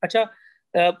 اچھا,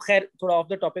 خیر تھوڑا آف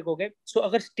دا ٹاپک ہو گئے. سو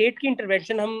اگر اسٹیٹ کی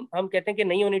انٹروینشن ہم کہتے ہیں کہ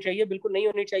نہیں ہونی چاہیے, بالکل نہیں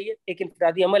ہونی چاہیے, ایک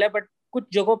انفرادی عمل ہے. بٹ کچھ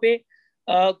جگہوں پہ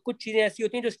کچھ چیزیں ایسی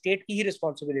ہوتی ہیں جو اسٹیٹ کی ہی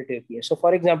رسپانسبلٹی ہوتی ہے. سو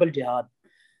فار ایگزامپل جہاد,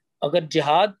 اگر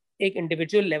جہاد ایک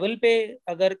انڈیویجول لیول پہ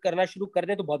اگر کرنا شروع کر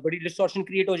دیں تو بہت بڑی ڈسٹورشن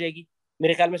کریٹ ہو جائے گی.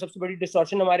 میرے خیال میں سب سے بڑی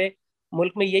ڈسٹورشن ہمارے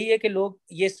ملک میں یہی ہے کہ لوگ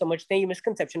یہ سمجھتے ہیں, یہ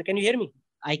misconception. Can you hear me?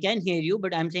 I can hear you,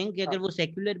 but I'm saying کہ اگر وہ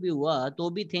سیکولر بھی ہوا تو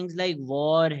بھی things like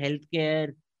war, health care,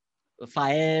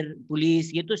 fire, police,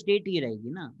 یہ تو اسٹیٹ ہی رہے گی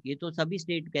نا. یہ تو سبھی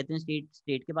اسٹیٹ کہتے ہیں,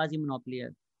 اسٹیٹ کے پاس ہی منوپلی ہے.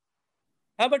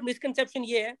 ہاں, بٹ مسکنسیپشن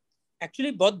یہ ہے,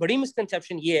 ایکچولی بہت بڑی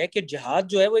مسکنسیپشن یہ ہے کہ جہاد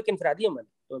جو ہے وہ ایک انفرادی عمل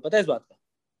ہے. تمہیں پتہ ہے اس بات کا؟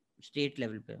 اسٹیٹ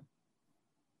لیول پہ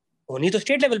ہونی تو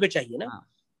اسٹیٹ لیول پہ چاہیے نا.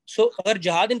 سو اگر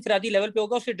جہاد انفرادی لیول پہ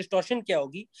ہوگا اس سے ڈسٹورشن کیا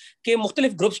ہوگی کہ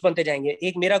مختلف گروپس بنتے جائیں گے.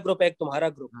 ایک میرا گروپ ہے, ایک تمہارا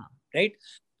گروپ, رائٹ.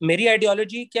 میری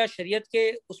آئیڈیالوجی کیا شریعت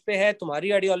کے اس پہ ہے,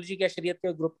 تمہاری آئیڈیالوجی کیا شریعت کے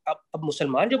گروپ. اب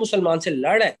مسلمان جو مسلمان سے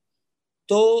لڑ ہے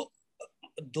تو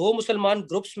دو مسلمان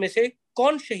گروپس میں سے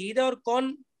کون شہید ہے اور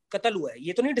کون قتل ہوا ہے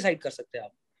یہ تو نہیں ڈیسائیڈ کر سکتے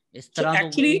آپ. اس طرح تو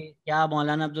کوئی کیا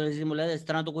مولانا عبدالعزیز مولا, اس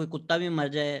طرح تو کوئی کتا بھی مر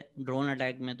جائے ڈرون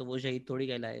اٹیک میں تو وہ شہید تھوڑی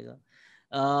کہلائے گا.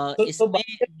 اس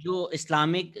میں جو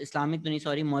اسلامک تو نہیں,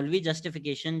 سوری, مولوی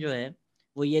جسٹیفیکیشن جو ہے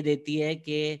وہ یہ دیتی ہے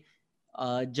کہ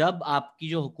جب آپ کی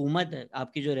جو حکومت ہے,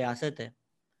 آپ کی جو ریاست ہے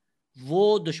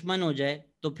وہ دشمن ہو جائے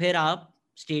تو پھر آپ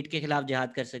اسٹیٹ کے خلاف جہاد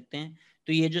کر سکتے ہیں.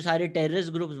 تو یہ جو سارے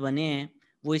ٹیررسٹ گروپس بنے ہیں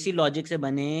وہ اسی لاجک سے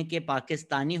بنے ہیں کہ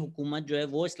پاکستانی حکومت جو ہے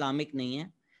وہ اسلامک نہیں ہے,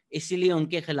 اسی لیے ان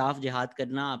کے خلاف جہاد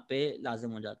کرنا آپ پہ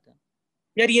لازم ہو جاتا ہے.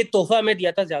 یار یہ تحفہ میں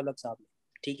دیا تھا ضیاء الحق صاحب نے,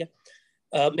 ٹھیک ہے.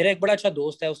 میرا ایک بڑا اچھا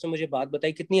دوست ہے, اس نے مجھے بات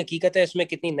بتائی, کتنی حقیقت ہے اس میں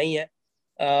کتنی نہیں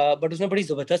ہے, بٹ اس نے بڑی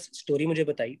زبردست اسٹوری مجھے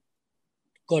بتائی.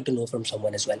 Got to know from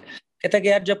someone as well. کہتا ہے کہ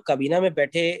یار جب کابینہ میں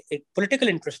بیٹھے, ایک پولیٹیکل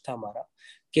انٹرسٹ تھا ہمارا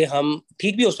کہ ہم,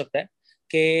 ٹھیک بھی ہو سکتا ہے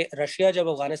کہ رشیا جب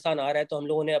افغانستان آ رہا ہے تو ہم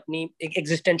لوگوں نے اپنی ایک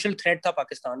ایگزسٹینشیل تھریٹ تھا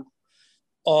پاکستان کو,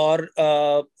 اور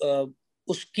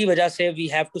اس کی وجہ سے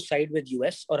we have to side with US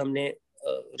ایس, اور ہم نے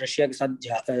رشیا کے ساتھ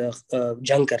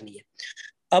جنگ کرنی ہے.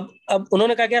 اب انہوں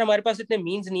نے کہا کہ یار ہمارے پاس اتنے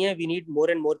مینز نہیں ہے, we need more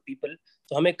and more people,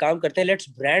 تو ہم ایک کام کرتے ہیں, لیٹس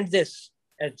برانڈ دس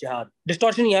ایز جہاد.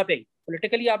 ڈسٹورشن یہاں پہ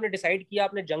پولیٹیکلی آپ نے ڈیسائیڈ کیا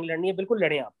آپ نے جنگ لڑنی ہے, بالکل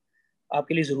لڑیں آپ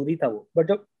کے لیے ضروری تھا وہ, بٹ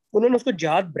جب انہوں نے اس کو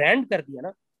جہاد برانڈ کر دیا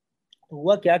نا, تو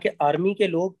ہوا کیا کہ آرمی کے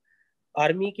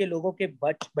لوگوں کے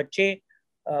بچے,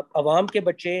 عوام کے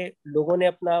بچے, لوگوں نے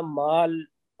اپنا مال,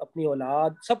 اپنی اولاد,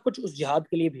 سب کچھ اس جہاد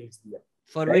کے لیے بھیج دیا.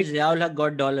 For which Ziaul Haq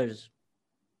got dollars.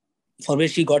 For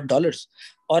which he got dollars.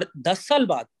 اور 10 سال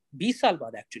بعد, 20 سال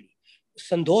بعد ایکچولی,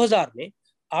 سن 2000 میں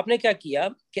آپ نے کیا کیا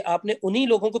کہ آپ نے انہی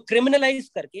لوگوں کو کرمنلائز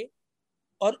کر کے,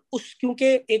 اور اس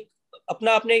کیونکہ ایک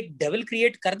اپنا آپ نے ایک ڈیول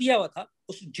کریٹ کر دیا ہوا تھا,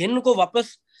 اس جن کو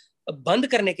واپس بند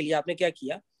کرنے کے لیے آپ نے کیا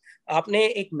کیا, آپ نے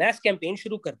ایک میس کیمپین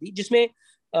شروع کر دی, جس میں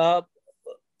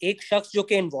ایک شخص جو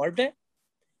کہ انوالوڈ ہے,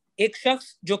 ایک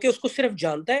شخص جو کہ اس کو صرف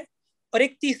جانتا ہے, اور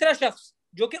ایک تیسرا شخص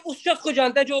جو کہ اس شخص کو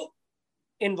جانتا ہے جو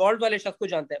انوالوڈ والے شخص کو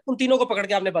جانتا ہے, ان تینوں کو پکڑ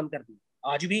کے آپ نے بند کر دی.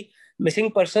 آج بھی مسنگ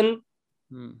پرسن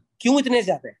کیوں اتنے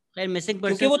زیادہ ہے؟ خیر مسنگ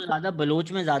پرسن تو زیادہ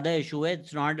بلوچ میں زیادہ ایشو ہے.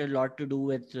 It's not a lot to do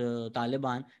with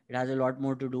Taliban, it has a lot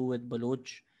more to do with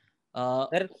Baloch.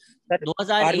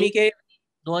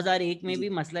 2001 میں بھی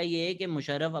مسئلہ یہ ہے کہ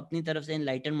مشرف اپنی طرف سے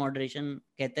انلائٹن ماڈریشن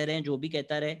کہتے رہے, جو بھی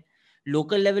کہتا رہے,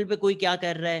 لوکل لیول پہ کوئی کیا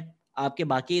کر رہا ہے, آپ کے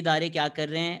باقی ادارے کیا کر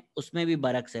رہے ہیں, اس میں بھی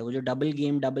برعکس ہے. وہ جو ڈبل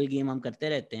گیم ہم کرتے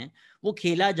رہتے ہیں, وہ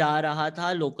کھیلا جا رہا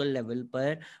تھا لوکل لیول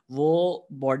پر, وہ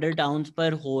بارڈر ٹاؤنز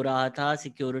پر ہو رہا تھا,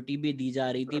 سیکیورٹی بھی دی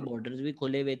جا رہی تھی, بارڈرز بھی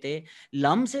کھلے ہوئے تھے.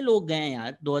 لم سے لوگ گئے ہیں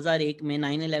یار 2001 میں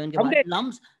 9/11 کے بعد,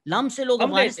 لم سے لوگ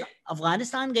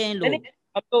افغانستان گئے ہیں. لوگ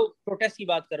اب تو پروٹیسٹ کی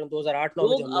بات کر رہا ہوں, 2008-9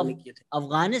 میں جو ہم نے کیے تھے,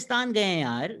 افغانستان گئے ہیں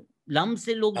یار, لم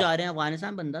سے لوگ جا رہے ہیں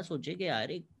افغانستان. بندہ سوچے کہ یار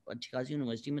ایک اچھی خاصی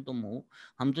یونیورسٹی میں تم ہو,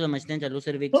 ہم تو سمجھتے ہیں چلو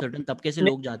صرف ایک سرٹن طبقے سے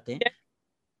لوگ جاتے ہیں,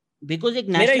 بیکاز ایک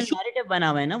نیشنل نیریٹو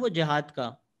بنا ہوا ہے نا وہ جہاد کا.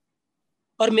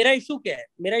 اور میرا ایشو کیا ہے؟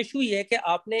 میرا ایشو یہ ہے کہ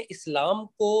آپ نے اسلام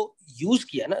کو یوز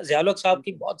کیا نا. ضیاء الحق صاحب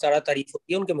کی بہت زیادہ تعریف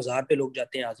ہوتی ہے, ان کے مزار پہ لوگ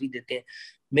جاتے ہیں, حاضری دیتے ہیں.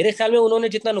 میرے خیال میں انہوں نے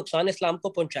جتنا نقصان اسلام کو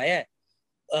پہنچایا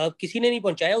ہے کسی نے نہیں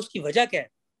پہنچایا. اس کی وجہ کیا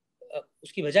ہے؟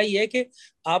 اس کی وجہ یہ ہے کہ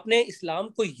آپ نے اسلام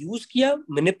کو یوز کیا,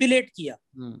 مینیپولیٹ کیا,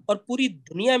 اور پوری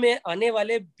دنیا میں آنے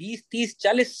والے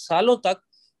 20-30-40 سالوں تک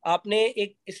آپ نے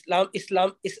ایک اسلام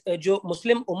جو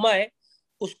مسلم امہ ہے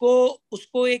اس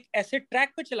کو ایک ایسے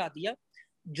ٹریک پہ چلا دیا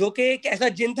جو کہ ایک ایسا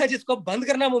جن تھا جس کو بند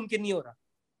کرنا ممکن نہیں ہو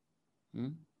رہا.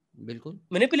 بالکل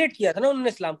مینیپولیٹ کیا تھا نا انہوں نے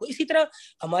اسلام کو. اسی طرح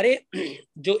ہمارے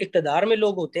جو اقتدار میں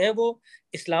لوگ ہوتے ہیں وہ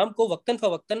اسلام کو وقتاً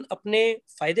فوقتاً اپنے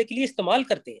فائدے کے لیے استعمال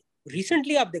کرتے ہیں.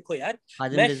 ریسنٹلی آپ دیکھو یار,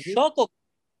 میں شوق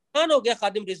حیران ہو گیا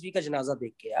خادم رضوی کا جنازہ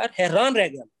دیکھ کے, یار حیران رہ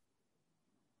گیا.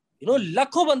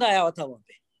 لاکھوں بندہ آیا ہوا تھا وہاں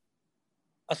پہ.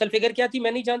 اصل فگر کیا تھی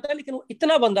میں نہیں جانتا, لیکن وہ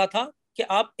اتنا بندہ تھا کہ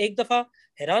آپ ایک دفعہ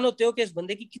حیران ہوتے ہو کہ اس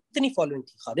بندے کی کتنی فالوئنگ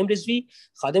تھی.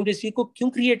 خادم رضوی کو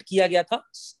کیوں کریٹ کیا گیا تھا؟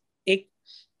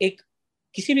 ایک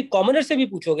کسی بھی کامنر سے بھی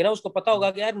پوچھو گے نا, اس کو پتا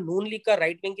ہوگا کہ یار نون لیگ کا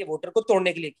رائٹ ونگ کے ووٹر کو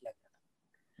توڑنے کے لیے کیا گیا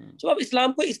تھا. جب آپ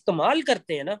اسلام کو استعمال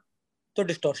کرتے ہیں نا تو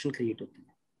ڈسٹورشن کریٹ ہوتی ہے.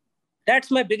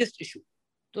 That's my biggest issue.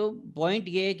 تو پوائنٹ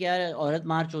یہ ہے کہ یار عورت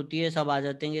مارچ ہوتی ہے, سب آ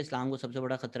جاتے ہیں کہ اسلام کو سب سے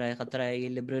بڑا خطرہ ہے یہ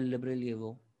لبرل یہ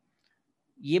وہ.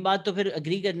 یہ بات تو پھر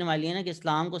اگری کرنے والی ہے نا کہ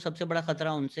اسلام کو سب سے بڑا خطرہ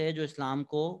ان سے ہے جو اسلام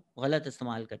کو غلط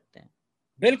استعمال کرتے ہیں.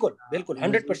 بالکل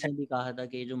 100% نے بھی کہا تھا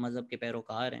کہ یہ جو مذہب کے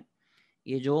پیروکار ہیں,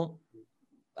 یہ جو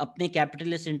اپنے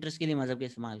کیپٹلسٹ انٹرسٹ کے لیے مذہب کے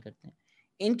استعمال کرتے ہیں,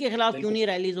 ان کے خلاف کیوں نہیں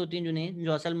ریلیز ہوتی ہیں جنہیں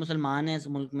جو اصل مسلمان ہیں اس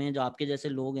ملک میں, جو آپ کے جیسے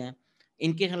لوگ ہیں,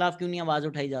 ان کے خلاف کیوں نہیں آواز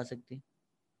اٹھائی جا سکتی؟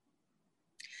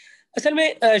 اصل میں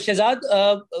شہزاد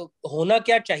ہونا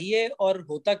کیا چاہیے اور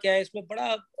ہوتا کیا ہے, اس میں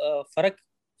بڑا فرق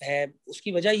ہے. اس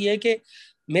کی وجہ یہ ہے کہ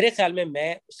میرے خیال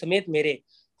میں سمیت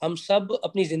ہم سب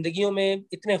اپنی زندگیوں میں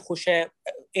اتنے خوش ہیں.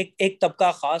 ایک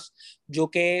طبقہ خاص جو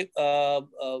کہ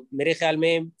میرے خیال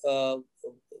میں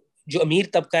جو امیر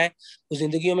طبقہ ہے وہ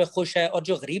زندگیوں میں خوش ہے, اور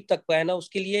جو غریب طبقہ ہے نا اس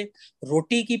کے لیے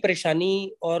روٹی کی پریشانی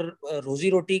اور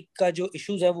روزی روٹی کا جو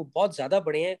ایشوز ہیں وہ بہت زیادہ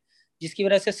بڑے ہیں, جس کی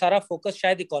وجہ سے سارا فوکس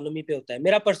شاید اکانومی پہ ہوتا ہے.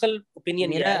 میرا پرسنل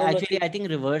اوپینین یہ ہے. ایکچولی آئی تھنک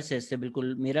ریورس ہے اس سے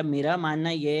بالکل. میرا ماننا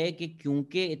یہ ہے کہ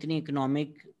کیونکہ اتنی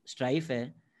اکنامک اسٹرائف ہے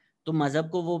تو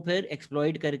مذہب کو وہ پھر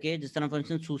ایکسپلوئٹ کر کے, جس طرح فار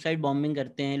انسٹنس سوسائڈ بامبنگ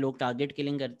کرتے ہیں لوگ, ٹارگیٹ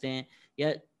کلنگ کرتے ہیں,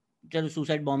 یا چلو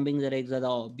سوسائڈ بامبنگ ذرا ایک زیادہ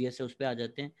آبویس ہے اس پہ آ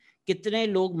جاتے ہیں. کتنے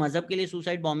لوگ مذہب کے لیے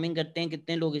سوسائڈ بامبنگ کرتے ہیں,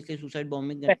 کتنے لوگ اس لیے سوسائڈ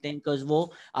بامبنگ کرتے ہیں بیکاز وہ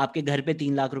آپ کے گھر پہ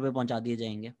 3 لاکھ روپے پہنچا دیے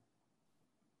جائیں گے.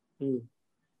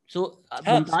 سو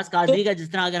ممتاز قادری کا جس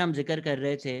طرح اگر ہم ذکر کر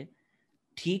رہے تھے,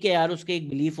 ٹھیک ہے یار اس کے ایک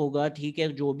بلیف ہوگا, ٹھیک ہے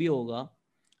جو بھی ہوگا,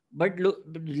 but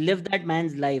leave that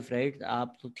means life right.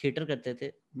 آپ تو تھیٹر کرتے تھے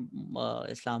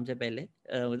اسلام سے پہلے,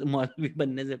 مولوی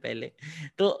بننے سے پہلے,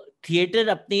 تو تھیٹر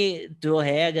اپنی جو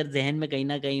ہے اگر ذہن میں کہیں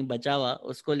نہ کہیں بچا ہوا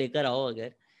اس کو لے کر آؤ. اگر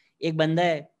ایک بندہ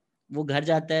ہے وہ گھر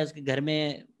جاتا ہے, اس کے گھر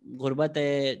میں غربت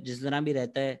ہے, جس طرح بھی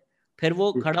رہتا ہے, پھر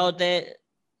وہ کھڑا ہوتا ہے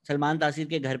سلمان تاثیر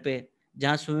کے گھر پہ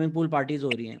جہاں سوئمنگ پول پارٹیز ہو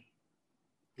رہی ہیں.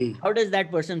 How does that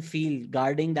person feel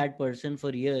guarding that person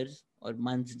for years اور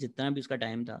months جتنا بھی اس کا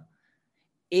ٹائم تھا؟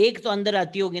 ایک تو اندر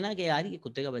آتی ہوگی نا کہ یار یہ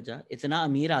کتے کا بچہ اتنا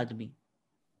امیر آدمی.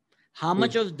 How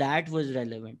much of that was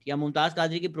relevant؟ یا ممتاز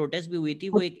قادری کی پروٹیسٹ بھی ہوئی تھی,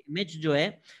 وہ ایک امیج جو ہے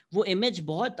وہ امیج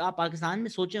بہت, آپ پاکستان میں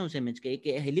سوچیں اس امیج کے,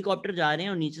 کہ ہیلی کاپٹر جا رہے ہیں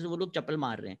اور نیچے سے وہ لوگ چپل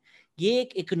مار رہے ہیں. یہ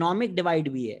ایک اکنامک ڈیوائڈ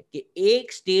بھی ہے کہ ایک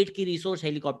اسٹیٹ کی ریسورس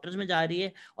ہیلی کاپٹرز میں جا رہی ہے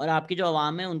اور آپ کی جو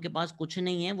عوام ہے ان کے پاس کچھ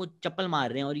نہیں ہے, وہ چپل مار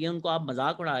رہے ہیں, اور یہ ان کو آپ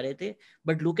مذاق اڑا رہے تھے.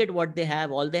 But look at what they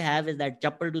have, all they have is that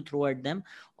چپل ٹو تھرو ایٹ دیم.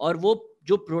 اور وہ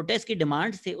جو پروٹیسٹ کی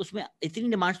ڈیمانڈس تھے اس میں اتنی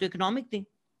ڈیمانڈس تو اکنامک تھیں.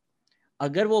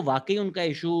 اگر وہ واقعی ان کا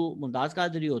ایشو ممتاز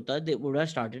قادری ہوتا, they would have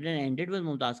started and ended with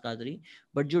Mumtaz Qadri.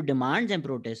 But جو ڈیمانڈز ہیں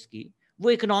پروٹیسٹ کی وہ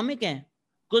اکنامک ہیں,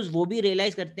 بیکاز وہ بھی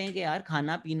ریئلائز کرتے ہیں کہ یار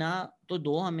کھانا پینا تو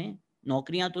دو, ہمیں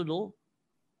نوکریاں تو دو.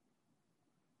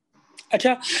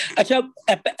 اچھا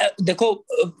دیکھو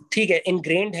ٹھیک ہے,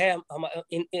 انگرینڈ ہے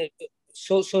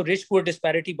سو رچ پور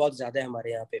ڈسپیرٹی بہت زیادہ ہے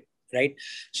ہمارے یہاں پہ, رائٹ.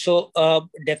 سو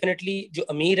ڈیفینیٹلی جو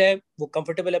امیر ہے وہ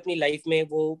کمفرٹیبل اپنی لائف میں,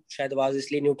 وہ شاید آواز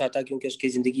اس لیے نہیں اٹھاتا کیونکہ اس کی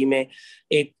زندگی میں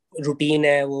ایک روٹین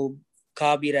ہے, وہ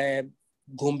کھا بھی رہا ہے,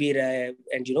 گھوم بھی رہا ہے,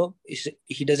 and you know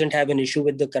he doesn't have an issue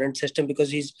with the current system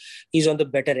because he is on the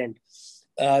better and.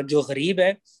 جو غریب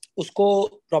ہے اس کو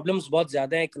پرابلمس بہت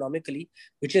زیادہ ہیں اکنامکلی,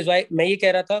 which is why میں یہ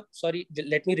کہہ رہا تھا, sorry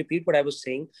let me repeat what I was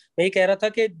saying, میں یہ کہہ رہا تھا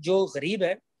کہ جو غریب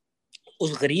ہے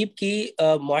اس غریب کی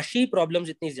معاشی پرابلمز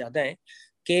اتنی زیادہ ہیں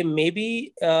کہ مے بی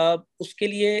اس کے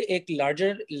لیے ایک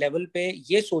لارجر لیول پہ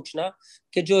یہ سوچنا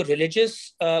کہ جو ریلیجس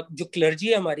جو کلرجی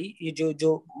ہے ہماری, یہ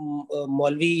جو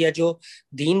مولوی یا جو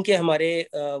دین کے ہمارے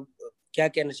کیا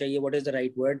کہنا چاہیے, what is the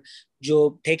right word, جو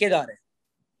ٹھیکیدار ہیں,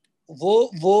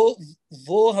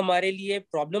 وہ ہمارے لیے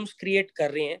پرابلمس کریٹ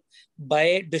کر رہے ہیں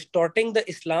by distorting the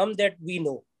Islam that we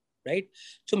know, right.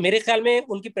 سو میرے خیال میں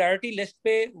ان کی پرائرٹی لسٹ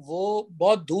پہ وہ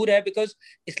بہت دور ہے, بیکاز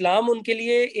اسلام ان کے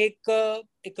لیے ایک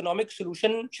اکنامک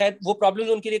سولوشن, شاید وہ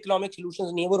پرابلمز ان کے لیے اکنامک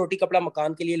سولوشنز نہیں ہے, وہ روٹی کپڑا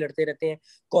مکان کے لیے لڑتے رہتے ہیں,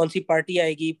 کون سی پارٹی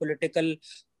آئے گی پولیٹیکل,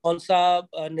 کون سا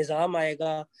نظام آئے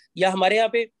گا. یا ہمارے یہاں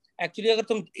پہ ایکچولی اگر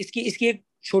تم اس کی ایک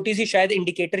چھوٹی سی شاید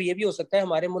انڈیکیٹر یہ بھی ہو سکتا ہے,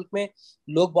 ہمارے ملک میں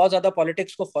لوگ بہت زیادہ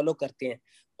پالیٹکس کو فالو کرتے ہیں,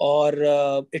 اور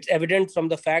it's evident from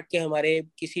the fact کہ ہمارے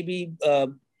کسی بھی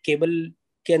کیبل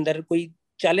کے اندر کوئی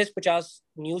 40-50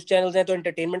 نیوز چینلز ہیں تو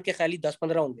انٹرٹینمنٹ کے خیالی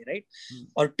 10-15 ہوں گے, رائٹ.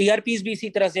 اور ٹی آر پیز بھی اسی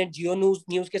طرح سے جیو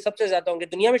نیوز کے سب سے زیادہ ہوں گے.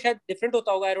 دنیا میں شاید ڈفرینٹ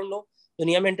ہوتا ہوگا, آئی ڈونٹ نو,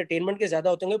 دنیا میں انٹرٹینمنٹ کے زیادہ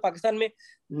ہوتے ہوں گے, پاکستان میں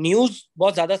نیوز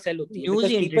بہت زیادہ سیل ہوتی ہے. نیوز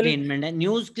ہی انٹرٹینمنٹ ہے,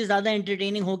 نیوز کی زیادہ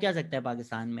انٹرٹیننگ ہو کیا سکتا ہے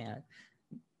پاکستان میں یار.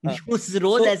 نیوز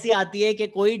روز ایسی آتی ہے کہ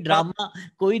کوئی ڈرامہ,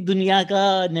 کوئی دنیا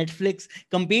کا نیٹ فلکس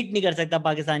کمپیٹ نہیں کر سکتا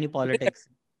پاکستانی پالیٹکس,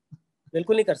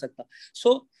 بالکل نہیں کر سکتا.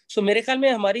 سو میرے خیال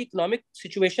میں ہماری economic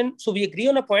situation, so we agree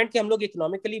on a point کہ ہم لوگ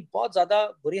اکنامکلی بہت زیادہ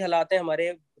بری حالات ہیں,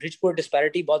 ہمارے رچ پور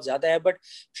ڈسپیرٹی بہت زیادہ ہے, بٹ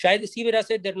شاید اسی وجہ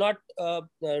سے they're not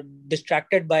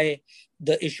distracted by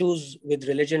the issues with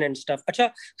religion and stuff. اچھا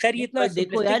خیر یہ اتنا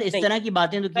دیکھو یار اس طرح کی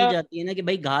باتیں تو کی جاتی ہے نا کہ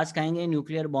بھائی گھاس کھائیں گے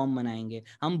نیوکلیر بام بنائیں گے,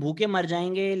 ہم بھوکے مر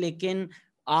جائیں گے لیکن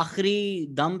آخری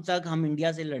دم تک ہم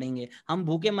انڈیا سے لڑیں گے, ہم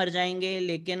بھوکے مر جائیں گے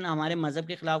لیکن ہمارے مذہب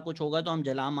کے خلاف کچھ ہوگا تو ہم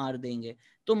جلا مار دیں گے.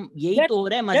 تو یہی تو ہو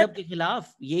رہا ہے مذہب کے خلاف,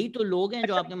 یہی تو لوگ ہیں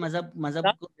جو آپ کے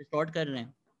مذہب کو ڈسٹورٹ کر رہے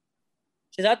ہیں.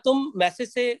 شہزاد تم میسج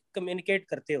سے کمیونیکیٹ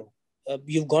کرتے ہو,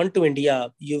 you've gone to India,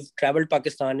 you've traveled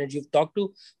Pakistan and you've talked to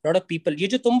a lot of people. یہ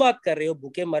جو تم بات کر رہے ہو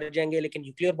بھوکے مر جائیں گے لیکن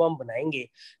نیوکلیر بام بنائیں گے,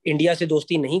 انڈیا سے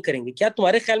دوستی نہیں کریں گے, کیا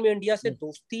تمہارے خیال میں انڈیا سے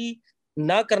دوستی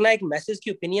نہ کرنا ایک میسج کی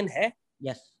اوپینین ہے؟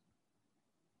 یس.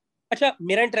 اچھا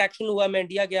میرا انٹریکشن ہوا, میں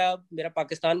انڈیا گیا, میرا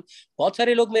پاکستان, بہت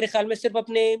سارے لوگ میرے خیال میں صرف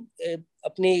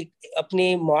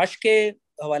اپنے معاش کے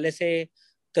حوالے سے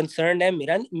کنسرن ہے,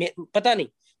 میرا پتہ نہیں.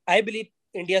 آئی بلیو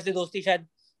انڈیا سے دوستی شاید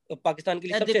پاکستان کے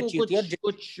لیے سب سے اچھی ہوتی ہے.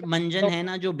 کچھ منجن ہے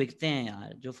نا جو بکتے ہیں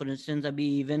یار, جو فار انسٹنس ابھی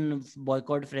ایون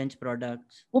بوائکاٹ فرینچ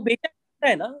پروڈکٹس, وہ بیچا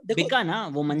ہے نا, بکا نا,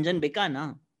 وہ منجن بکا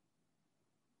نا.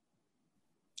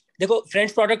 دیکھو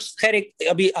فرینچ پروڈکٹس خیر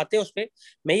ابھی آتے ہیں اس پہ,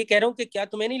 میں یہ کہہ رہا ہوں کہ کیا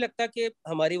تمہیں نہیں لگتا کہ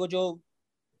ہماری وہ جو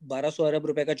 1200 ارب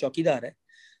روپے کا چوکی دار ہے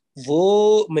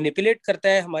وہ مینیپولیٹ کرتا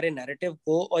ہے ہمارے نیریٹو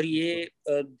کو, اور یہ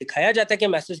دکھایا جاتا ہے کہ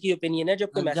میسج کی اوپینین ہے,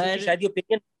 جبکہ میسج کی شاید یہ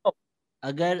اوپینین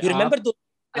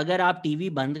اگر آپ ٹی وی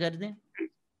بند کر دیں,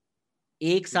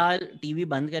 1 سال ٹی وی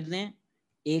بند کر دیں,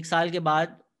 1 سال کے بعد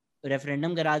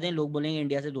ریفرینڈم کرا دیں, لوگ بولیں گے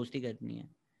انڈیا سے دوستی کرنی ہے,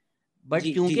 بٹ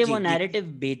کیونکہ وہ نیریٹو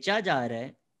بیچا جا رہا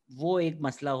ہے وہ ایک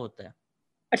مسئلہ ہوتا ہے.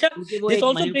 اچھا کیونکہ وہ ایک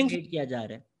مینیپولیٹ کیا جا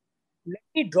رہا ہے. Let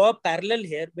me draw a parallel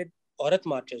here with Aurat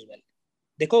March as well.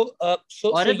 دیکھو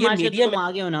عورت مارچ کے تو تم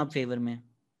آگے ہو نا آپ فیور میں,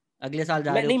 اگلے سال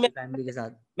جا رہے ہو فیملی کے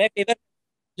ساتھ. میں favour,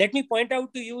 let me point out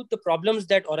to you the problems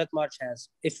that Aurat March has,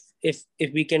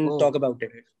 if we can talk about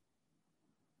it.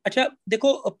 اچھا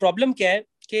دیکھو پرابلم کیا ہے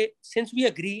کہ since we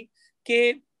agree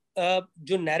کہ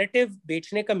جو نیریٹو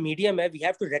بیچنے کا میڈیم ہے, we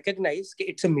have to recognize کہ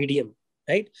it's a medium,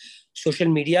 right? Social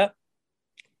media,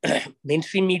 main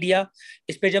stream media,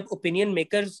 اس پہ جب اوپینین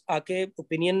میکرز آ کے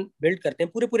اوپینین بلڈ کرتے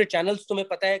ہیں, پورے چینلز, تمہیں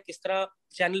پتا ہے کس طرح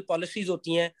چینل پالیسیز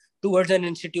ہوتی ہیں towards an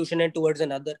institution and towards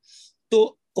another. تو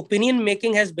opinion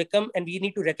making has become, and we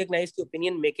need to recognise کہ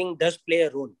opinion making does play a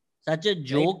role. سچ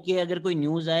جو کہ اگر کوئی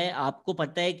نیوز آئے, آپ کو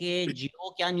پتا ہے کہ جیو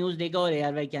کیا نیوز دے گا اور اے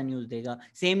آر وائی کیا نیوز دے گا,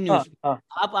 سیم نیوز,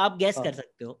 آپ گیس کر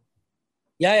سکتے ہو.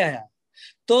 یا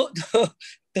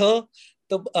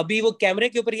تو ابھی وہ کیمرے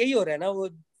کے اوپر یہی ہو رہا ہے نا, وہ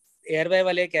ایئر وائی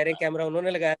والے کہہ رہے ہیں کیمرہ انہوں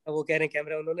نے لگایا تھا, وہ کہہ رہے ہیں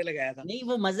کیمرہ انہوں نے لگایا تھا. نہیں,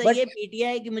 وہ مزہ یہ پی ٹی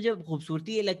آئی کی مجھے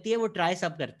خوبصورتی یہ لگتی ہے, وہ ٹرائی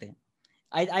سب کرتے ہیں.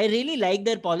 I really like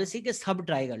their policy کہ سب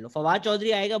ٹرائی کر لو. فواد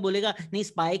چودھری آئے گا بولے گا نہیں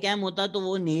اسپائی کیم ہوتا تو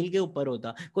وہ نیل کے اوپر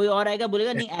ہوتا, کوئی اور آئے گا بولے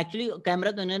گا نہیں ایکچولی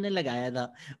کیمرہ تو انہوں نے لگایا تھا.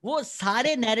 وہ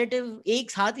سارے نیریٹو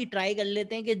ایک ساتھ ہی ٹرائی کر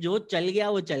لیتے ہیں کہ جو چل گیا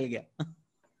وہ چل گیا.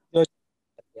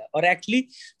 اور ایکچولی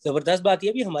زبردست بات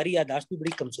یہ بھی, ہماری یادداشت بھی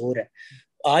بڑی کمزور ہے.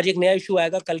 آج ایک نیا ایشو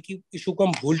آئے گا, کل کی ایشو کو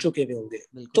ہم بھول چکے ہوئے ہوں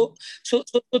گے. تو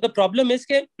the problem is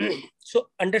کہ so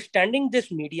understanding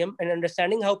this medium and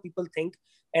understanding how people think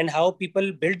and how people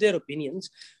build their opinions,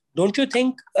 don't you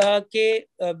think کہ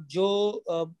جو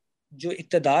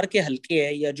اقتدار کے حلقے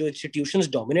ہیں یا جو انسٹیٹیوشنز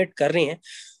ڈومینیٹ کر رہے ہیں,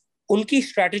 ان کی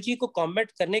اسٹریٹجی کو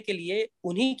کامبیٹ کرنے کے لیے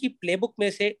انہی کی پلے بک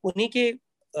میں سے, انہی کے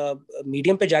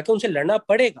میڈیم پہ جا کے ان سے لڑنا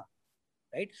پڑے گا,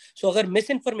 رائٹ؟ سو اگر مس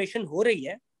انفارمیشن ہو رہی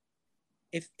ہے,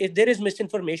 if there is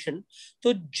misinformation,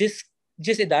 تو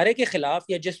جس ادارے کے خلاف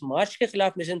یا جس مارچ کے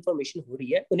خلاف مس انفارمیشن ہو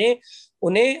رہی ہے,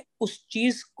 انہیں اس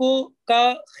چیز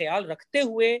کا خیال رکھتے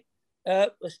ہوئے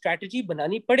اسٹریٹجی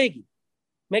بنانی پڑے گی.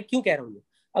 میں کیوں کہہ رہا ہوں,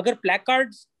 اگر پلیک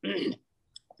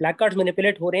کارڈز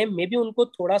مینیپولیٹ ہو رہے ہیں, مے بی ان کو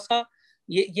تھوڑا سا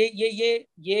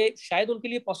یہ شاید ان کے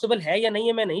لیے پاسبل ہے یا نہیں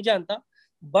ہے, میں نہیں جانتا,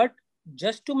 but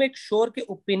just to make sure کہ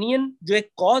opinion جو ایک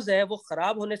cause ہے وہ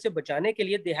خراب ہونے سے بچانے کے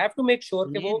لیے they have to make sure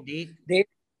کہ وہ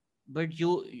but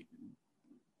you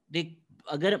دیکھ,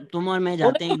 اگر تم اور میں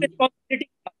جاتے ہیں,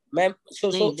 نہیں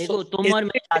دیکھو تم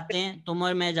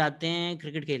اور میں جاتے ہیں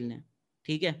کرکٹ کھیلنے,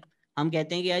 ٹھیک ہے, ہم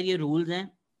کہتے ہیں کہ یار یہ رولز ہیں,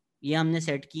 یہ ہم نے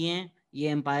سیٹ کیے ہیں,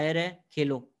 یہ امپائر ہے,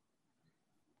 کھیلو,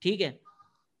 ٹھیک ہے.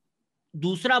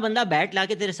 دوسرا بندہ بیٹ لا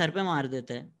کے تیرے سر پہ مار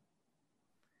دیتا ہے.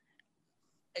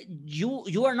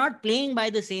 You are not playing by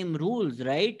the same rules,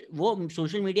 right? وہ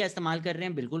سوشل میڈیا استعمال کر رہے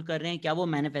ہیں, بالکل کر رہے ہیں. کیا وہ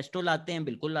مینیفیسٹو لاتے ہیں؟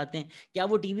 بالکل لاتے ہیں. کیا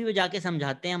وہ ٹی وی پہ جا کے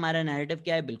سمجھاتے ہیں ہمارا نیریٹو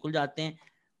کیا ہے؟ بالکل جاتے ہیں.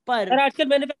 پر آج کل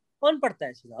مینیفیسٹو کون پڑھتا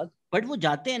ہے شہزاد؟ بٹ وہ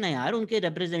جاتے ہیں نا یار, ان کے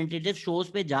ریپرزینٹیٹیو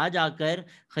شوز پہ جا کر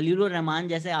خلیل الرحمان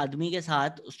جیسے آدمی کے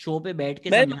ساتھ شو پہ بیٹھ کے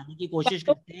سمجھانے کی کوشش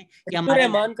کرتے ہیں کہ ہمارا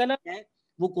رحمان کا نا,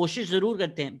 وہ کوشش ضرور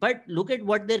کرتے ہیں. But look at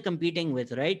what they are competing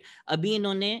with, right? ابھی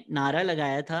انہوں نے نعرہ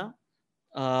لگایا تھا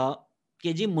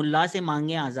کہ جی ملا سے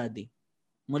مانگیں آزادی,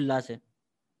 ملا سے,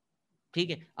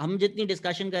 ٹھیک ہے. ہم جتنی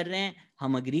ڈسکشن کر رہے ہیں,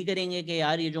 ہم اگری کریں گے کہ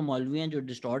یار یہ جو مولوی ہیں جو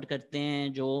ڈسٹارٹ کرتے ہیں,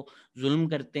 جو ظلم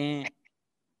کرتے ہیں,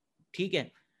 ٹھیک ہے,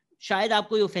 شاید آپ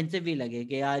کو یہ اوفینسو بھی لگے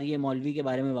کہ یار یہ مولوی کے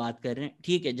بارے میں بات کر رہے ہیں,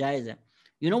 ٹھیک ہے, جائز ہے.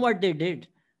 You know what they did,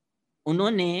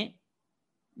 انہوں نے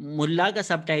ملا کا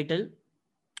سب ٹائٹل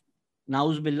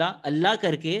ناؤز باللہ اللہ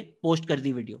کر کے پوسٹ کر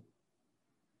دی ویڈیو,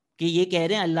 کہ یہ کہہ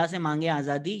رہے ہیں اللہ سے مانگے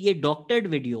آزادی. یہ ڈاکٹرڈ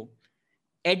ویڈیو,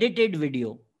 ایڈیٹڈ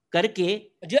ویڈیو کر کے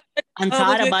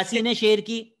انصار عباسی نے شیئر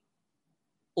کی,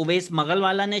 اویس مغل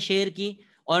والا نے شیئر کی,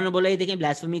 اور انہوں نے بولا یہ دیکھیں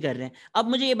بلاسفمی کر رہے ہیں. اب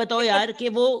مجھے یہ بتاؤ یار کہ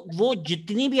وہ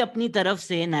جتنی بھی اپنی طرف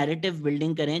سے نیریٹو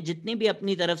بلڈنگ کریں, جتنی بھی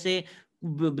اپنی طرف سے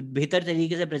بہتر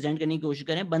طریقے سے پریزنٹ کرنے کی کوشش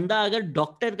کریں, بندہ اگر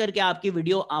ڈاکٹر کر کے آپ کی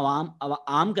ویڈیو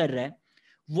عام کر رہا ہے,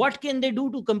 what can they do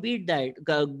to compete that?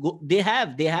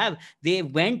 They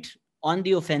went on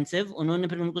the offensive. انہوں نے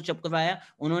پھر ان کو چپکوایا,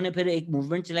 انہوں نے پھر ایک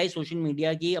موومنٹ چلائی سوشل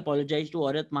میڈیا کی, اپولوجائز ٹو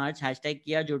عورت مارچ ہیش ٹیگ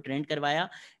کیا, جو ٹرینڈ کروایا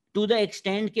ٹو دا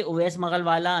ایکسٹینڈ کہ اویس مغل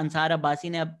والا انصار عباسی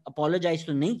نے اپولوجائز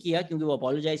تو نہیں کیا, کیونکہ وہ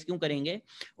اپولوجائز کیوں کریں گے,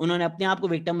 انہوں نے اپنے آپ کو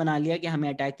وکٹم بنا لیا کہ ہمیں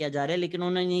اٹیک کیا جا رہا ہے, لیکن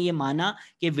انہوں نے یہ مانا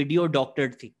کہ ویڈیو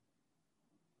ڈاکٹرڈ تھی.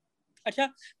 اچھا,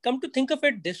 come to think of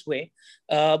it this وے,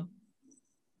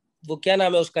 وہ کیا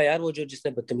نام ہے اس کا یار, وہ جس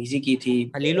نے بدتمیزی کی تھی,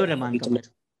 خلیل الرحمان قمر.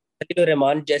 خلیل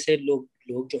الرحمان جیسے لوگ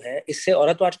جو ہیں, اس سے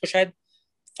عورت واچ کو شاید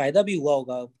فائدہ بھی ہوا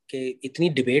ہوگا کہ اتنی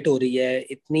ڈیبیٹ ہو رہی ہے,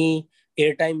 اتنی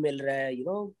ایئر ٹائم مل رہا ہے, you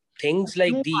know things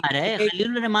like the. خلیل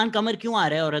الرحمان قمر کیوں آ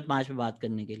رہا ہے عورت مارچ پہ بات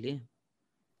کرنے کے لیے؟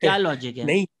 کیا لاجک ہے؟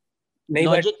 نہیں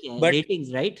لاجک کیا ہے؟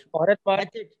 Ratings, right?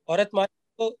 عورت مارچ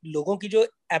کو لوگوں کی جو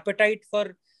ایپیٹائٹ فار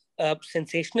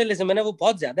سینسیشنلزم ہے نا, وہ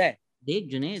بہت زیادہ ہے. دیکھ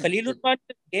جنید, خلیل الرحمان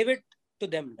gave it to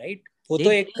them, right? وہ تو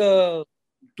ایک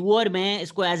تو اور میں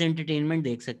اس کو ایز انٹرٹینمنٹ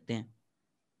دیکھ سکتے ہیں,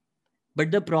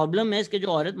 بٹ دا پرابلم ہے کہ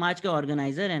جو عورت مارچ کے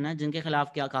آرگنائزر ہیں نا, جن کے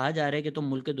خلاف کیا کہا جا رہا ہے کہ تم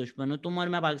ملک کے دشمن ہو, تم اور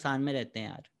میں پاکستان میں رہتے ہیں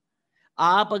یار.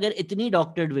 آپ اگر اتنی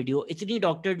ڈاکٹرڈ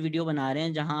ویڈیو بنا رہے ہیں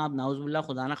جہاں آپ نعوذ باللہ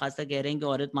خدا نہ خواستہ کہہ رہے ہیں کہ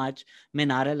عورت مارچ میں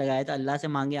نعرہ لگایا تھا اللہ سے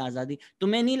مانگے آزادی,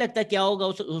 تمہیں نہیں لگتا کیا ہوگا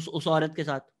اس عورت کے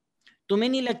ساتھ؟ تمہیں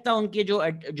نہیں لگتا ان کے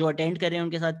جو اٹینڈ کر رہے ہیں ان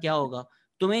کے ساتھ کیا ہوگا؟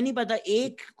 تمہیں نہیں پتا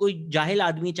ایک کوئی جاہل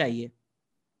آدمی چاہیے,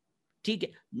 ٹھیک ہے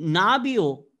نہ بھی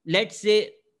ہو, لیٹ سے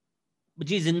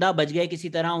جی زندہ بچ گئے کسی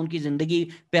طرح, ان کی زندگی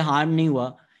پہ ہارم نہیں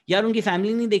ہوا, یار ان کی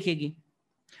فیملی نہیں دیکھے گی؟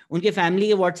 ان کے فیملی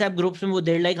کے واٹس ایپ گروپس میں وہ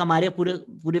دیر لائک ہمارے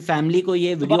پورے فیملی کو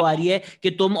یہ ویڈیو آ رہی ہے کہ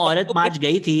تم عورت مارچ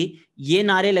گئی تھی, یہ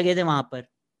نعرے لگے تھے وہاں پر.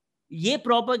 یہ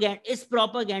اس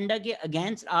پروپیگنڈا کے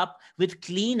اگینسٹ آپ with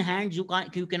clean hands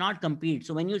you cannot compete.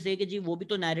 So when you say کہ جی وہ بھی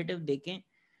تو نیریٹو دیکھیں,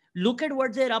 look at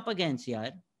what they're up against یار.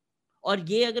 اور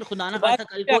یہ اگر خدا نہ خواستہ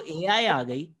کل کو اے آئی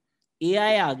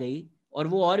آ گئی اور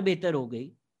وہ اور بہتر ہو گئی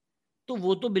تو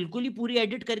وہ تو بالکل ہی پوری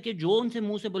ایڈٹ کر کے جو ان سے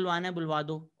منہ سے بلوانا ہے بلوا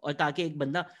دو, اور تاکہ ایک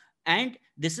بندہ, and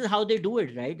this is how they do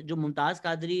it right. جو ممتاز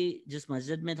قادری جس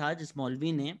مسجد میں تھا, جس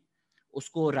مولوی نے اس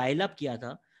کو رائل اپ کیا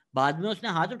تھا, بعد میں اس نے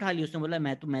ہاتھ اٹھا لیا, اس نے بولا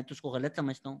میں تو اس کو غلط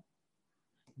سمجھتا ہوں.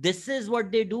 دس از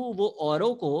واٹ دے ڈو. وہ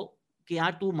اوروں کو کہ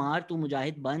یار تو مار, تو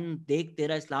مجاہد بن, دیکھ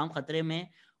تیرا اسلام خطرے میں,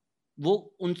 وہ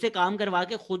ان سے کام کروا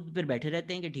کے خود پھر بیٹھے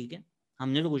رہتے ہیں کہ ٹھیک ہے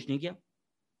ہم نے تو کچھ نہیں کیا.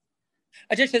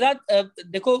 اچھا شہزاد,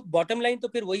 دیکھو باٹم لائن تو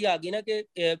پھر وہی آ گئی نا کہ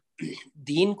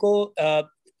دین کو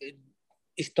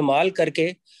استعمال کر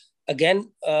کے اگین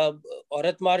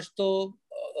عورت مارچ تو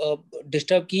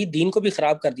ڈسٹرب کی, دین کو بھی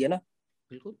خراب کر دیا نا.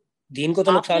 بالکل دین کو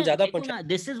تو نقصان زیادہ پہنچا.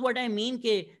 دس از واٹ آئی مین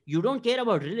کہ you don't care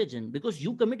about religion because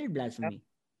you committed blasphemy.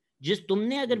 جس تم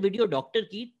نے اگر ویڈیو ڈاکٹر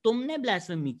کی, تم نے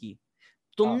بلاسفیمی کی.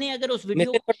 تم نے اگر اس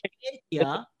ویڈیو کو شیئر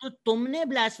کیا تو تم نے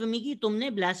بلاسفیمی کی, تم نے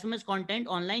بلاسفیمس کنٹینٹ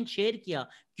آن لائن شیئر کیا.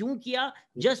 کیوں کیا؟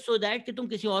 جسٹ سو دیٹ کہ تم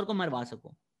کسی اور کو مروا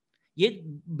سکو. یہ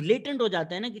بلیٹنٹ ہو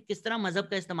جاتا ہے نا کہ کس طرح مذہب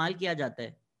کا استعمال کیا جاتا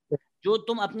ہے. جو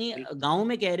تم اپنی گاؤں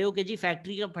میں کہہ رہے ہو کہ جی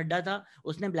فیکٹری کا پھڈا تھا,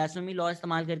 اس نے بلاسفیمی لا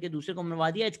استعمال کر کے دوسرے کو مروا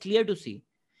دیا, اٹس کلیئر ٹو سی.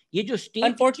 یہ جو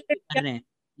اسٹیٹ کر رہے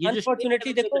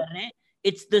ہیں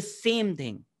اٹس دا سیم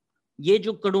تھنگ. یہ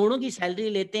جو کروڑوں کی سیلری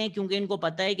لیتے ہیں کیونکہ ان کو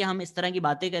پتا ہے کہ ہم اس طرح کی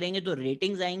باتیں کریں گے تو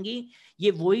ریٹنگز آئیں گی,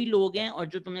 یہ وہی لوگ ہیں. اور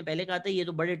جو تم نے پہلے کہا تھا یہ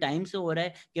تو بڑے ٹائم سے ہو رہا ہے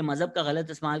کہ مذہب کا غلط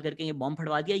استعمال کر کے یہ بم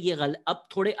پھڑوا دیا, یہ اب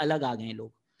تھوڑے الگ آ گئے ہیں لوگ.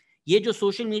 یہ جو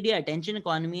سوشل میڈیا اٹینشن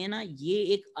اکانومی ہے نا, یہ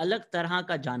ایک الگ طرح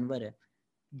کا جانور ہے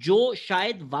جو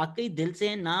شاید واقعی دل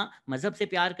سے نہ مذہب سے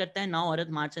پیار کرتا ہے نہ عورت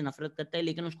مارچ سے نفرت کرتا ہے,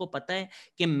 لیکن اس کو پتا ہے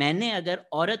کہ میں نے اگر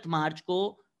عورت مارچ کو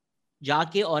جا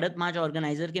کے عورت مارچ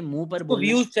آرگنائزر کے منہ پر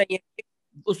بولنا,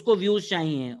 اس کو ویوز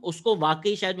چاہیے, اس کو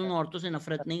واقعی شاید ان عورتوں سے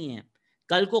نفرت نہیں ہے.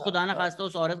 کل کو خدا نہ خواستہ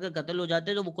اس عورت کا قتل ہو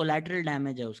جاتا ہے تو وہ کولیٹرل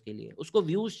ڈیمیج ہے اس کے لیے. اس کو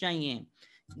ویوز چاہیے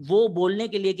وہ بولنے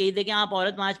کے لیے کہ دیکھیں آپ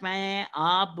عورت مارچ میں آئے ہیں,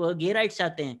 آپ گے رائٹس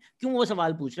چاہتے ہیں. کیوں وہ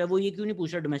سوال پوچھ رہا ہے؟ وہ یہ کیوں نہیں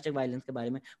پوچھ رہا ڈومیسٹک وائلنس کے بارے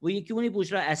میں, وہ یہ کیوں نہیں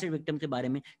پوچھ رہا ایسڈ وکٹم کے بارے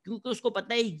میں؟ کیونکہ اس کو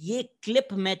پتا ہے یہ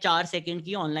کلپ میں 4 سیکنڈ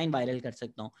کی آن لائن وائرل کر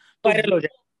سکتا ہوں, تو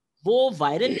وہ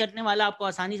وائرل کرنے والا آپ کو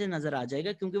آسانی سے نظر آ جائے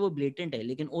گا کیونکہ وہ بلیٹنٹ ہے.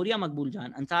 لیکن اوریا مقبول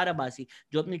جان, انصار عباسی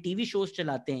جو اپنے ٹی وی شوز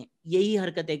چلاتے ہیں یہی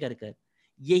حرکتیں کر کر,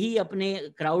 یہی اپنے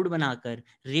کراؤڈ بنا کر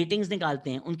ریٹنگز نکالتے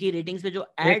ہیں, ان کی ریٹنگز پہ جو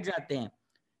ایڈز آتے ہیں,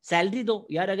 سیلری دو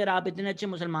یار. اگر آپ اتنے اچھے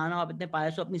مسلمان ہو, آپ اتنے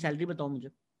پائس ہو, اپنی سیلری بتاؤ مجھے.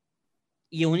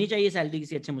 یہ ہونی چاہیے سیلری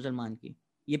کسی اچھے مسلمان کی.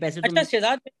 یہ پیسے اچھا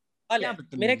شہزاد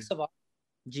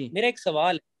جی میرا ایک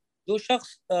سوال ہے, جو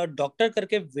شخص ڈاکٹر کر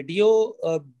کے ویڈیو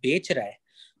بیچ رہا ہے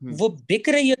وہ بک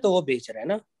رہی ہے تو وہ بیچ رہا ہے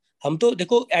نا. ہم تو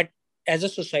دیکھو as a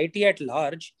society at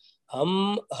large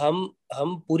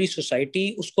ہم پوری سوسائٹی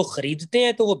اس کو خریدتے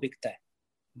ہیں تو وہ بکتا ہے.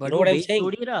 بٹ وہ بیچ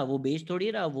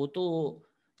تھوڑی رہا, وہ تو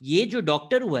یہ جو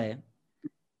ڈاکٹر ہوا ہے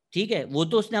ٹھیک ہے, وہ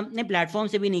تو اس نے اپنے پلیٹ فارم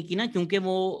سے بھی نہیں کی نا, کیونکہ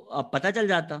وہ پتہ چل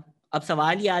جاتا. اب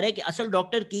سوال یہ آ رہا ہے کہ اصل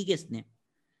ڈاکٹر کی کس نے؟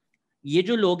 یہ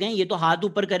جو لوگ ہیں یہ تو ہاتھ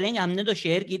اوپر کر رہے ہیں کہ ہم نے تو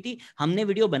شیئر کی تھی, ہم نے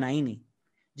ویڈیو بنائی نہیں.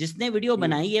 جس نے ویڈیو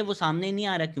بنائی ہے وہ سامنے نہیں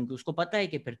آ رہا کیونکہ اس کو پتا ہے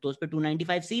کہ پھر تو اس پہ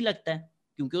 295C لگتا ہے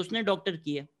کیونکہ اس نے ڈاکٹر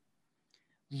کی ہے.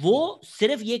 وہ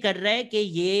صرف یہ کر رہا ہے کہ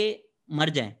یہ مر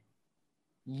جائیں,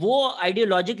 وہ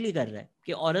آئیڈیولوجیکلی کر رہا ہے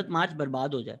کہ عورت مارچ برباد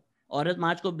ہو جائے, عورت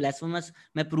مارچ کو بلیسفیمس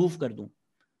میں پروف کر دوں.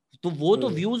 تو وہ تو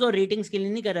ویوز اور ریٹنگز کے لیے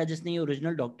نہیں کر رہا جس نے یہ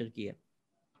اوریجنل ڈاکٹر کیا.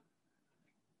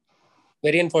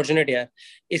 ویری انفارچونیٹ یار.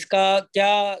 اس کا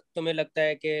کیا تمہیں لگتا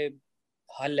ہے کہ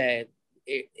حل ہے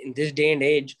ان دس ڈے اینڈ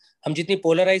ایج؟ ہم جتنی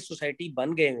پولرائز سوسائٹی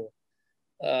بن گئے ہیں,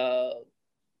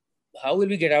 how will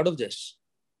we get out of this?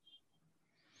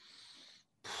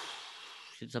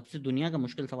 سب سے دنیا کا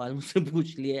مشکل سوال مجھ سے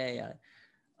پوچھ لیا ہے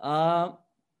یار.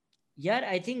 یار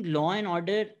I think law and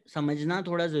order سمجھنا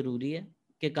تھوڑا ضروری ہے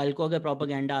کہ کل کو اگر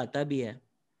پروپیگنڈا آتا بھی ہے,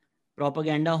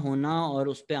 پروپیگنڈا ہونا اور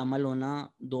اس پہ عمل ہونا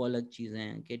دو الگ چیزیں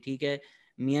ہیں. کہ ٹھیک ہے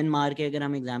میانمار کے اگر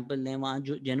ہم اگزامپل لیں, وہاں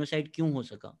جو جینوسائڈ کیوں ہو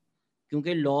سکا؟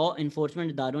 کیونکہ لا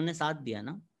انفورسمنٹ اداروں نے ساتھ دیا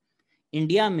نا.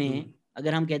 انڈیا میں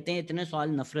اگر ہم کہتے ہیں اتنے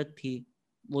سال نفرت تھی,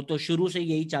 وہ تو شروع سے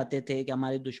یہی چاہتے تھے کہ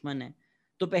ہمارے دشمن ہیں.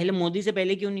 تو پہلے مودی سے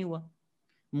پہلے کیوں نہیں ہوا؟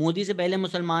 مودی سے پہلے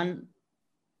مسلمان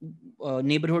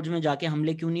نیبرہڈز میں جا کے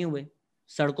حملے کیوں نہیں ہوئے؟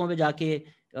 سڑکوں پہ جا کے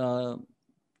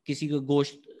کسی کو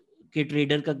گوشت کے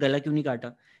ٹریڈر کا گلا کیوں نہیں کاٹا؟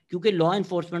 کیونکہ لا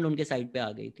انفورسمنٹ ان کے سائڈ پہ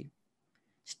آ گئی تھی.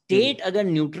 اسٹیٹ اگر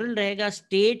نیوٹرل رہے گا,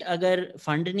 اسٹیٹ اگر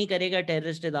فنڈ نہیں کرے گا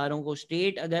ٹیررسٹ اداروں کو,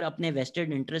 اسٹیٹ اگر اپنے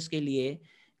ویسٹڈ انٹرسٹ کے لیے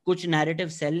کچھ نیریٹو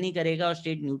سیل نہیں کرے گا, اور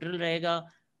اسٹیٹ نیوٹرل رہے گا,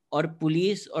 اور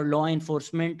پولیس اور لا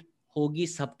انفورسمنٹ ہوگی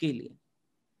سب کے لیے,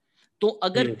 تو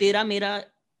اگر تیرا میرا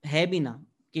ہے بھی نا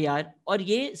کہ یار, اور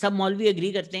یہ سب مولوی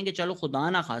اگری کرتے ہیں کہ چلو خدا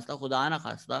نہ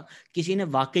خواستہ کسی نے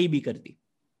واقعی بھی کر دی,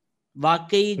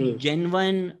 واقعی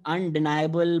جینون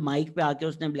انڈینائبل مائک پہ آ کے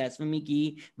اس نے بلیسفیمی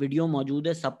کی, ویڈیو موجود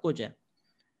ہے, سب کچھ ہے,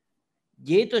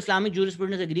 یہ تو اسلامک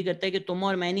جورسپروڈنس اگری کرتا ہے کہ تم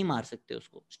اور میں نہیں مار سکتے اس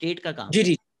کو, اسٹیٹ کا کام ہے.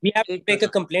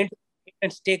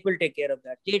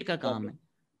 اسٹیٹ کا کام ہے.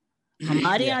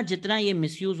 ہمارے یہاں جتنا یہ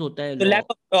مس یوز ہوتا ہے لا,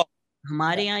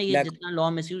 ہمارے یہاں یہ جتنا لا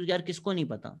مس یوز, یار کس کو نہیں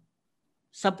پتا,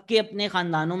 سب کے اپنے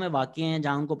خاندانوں میں واقع ہیں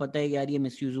جہاں ان کو پتہ ہے کہ یار یہ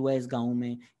مس یوز ہوا ہے اس گاؤں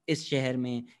میں, اس شہر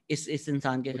میں, اس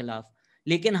انسان کے خلاف,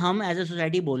 لیکن ہم ایز اے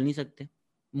سوسائٹی بول نہیں سکتے,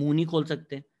 منہ نہیں کھول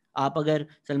سکتے. آپ اگر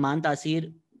سلمان تاثیر,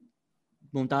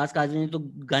 ممتاز قادری نے تو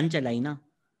گن چلائی نا,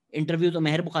 انٹرویو تو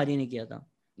مہر بخاری نے کیا تھا,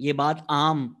 یہ بات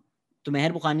عام تو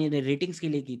مہر بخاری نے ریٹنگز کے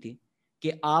لیے کی تھی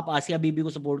کہ آپ آسیہ بی بی کو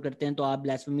سپورٹ کرتے ہیں تو آپ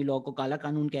بلیسفیمی لا کو کالا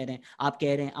قانون کہہ رہے ہیں, آپ کہہ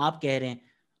رہے ہیں.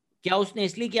 کیا اس نے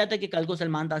اس لیے کیا تھا کہ کل کو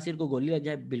سلمان تاثیر کو گولی لگ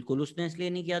جائے؟ بالکل اس نے اس لیے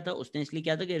نہیں کیا تھا, اس نے اس لیے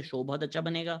کیا تھا کہ شو بہت اچھا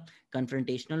بنے گا,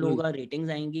 کنفرنٹیشنل ہوگا, ریٹنگز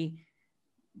آئیں گی,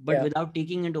 but without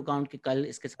taking into account کہ کل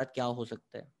اس کے ساتھ کیا ہو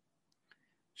سکتا ہے.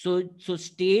 So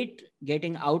state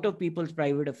getting out of people's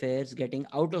private affairs, getting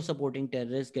out of supporting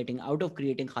terrorists, getting out of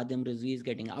creating Khadim Rizvis,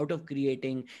 getting out of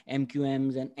creating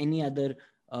MQMs and any other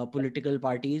political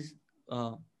parties,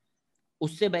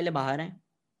 اس سے پہلے باہر ہیں.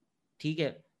 ٹھیک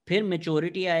ہے, پھر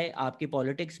میچورٹی آئے آپ کی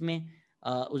پالیٹکس میں.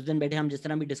 اس دن بیٹھے ہم جس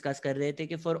طرح بھی ڈسکس کر رہے تھے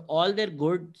کہ for all their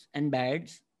goods and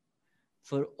beds,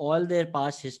 for all their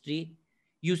past history,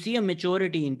 you C a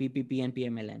maturity in P P P and P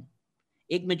M L N.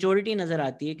 ایک میچورٹی نظر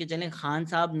آتی ہے کہ چلیں خان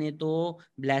صاحب نے تو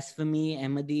بلیسفمی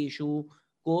احمدی ایشو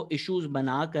کو ایشوز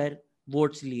بنا کر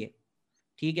ووٹس لیے.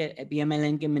 ٹھیک ہے, پی ایم ایل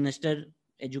این کے منسٹر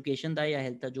ایجوکیشن تھا یا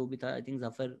ہیلتھ تھا, جو بھی تھا, آئی تھنک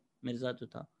ظفر مرزا تو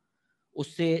تھا, اس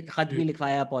سے خط بھی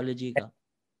لکھوایا اپالوجی کا.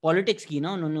 پالیٹکس کی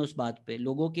نا انہوں نے اس بات پہ,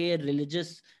 لوگوں کے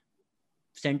ریلیجس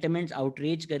سینٹیمنٹس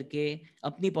آؤٹریج کر کے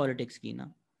اپنی پالیٹکس کی نا.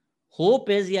 ہوپ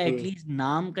از, یا ایٹ لیسٹ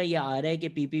نام کا یہ آ رہا ہے کہ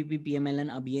پی پی پی پی ایم ایل این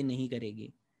اب یہ نہیں کرے گی.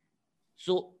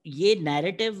 سو یہ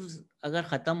نیریٹیوز اگر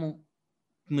ختم ہو,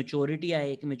 میچورٹی آئے,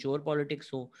 ایک میچور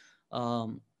پالیٹکس ہو,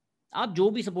 آپ جو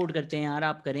بھی سپورٹ کرتے ہیں یار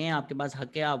آپ کریں, آپ کے پاس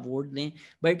حق ہے, آپ ووٹ دیں,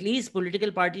 but at list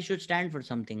political party should stand for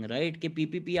some thing, right? کہ پی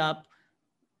پی پی آپ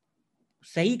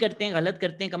صحیح کرتے ہیں, غلط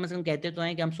کرتے ہیں, کم از کم کہتے تو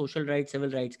ہیں کہ ہم سوشل رائٹس,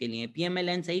 سول رائٹس کے لیے. پی ایم ایل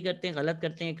این صحیح کرتے ہیں, غلط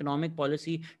کرتے ہیں, اکنامک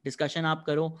پالیسی ڈسکشن آپ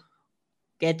کرو,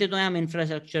 کہتے تو ہیں ہم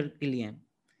انفراسٹرکچر کے لیے ہیں.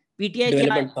 پی ٹی آئی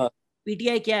کیا ہے؟ پی ٹی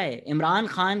آئی کیا ہے؟ عمران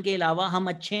خان کے علاوہ ہم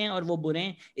اچھے ہیں اور وہ برے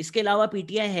ہیں, اس کے علاوہ پی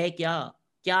ٹی آئی ہے کیا؟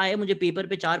 کیا ہے؟ مجھے پیپر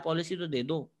پہ 4 پالیسی تو دے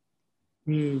دو.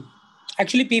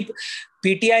 ایکچولی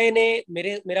پی ٹی آئی نے,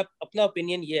 میرا اپنا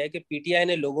اوپینین یہ ہے کہ پی ٹی آئی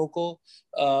نے لوگوں کو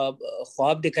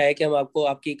خواب دکھایا کہ ہم آپ کو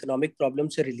آپ کی اکنامک پرابلم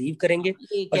سے ریلیو کریں گے,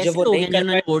 اور جب وہ نہیں کر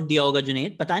پائے, ووٹ دیا ہوگا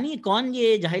جنید, پتا نہیں کون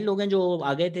یہ جاہل لوگ ہیں جو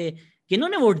آ گئے تھے, کنہوں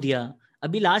نے ووٹ دیا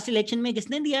ابھی لاسٹ الیکشن میں؟ کس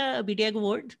نے دیا پی ٹی آئی کو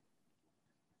ووٹ؟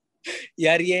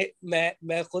 یار یہ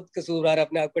میں خود قصوروار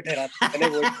اپنے آپ کو ٹھہراتا ہوں, میں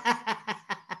نے ووٹ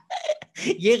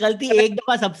یہ غلطی ایک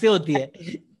دفعہ سب سے ہوتی ہے,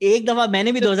 ایک دفعہ میں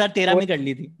نے بھی 2013 میں کر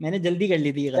لی تھی, میں نے جلدی کر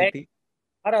لی تھی یہ غلطی.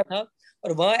 آ رہا تھا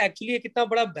اور وہاں ایکچولی ایک اتنا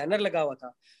بڑا بینر لگا ہوا تھا,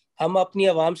 ہم اپنی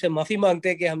عوام سے معافی مانگتے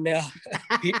ہیں کہ ہم نے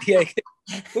پی ٹی آئی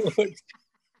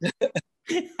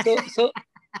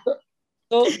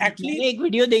تو میں نے ایک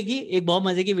ویڈیو دیکھی, ایک بہت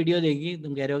مزے کی ویڈیو دیکھی,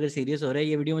 تم کہہ رہے ہو اگر سیریس ہو رہا ہے,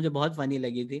 یہ ویڈیو مجھے بہت فنی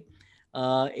لگی تھی.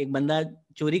 ایک بندہ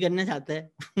چوری کرنا چاہتا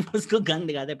ہے, اس کو گن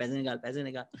دکھاتا ہے, پیسے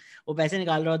نکال, وہ پیسے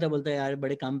نکال رہا ہوتا ہے, بولتا ہے یار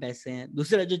بڑے کم پیسے ہیں.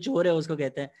 دوسرا جو چور ہے اس کو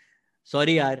کہتا ہے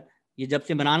سوری یار, یہ جب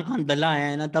سے عمران خان دلہ آیا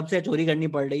ہے نا تب سے چوری کرنی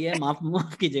پڑ رہی ہے,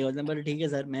 معاف کیجیے گا. بولے ٹھیک ہے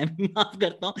سر, میں بھی معاف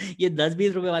کرتا ہوں, یہ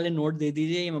 10-20 روپے والے نوٹ دے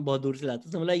دیجیے, یہ میں بہت دور سے لاتا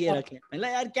ہوں. بولا یہ رکھ لیں.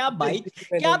 میں یار کیا بھائی,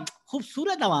 کیا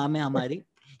خوبصورت عوام ہے ہماری,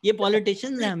 یہ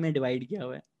پولیٹیشینز نے ہمیں ڈیوائڈ کیا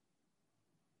ہوا ہے.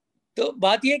 تو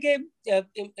بات یہ کہ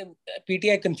پی ٹی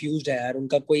آئی کنفیوزڈ ہے یار, ان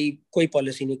کا کوئی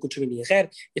پالیسی نہیں, کچھ بھی نہیں ہے. خیر,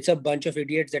 it's a bunch of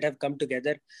idiots that have come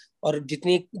together, اور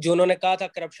جو انہوں نے کہا تھا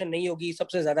کرپشن نہیں ہوگی, سب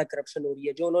سے زیادہ کرپشن ہو رہی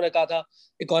ہے. جو انہوں نے کہا تھا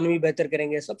اکانومی بہتر کریں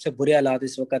گے, سب سے برے حالات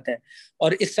اس وقت ہیں.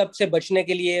 اور اس سب سے بچنے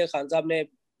کے لیے خان صاحب نے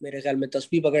میرے خیال میں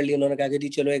تسبیح پکڑ لی. انہوں نے کہا کہ جی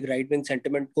چلو ایک رائٹ ونگ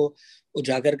سینٹیمنٹ کو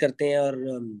اجاگر کرتے ہیں, اور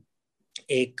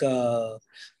ایک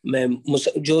میں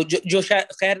جو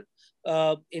خیر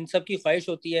ان سب کی خواہش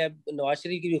ہوتی ہے, نواز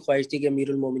شریف کی بھی خواہش تھی کہ امیر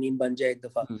المومنین بن جائے ایک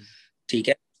دفعہ, ٹھیک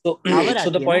ہے, پاور سو آتی دا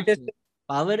ہے نا, پوائنٹ از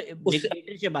پاور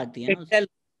ڈکٹیٹرشپ آتی ہے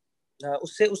نا,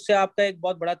 اس سے آپ کا ایک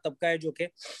بہت بڑا طبقہ ہے جو کہ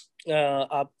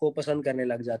آپ کو پسند کرنے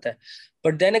لگ جاتا ہے.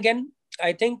 But then again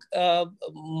I think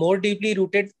more deeply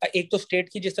rooted, ایک تو اسٹیٹ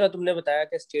کی, جس طرح تم نے بتایا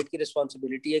کہ اسٹیٹ کی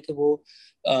ریسپانسبلٹی ہے کہ وہ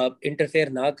انٹرفیئر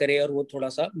نہ کرے اور وہ تھوڑا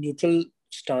سا نیوٹرل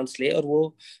سٹانس لے, اور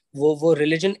وہ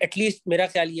ریلیجن, ایٹ لیسٹ میرا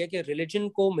خیال یہ ہے کہ ریلیجن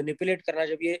کو مینیپولیٹ کرنا,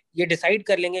 جب یہ ڈیسائیڈ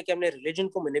کر لیں گے کہ ہم نے ریلیجن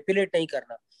کو مینیپولیٹ نہیں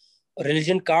کرنا,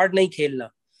 ریلیجن کارڈ نہیں کھیلنا,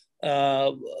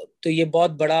 تو یہ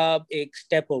بہت بڑا ایک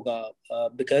سٹیپ ہوگا.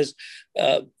 بیکاز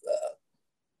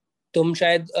تم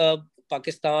شاید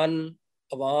پاکستان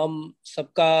عوام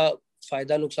سب کا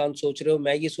فائدہ نقصان سوچ رہے ہو,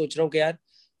 میں یہ سوچ رہا ہوں کہ یار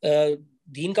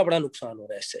دین کا بڑا نقصان ہو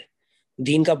رہا ہے اس سے.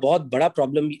 دین کا بہت بڑا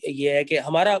پرابلم یہ ہے کہ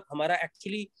ہمارا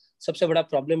ایکچولی سب سے بڑا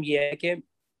پرابلم یہ ہے کہ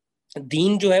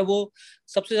دین جو ہے وہ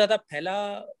سب سے زیادہ پھیلا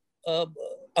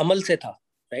عمل سے تھا,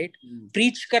 رائٹ,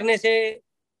 پریچ کرنے سے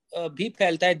بھی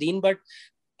پھیلتا ہے دین, بٹ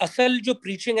اصل جو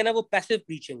پریچنگ ہے نا وہ پیسو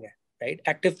پریچنگ ہے, رائٹ,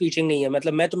 ایکٹیو پریچنگ نہیں ہے.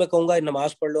 مطلب میں تمہیں کہوں گا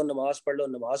نماز پڑھ لو, نماز پڑھ لو,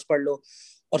 نماز پڑھ لو,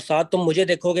 اور ساتھ تم مجھے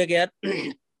دیکھو گے کہ یار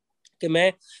کہ میں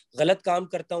غلط کام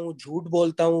کرتا ہوں, جھوٹ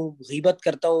بولتا ہوں, غیبت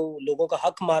کرتا ہوں, لوگوں کا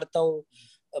حق مارتا ہوں,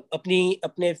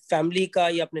 اپنے فیملی کا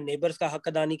یا اپنے نیبرز کا حق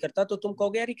ادا نہیں کرتا, تو تم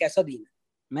کہو گے یار یہ کیسا دین ہے.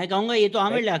 میں کہوں گا یہ تو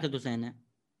عامر لیاقت حسین ہے,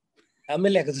 عامر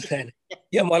لیاقت حسین ہے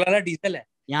یا مولانا ڈیزل ہے.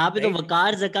 یہاں پہ تو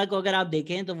وقار زکا کو اگر آپ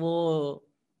دیکھیں تو وہ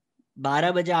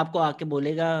 12 بجے آپ کو آ کے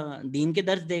بولے گا, دین کے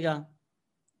درس دے گا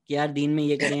کہ یار دین میں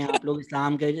یہ کریں, آپ لوگ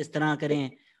اسلام کے اس طرح کریں,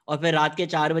 اور پھر رات کے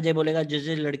 4 بجے بولے گا جس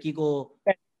لڑکی کو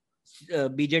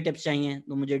بی جے ٹپس چاہیے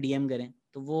تو مجھے ڈی ایم کریں.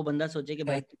 تو وہ بندہ سوچے کہ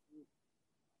بھائی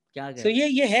کیا سو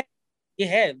یہ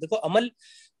ہے دیکھو, عمل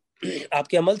آپ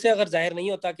کے عمل سے اگر ظاہر نہیں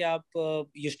ہوتا کہ آپ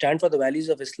you stand for the values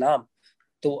of Islam,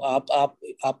 تو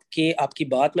آپ کی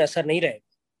بات میں اثر نہیں رہے.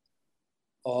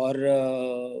 اور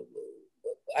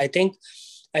آئی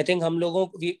تھنک ہم لوگوں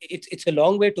کو it's a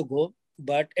long way to go,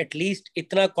 but at least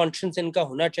اتنا کانشنس ان کا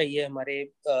ہونا چاہیے ہمارے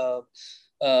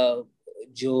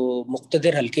جو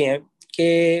مقتدر حلقے ہیں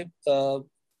کہ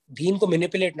دین کو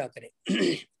مینیپولیٹ نہ کریں.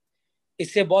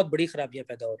 اس سے بہت بڑی خرابیاں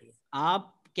پیدا ہو رہی ہیں. آپ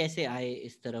کیسے آئے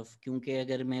اس طرف؟ کیونکہ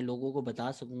اگر میں لوگوں کو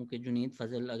بتا سکوں کہ جنید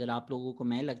فضل, اگر آپ لوگوں کو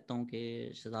میں لگتا ہوں کہ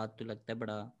شہزاد تو لگتا ہے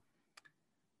بڑا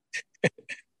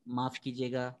معاف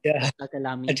کیجیے گا پختہ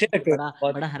کلامی,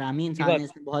 بڑا حرامی انسان ہے,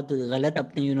 اس نے بہت غلط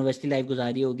اپنی یونیورسٹی لائف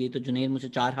گزاری ہوگی. تو جنید مجھ سے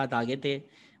 4 ہاتھ آگے تھے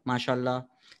ماشاءاللہ,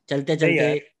 چلتے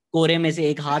چلتے کورے میں سے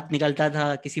ایک ہاتھ نکلتا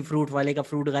تھا, کسی فروٹ والے کا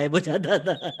فروٹ غائب ہو جاتا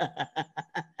تھا,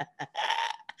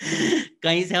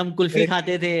 کہیں سے ہم کلفی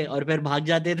کھاتے تھے اور پھر بھاگ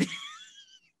جاتے تھے.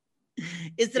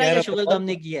 اس طرح کا شغل تو ہم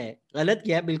نے کیا ہے, غلط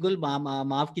کیا ہے بالکل,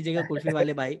 معاف کیجیے گا کلفی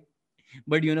والے بھائی,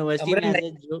 بٹ یونیورسٹی میں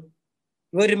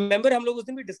وہ ریممبر ہم لوگ اس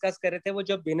دن بھی ڈسکس کر رہے تھے, وہ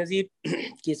جب بے نظیر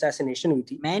کی اساسینیشن ہوئی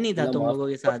تھی. میں نہیں تھا تم لوگوں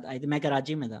کے ساتھ, میں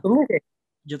کراچی میں تھا,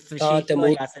 جو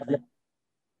یاسر میں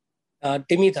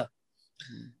ٹمی تھا,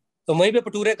 تو وہیں پہ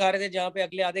پٹورے کھا رہے تھے جہاں پہ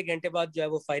اگلے آدھے گھنٹے بعد جو ہے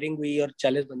وہ فائرنگ ہوئی اور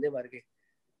 40 بندے مار گئے.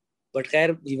 بٹ خیر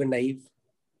ایون نائیو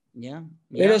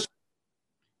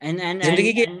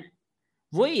زندگی کی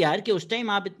وہی یار کہ اس ٹائم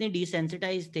آپ اتنے ڈی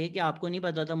سینسٹائز تھے کہ آپ کو نہیں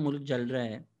پتا تھا ملک جل رہا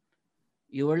ہے.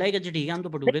 یو ور لائک اچھا ٹھیک ہے ہم تو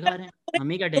پٹورے کھا رہے ہیں,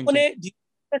 ہمیں کیا ٹینشن.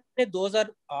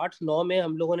 2008-9 میں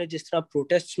ہم لوگوں نے جس طرح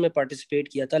پروٹیسٹ میں پارٹیسپیٹ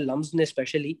کیا تھا, لمز نے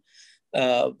especially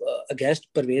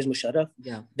against Pervez Musharraf,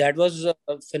 that was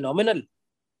phenomenal.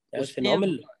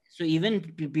 So even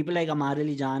people like Ammar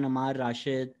علی جان, عمار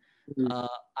راشد,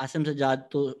 عاصم سجاد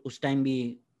تو اس ٹائم بھی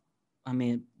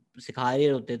ہمیں سکھا رہے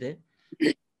ہوتے تھے.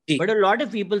 But a lot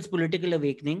of people's political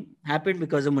awakening happened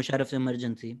because of Musharraf's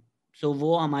emergency. So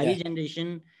وہ ہماری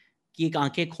جنریشن کی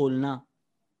آنکھیں کھولنا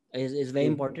is very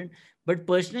important. But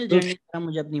personal journey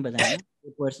مجھے اپنی بتائیں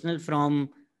نا, personal from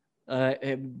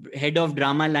head of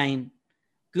drama line,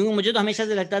 کیونکہ مجھے تو ہمیشہ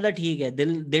سے لگتا تھا ٹھیک ہے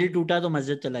دل ٹوٹا تو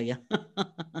مسجد چلا گیا.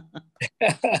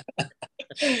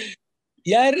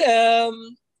 یار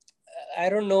I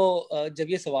don't know, جب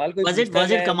یہ سوال کوئی پوچھتا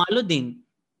ہے, کمال الدین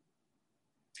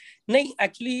نہیں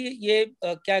ایکچولی یہ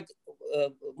کیا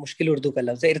مشکل اردو کا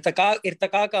لفظ ہے,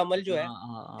 ارتقاء کا عمل جو ہے,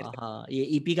 یہ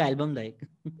ای پی کا البم تھا ایک,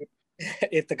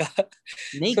 ارتقاء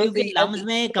نہیں کیونکہ لمز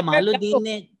میں کمال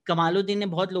الدین نے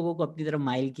بہت لوگوں کو اپنی طرف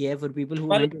مائل کیا ہے. For people who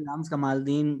went to LUMS, کمال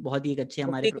الدین بہت ہی ایک اچھے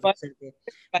ہمارے پروفیسر تھے,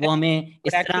 وہ ہمیں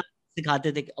اس طرح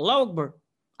سکھاتے تھے کہ اللہ اکبر,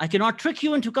 I cannot trick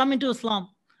you into coming to Islam.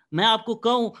 میں آپ کو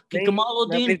کہوں کہ کمال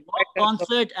الدین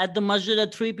concert at the Masjid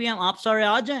at 3 PM, آپ سارے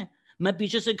آ جائیں, میں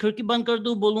پیچھے سے کھڑکی بند کر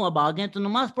دوں, بولوں اب آ گئے تو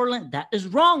نماز پڑھ لیں. That is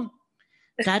wrong.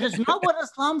 That is not what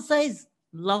Islam says.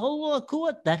 La hawla wa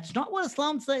quwwat. That's not what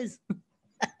Islam says.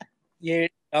 یہ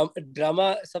ڈرامہ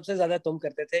سب سے زیادہ تم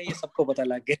کرتے تھے, یہ سب کو پتہ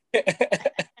لگ گیا.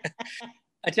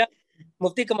 اچھا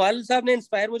مفتی کمال صاحب نے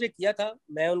انسپائر مجھے کیا تھا.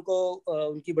 میں ان کو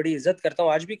ان کی بڑی عزت کرتا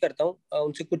ہوں, آج بھی کرتا ہوں.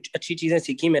 ان سے کچھ اچھی چیزیں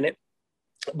سیکھی میں نے.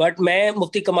 بٹ میں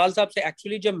مفتی کمال صاحب سے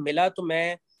ایکچولی جب ملا تو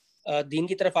میں دین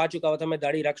کی طرف آ چکا ہوا تھا, میں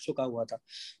داڑھی رکھ چکا ہوا تھا.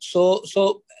 سو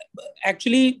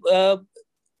ایکچولی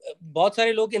بہت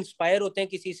سارے لوگ انسپائر ہوتے ہیں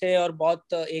کسی سے, اور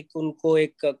بہت ان کو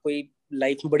ایک کوئی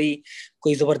لائف میں بڑی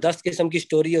کوئی زبردست قسم کی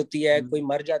سٹوری ہوتی ہے, کوئی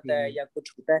مر جاتا ہے یا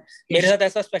کچھ ہوتا ہے. میرے ساتھ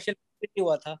ایسا اسپیشل نہیں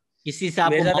ہوا تھا. کسی سے آپ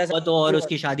کو میرے ساتھ ایسا محبت ہو اور اس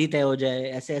کی شادی طے ہو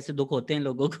جائے, ایسے ایسے دکھ ہوتے ہیں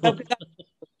لوگوں کو.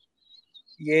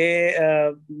 یہ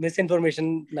مس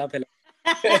انفارمیشن نہ پھیلا.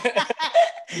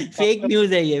 فیک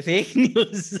نیوز ہے یہ, فیک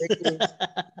نیوز.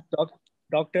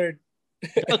 ڈاکٹر.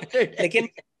 لیکن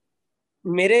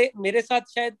میرے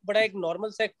ساتھ شاید بڑا ایک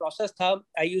نارمل سا ایک پروسیس تھا.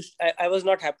 I was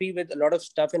not happy with a lot of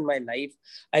stuff in my life.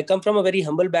 I come from a very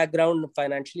humble background.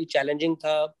 Financially challenging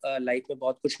تھا لائف میں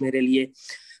بہت کچھ میرے لیے.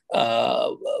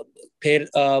 پھر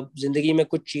زندگی میں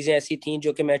کچھ چیزیں ایسی تھیں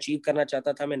جو کہ میں اچیو کرنا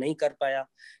چاہتا تھا, میں نہیں کر پایا.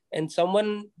 And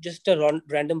someone, just a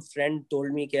random friend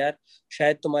told me کہ یار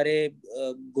شاید تمہارے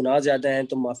گناہ زیادہ ہیں,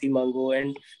 تم معافی مانگو.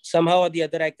 And somehow or the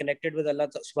other I connected with Allah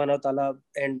سبحانہ وتعالیٰ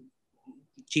and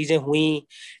چیزیں ہوئیں.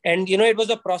 And you know it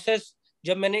was a process.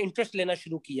 جب میں نے انٹرسٹ لینا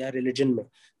شروع کیا ریلیجن میں,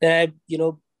 then I you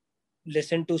know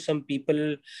listen to some people.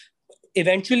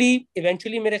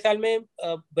 Eventually میرے خیال میں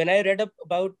when I read up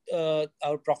about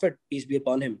our prophet peace be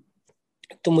upon him,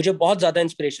 تو مجھے بہت زیادہ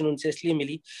انسپریشن ان سے اس لیے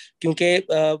ملی کیونکہ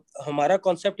ہمارا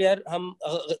کانسیپٹ یار, ہم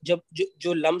جب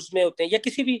جو لمز میں ہوتے ہیں یا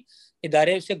کسی بھی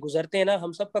ادارے سے گزرتے ہیں نا,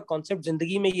 ہم سب کا کانسیپٹ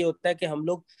زندگی میں یہ ہوتا ہے کہ ہم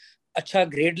لوگ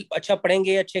اچھا پڑھیں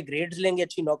گے, اچھے گریڈز لیں گے,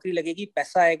 اچھی نوکری لگے گی,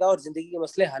 پیسہ آئے گا اور زندگی کے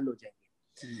مسئلے حل ہو جائیں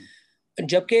گے.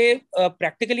 جبکہ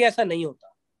پریکٹیکلی ایسا نہیں ہوتا.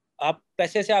 آپ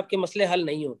پیسے سے آپ کے مسئلے حل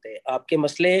نہیں ہوتے. آپ کے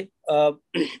مسئلے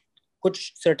کچھ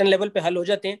سرٹن لیول پہ حل ہو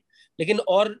جاتے ہیں, لیکن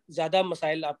اور زیادہ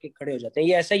مسائل آپ کے کھڑے ہو جاتے ہیں.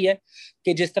 یہ ایسا ہی ہے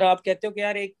کہ جس طرح آپ کہتے ہو کہ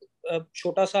یار ایک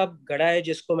چھوٹا سا گھڑا ہے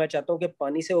جس کو میں چاہتا ہوں کہ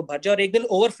پانی سے وہ بھر جائے اور ایک دن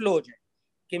اوور فلو ہو جائے,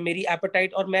 کہ میری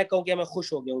ایپیٹائٹ, اور میں کہوں کہ میں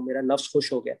خوش ہو گیا ہوں, میرا نفس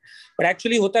خوش ہو گیا. پر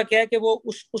ایکچولی ہوتا کیا ہے کہ وہ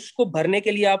اس کو بھرنے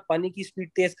کے لیے آپ پانی کی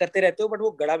اسپیڈ تیز کرتے رہتے ہو, بٹ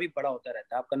وہ گڑا بھی بڑا ہوتا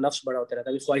رہتا ہے, آپ کا نفس بڑا ہوتا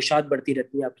رہتا ہے, خواہشات بڑھتی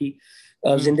رہتی ہیں, آپ کی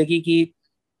زندگی کی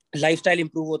لائف اسٹائل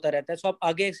امپروو ہوتا رہتا ہے. سو آپ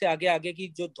آگے سے آگے کی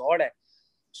جو دوڑ ہے,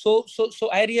 سو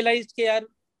آئی ریئلائزڈ کہ یار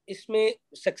اس میں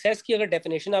سکسیس کی اگر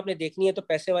ڈیفینیشن آپ نے دیکھنی ہے تو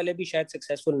پیسے والے بھی شاید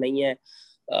سکسیسفل نہیں ہیں,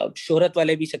 شہرت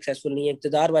والے بھی سکسیسفل نہیں ہیں,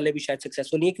 اقتدار والے بھی شاید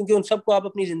سکسیسفل نہیں ہیں, کیونکہ ان سب کو آپ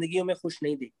اپنی زندگیوں میں خوش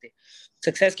نہیں دیکھتے.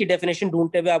 سکسیس کی ڈیفینیشن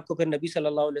ڈھونڈتے ہوئے آپ کو پھر نبی صلی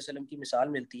اللہ علیہ وسلم کی مثال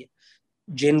ملتی ہے,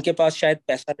 جن کے پاس شاید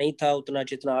پیسہ نہیں تھا اتنا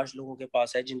جتنا آج لوگوں کے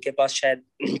پاس ہے, جن کے پاس شاید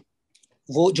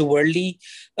وہ جو ورلڈلی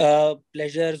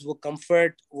پلیزرز, وہ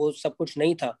کمفرٹ, وہ سب کچھ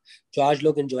نہیں تھا جو آج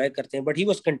لوگ انجوائے کرتے ہیں. But he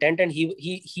was content and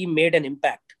he made an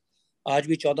impact. آج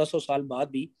بھی 1400 سال بعد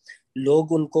بھی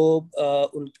لوگ ان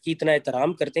کی اتنا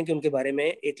احترام کرتے ہیں کہ ان کے بارے میں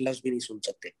ایک لفظ بھی نہیں سن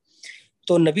سکتے.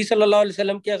 تو نبی صلی اللہ علیہ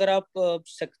وسلم کی اگر آپ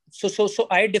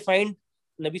آئی ڈیفائنڈ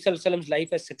نبی صلی اللہ علیہ وسلم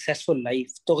لائف ایز سکسیسفل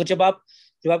لائف. تو جب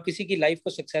آپ کسی کی لائف کو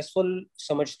سکسیسفل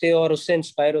سمجھتے ہو اور اس سے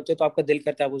انسپائر ہوتے ہو تو آپ کا دل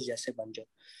کرتا ہے وہ جیسے بن جائے.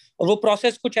 اور وہ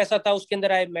پروسیس کچھ ایسا تھا. اس کے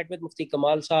اندر آئی meat with Mufti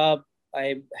Kamal sahab,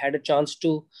 I had a chance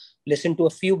to listen to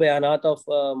a few بیانات آف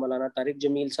مولانا طارق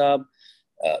جمیل صاحب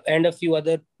and a few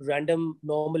other random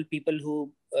normal people who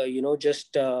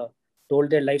just told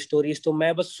their life stories. تو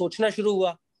میں بس سوچنا شروع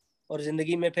ہوا اور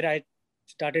زندگی میں پھر I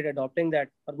started adopting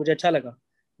that. اور مجھے اچھا لگا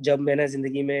جب میں نے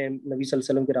زندگی میں نبی صلی اللہ علیہ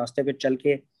وسلم کے راستے پہ چل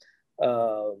کے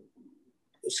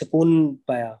سکون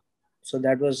پایا. So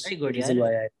that was the reason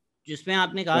why I جس میں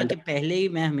آپ نے کہا کہ پہلے ہی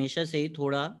میں ہمیشہ سے ہی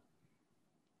تھوڑا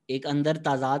ایک اندر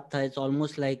تضاد تھا, اٹس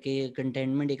آلموسٹ لائک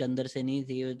کنٹینٹمنٹ ایک اندر سے نہیں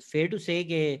تھی. فیئر ٹو سے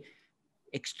کہ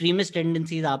ایکسٹریمسٹ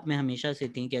ٹینڈنسیز آپ میں ہمیشہ سے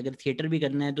تھیں کہ اگر تھیٹر بھی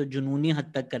کرنا ہے تو جنونی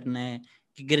حد تک کرنا ہے,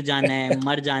 کہ گر جانا ہے,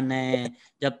 مر جانا ہے,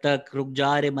 جب تک رک جا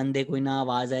رہے بندے کوئی نہ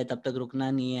آواز آئے تب تک رکنا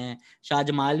نہیں ہے, شاہ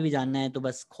جمال بھی جانا ہے تو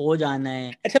بس کھو جانا ہے.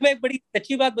 اچھا میں ایک بڑی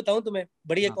اچھی بات بتاؤں تمہیں,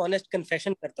 بڑی ایک آنیسٹ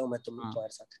کنفیشن کرتا ہوں میں تمہارے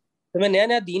ساتھ. تو میں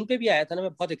نیا دین پہ بھی آیا تھا نا, میں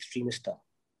بہت ایکسٹریمسٹ تھا.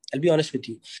 I'll be honest with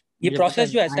you. یہ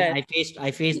پروسیس جو ایسا ہے,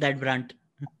 I faced that brunt.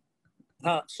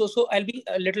 ہاں, so I'll be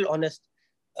a little honest.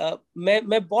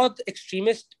 میں بہت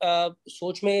ایکسٹریمسٹ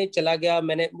سوچ میں چلا گیا.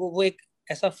 میں نے وہ ایک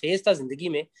ایسا فیز تھا زندگی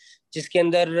میں جس کے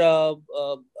اندر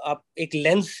آپ ایک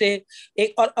لینس سے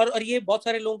ایک اور یہ بہت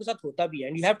سارے لوگوں کے ساتھ ہوتا بھی ہے,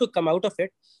 and you have to come out of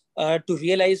it to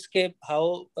realise کہ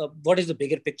how what is the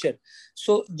bigger picture.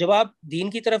 So جب آپ دین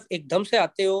کی طرف ایک دم سے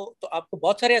آتے ہو تو آپ کو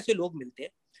بہت سارے ایسے لوگ ملتے ہیں,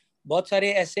 بہت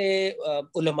سارے ایسے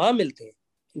علماء ملتے ہیں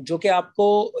جو کہ آپ کو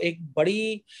ایک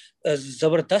بڑی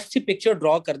زبردست سی پکچر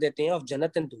ڈرا کر دیتے ہیں آف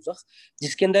جنت اینڈ دوزخ,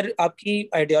 جس کے اندر آپ کی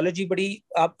آئیڈیالوجی بڑی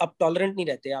آپ ٹالرنٹ نہیں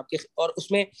رہتے آپ کے. اور اس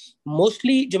میں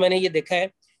موسٹلی جو میں نے یہ دیکھا ہے,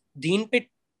 دین پہ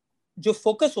جو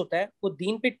فوکس ہوتا ہے وہ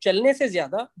دین پہ چلنے سے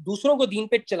زیادہ دوسروں کو دین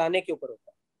پہ چلانے کے اوپر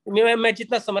ہوتا ہے. میں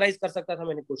جتنا سمرائز کر سکتا تھا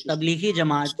میں نے کوشش کی. تبلیغی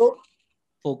جماعت So,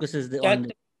 focuses کیا on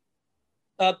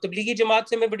تبلیغی جماعت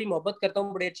سے میں بڑی محبت کرتا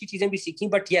ہوں, بڑی اچھی چیزیں بھی سیکھی,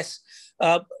 بٹ یس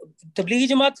تبلیغی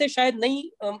جماعت سے شاید نہیں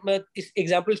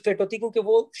ایگزامپل فٹ ہوتی, کیونکہ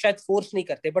وہ شاید فورس نہیں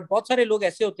کرتے, بٹ بہت سارے لوگ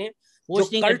ایسے ہوتے ہیں جو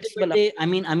فورس نہیں کرتے, کلٹس بنا.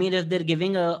 I mean if they're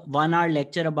giving a 1 hour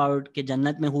lecture about کہ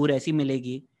جنت میں حور ایسی ملے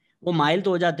گی, وہ مائل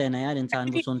تو ہو جاتا ہے نا یار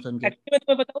انسان, وہ سن کے.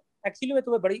 ایکچولی میں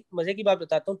تمہیں بڑی مزے کی بات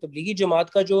بتاتا ہوں. تبلیغی جماعت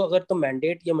کا جو اگر تم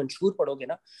مینڈیٹ یا منشور پڑھو گے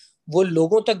نا, وہ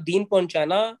لوگوں تک دین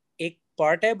پہنچانا ایک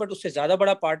پارٹ ہے, بٹ اس سے زیادہ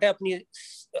بڑا پارٹ ہے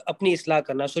اپنی اصلاح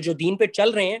کرنا. سو جو دین پہ چل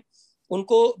رہے ہیں ان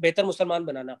کو بہتر مسلمان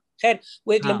بنانا. خیر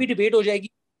وہ ایک لمبی ڈیبیٹ ہو جائے گی,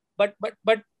 بٹ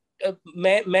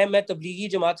میں تبلیغی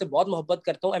جماعت سے بہت محبت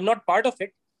کرتا ہوں. I am not part of it,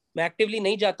 میں ایکٹیولی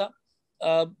نہیں جاتا,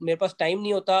 میرے پاس ٹائم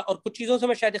نہیں ہوتا, اور کچھ چیزوں سے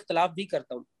میں شاید اختلاف بھی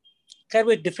کرتا ہوں. خیر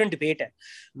وہ ایک ڈفرینٹ ڈبیٹ ہے,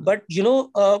 بٹ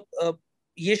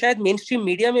یہ شاید مین اسٹریم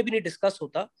میڈیا میں بھی نہیں ڈسکس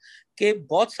ہوتا کہ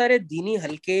بہت سارے دینی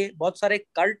حلقے, بہت سارے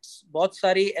کلٹس, بہت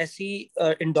ساری ایسی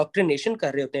انڈوکٹرینیشن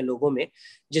کر رہے ہوتے ہیں لوگوں میں,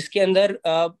 جس کے اندر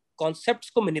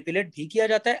کانسیپٹس کو مینیپولیٹ بھی کیا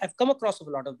جاتا ہے. I've come across a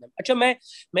lot of them. اچھا میں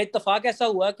اتفاق ایسا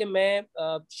ہوا کہ میں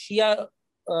شیعہ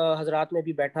حضرات میں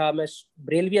بھی بیٹھا, میں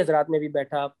بریلوی حضرات میں بھی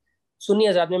بیٹھا, سنی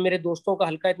حضرات میں. میرے دوستوں کا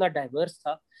حلقہ اتنا ڈائیورس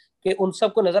تھا کہ ان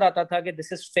سب کو نظر آتا تھا کہ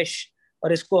دس از فش,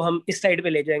 اور اس کو ہم اس سائڈ پہ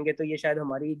لے جائیں گے تو یہ شاید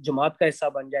ہماری جماعت کا حصہ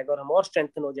بن جائے گا اور ہم اور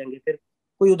اسٹرینتھن ہو جائیں گے. پھر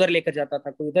کوئی ادھر لے کر جاتا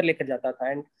تھا, کوئی ادھر لے کر جاتا تھا,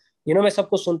 اینڈ میں سب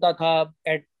کو سنتا تھا.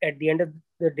 At the end of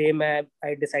the day میں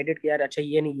آئی ڈیسائیڈڈ کہ یار اچھا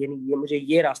یہ نہیں, یہ مجھے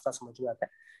یہ راستہ سمجھ میں آتا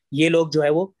ہے. یہ لوگ جو ہے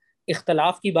وہ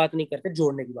اختلاف کی بات نہیں کرتے,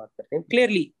 جوڑنے کی بات کرتے ہیں.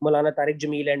 Clearly Maulana Tariq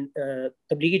Jamil and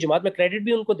Tablighi Jamaat, میں کریڈٹ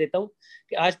بھی ان کو دیتا ہوں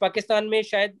کہ آج پاکستان میں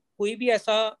شاید کوئی بھی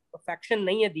ایسا فیکشن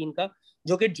نہیں ہے دین کا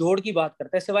جو کہ جوڑ کی بات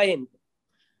کرتا ہے سوائے ان کے.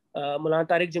 مولانا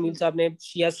طارق جمیل صاحب نے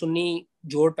شیعہ سنی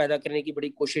جوڑ پیدا کرنے کی بڑی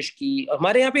کوشش کی.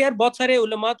 ہمارے یہاں پہ یار بہت سارے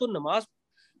علماء تو نماز,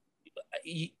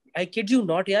 I kid you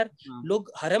not یار, لوگ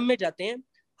حرم میں جاتے ہیں,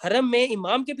 حرم میں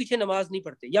امام کے پیچھے نماز نہیں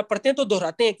پڑھتے, یا پڑھتے ہیں تو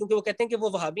دہراتے ہیں کیونکہ وہ کہتے ہیں کہ وہ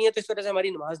وہابی ہیں تو اس وجہ سے ہماری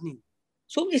نماز نہیں.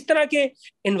 سو اس طرح کے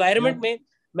انوائرمنٹ میں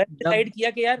میں ڈیسائیڈ کیا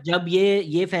کہ یار جب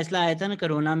یہ فیصلہ آیا تھا نا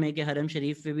کرونا میں کہ حرم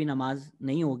شریف پہ بھی نماز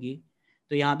نہیں ہوگی,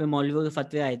 تو یہاں پہ مولویوں کے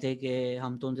فتوے آئے تھے کہ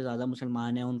ہم تو ان سے زیادہ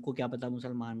مسلمان ہیں, ان کو کیا پتا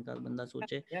مسلمان کا بندہ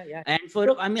سوچے. اینڈ فار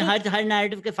ہر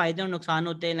نیریٹو کے فائدے اور نقصان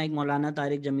ہوتے ہیں. لائک مولانا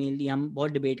طارق جمیل, ہم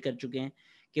بہت ڈیبیٹ کر چکے ہیں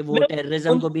کہ وہ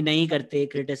ٹیررزم کو بھی نہیں کرتے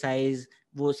کرٹیسائز,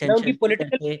 وہ سینشن نہیں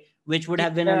کرتے, which would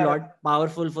have been a lot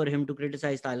powerful for him to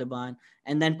criticize Taliban.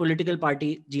 And then political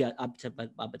party, جی آپ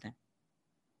بتائیں.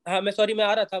 ہاں میں سوری میں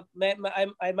آ رہا تھا.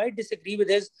 I might disagree with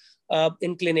his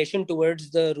inclination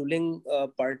towards the ruling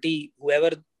party,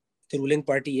 whoever the ruling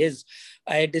party is.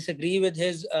 I disagree with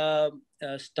his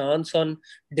stance on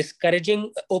discouraging,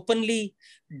 openly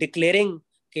declaring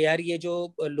کہ یار یہ جو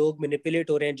لوگ مینیپولیٹ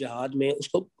ہو رہے ہیں جہاد میں, اس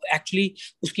کو ایکچولی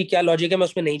اس کی کیا لاجک ہے میں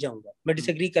اس میں نہیں جاؤں گا. میں ڈس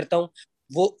ایگری کرتا ہوں.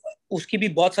 وہ اس کی بھی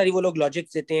بہت ساری وہ لوگ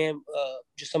لاجک دیتے ہیں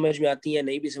جو سمجھ میں آتی ہیں,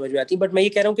 نہیں بھی سمجھ میں آتی. بٹ میں یہ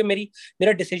کہہ رہا ہوں کہ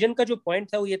میرا ڈیسیجن کا جو پوائنٹ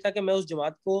تھا وہ یہ تھا کہ میں اس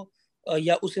جماعت کو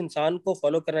یا اس انسان کو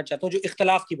فالو کرنا چاہتا ہوں جو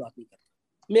اختلاف کی بات نہیں کرتا.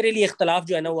 میرے لیے اختلاف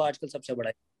جو ہے نا وہ آج کل سب سے بڑا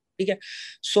ہے. ٹھیک ہے.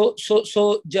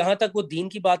 سو جہاں تک وہ دین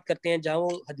کی بات کرتے ہیں, جہاں وہ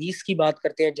حدیث کی بات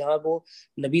کرتے ہیں, جہاں وہ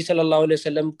نبی صلی اللہ علیہ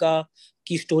وسلم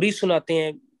کی سٹوری سناتے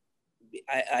ہیں,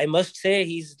 I must say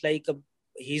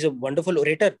he's a wonderful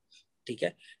orator. ٹھیک ہے.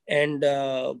 And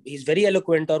he is very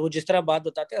eloquent, اور وہ جس طرح بات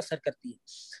بتاتے ہیں اثر کرتی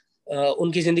ہے.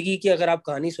 ان کی زندگی کی اگر آپ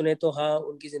کہانی سنیں تو ہاں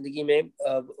ان کی زندگی میں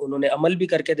انہوں نے عمل بھی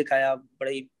کر کے دکھایا,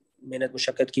 بڑی محنت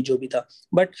مشقت کی جو بھی تھا.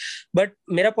 بٹ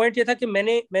میرا پوائنٹ یہ تھا کہ میں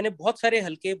نے بہت سارے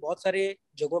حلقے, بہت سارے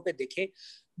جگہوں پہ دیکھے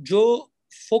جو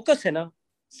فوکس ہے نا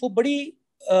وہ بڑی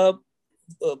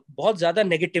بہت زیادہ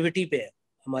نیگیٹیوٹی پہ ہے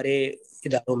ہمارے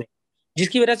اداروں میں, جس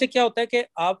کی وجہ سے کیا ہوتا ہے کہ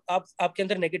آپ کے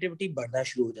اندر نیگیٹیوٹی بڑھنا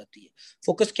شروع ہو جاتی ہے.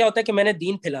 فوکس کیا ہوتا ہے کہ میں نے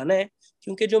دین پھیلانا ہے,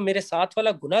 کیونکہ جو میرے ساتھ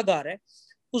والا گناہ گار ہے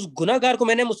اس گناہ گار کو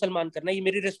میں نے مسلمان کرنا ہے, یہ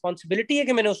میری رسپانسبلٹی ہے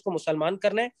کہ میں نے اس کو مسلمان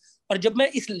کرنا ہے. اور جب میں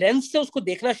اس لینس سے اس کو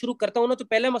دیکھنا شروع کرتا ہوں نا, تو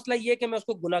پہلا مسئلہ یہ ہے کہ میں اس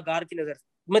کو گناہ گار کی نظر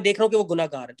میں دیکھ رہا ہوں کہ وہ گناہ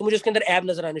گار ہے, تو مجھے اس کے اندر عیب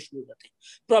نظر آنے شروع ہو جاتے ہیں,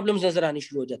 پرابلمز نظر آنی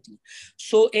شروع ہو جاتی ہیں.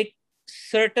 سو ایک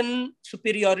سرٹن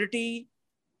سپیریورٹی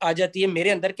آ جاتی ہے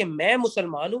میرے اندر کہ میں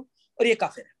مسلمان ہوں اور یہ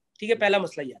کافر ہے. ٹھیک ہے, پہلا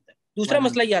مسئلہ یہ آتا ہے.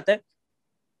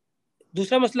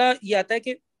 دوسرا مسئلہ یہ آتا ہے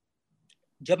کہ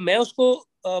جب میں اس کو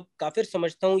کافر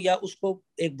سمجھتا ہوں یا اس کو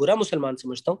ایک برا مسلمان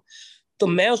سمجھتا ہوں, تو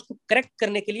میں اس کو کریکٹ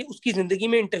کرنے کے لیے اس کی زندگی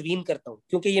میں انٹروین کرتا ہوں,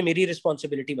 کیونکہ یہ میری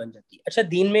رسپانسبلٹی بن جاتی ہے. اچھا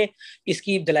دین میں اس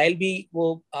کی دلائل بھی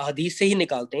وہ حدیث سے ہی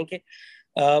نکالتے ہیں کہ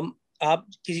آپ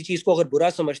کسی چیز کو اگر برا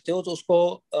سمجھتے ہو تو اس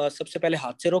کو سب سے پہلے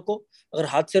ہاتھ سے روکو, اگر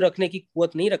ہاتھ سے رکھنے کی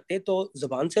قوت نہیں رکھتے تو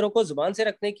زبان سے روکو, زبان سے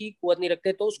رکھنے کی قوت نہیں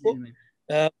رکھتے تو اس کو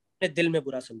دل میں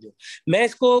برا سمجھو. میں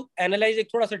اس کو اینالائز ایک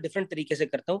تھوڑا سا ڈفرنٹ طریقے سے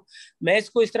کرتا ہوں. میں اس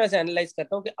کو اس طرح سے اینالائز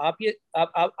کرتا ہوں کہ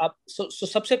آپ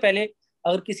سب سے پہلے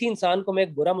اگر کسی انسان کو میں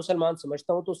ایک برا مسلمان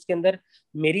سمجھتا ہوں تو اس کے اندر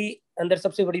میری اندر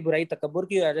سب سے بڑی برائی تکبر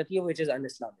کی آ جاتی ہے, which is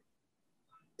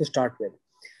un-Islamic to start with.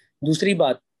 دوسری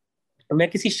بات, میں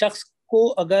کسی شخص کو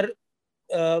اگر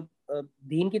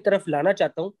دین کی طرف لانا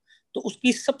چاہتا ہوں تو اس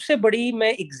کی سب سے بڑی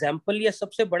میں اگزامپل یا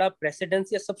سب سے بڑا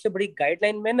پریسیڈنس یا سب سے بڑی گائیڈ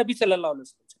لائن میں نبی صلی اللہ علیہ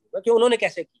وسلم سے لوں گا کہ انہوں نے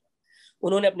کیسے کیا.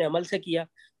 انہوں نے اپنے عمل سے کیا,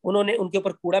 انہوں نے ان کے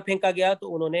اوپر کوڑا پھینکا گیا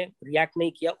تو انہوں نے ریاکٹ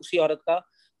نہیں کیا, اسی عورت کا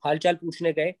حال چال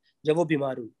پوچھنے گئے جب وہ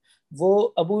بیمار ہوئی. وہ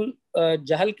ابو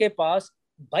جہل کے پاس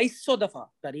 2200 دفعہ,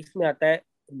 تاریخ میں آتا ہے,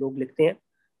 لوگ لکھتے ہیں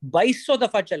 2200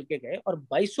 دفعہ چل کے گئے اور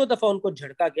 2200 دفعہ ان کو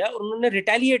جھڑکا گیا اور انہوں نے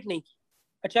ریٹیلیٹ نہیں کیا.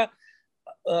 اچھا,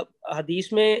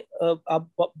 حدیث میں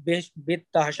آپ بے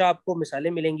تحاشا آپ کو مثالیں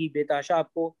ملیں گی, بے تحاشا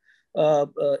آپ کو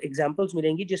ایگزامپلس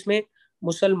ملیں گی جس میں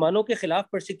مسلمانوں کے خلاف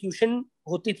پرسیکیوشن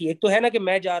ہوتی تھی. ایک تو ہے نا کہ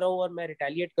میں جا رہا ہوں اور میں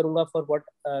ریٹیلیٹ کروں گا for what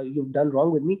you done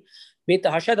wrong with me. بے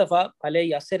تحاشا دفعہ آل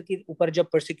یاسر کے اوپر جب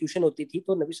پرسیکیوشن ہوتی تھی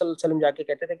تو نبی صلی اللہ علیہ وسلم جا کے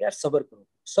کہتے تھے کہ یار صبر کرو,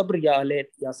 صبر یا آل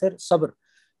یاسر صبر.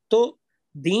 تو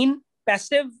دین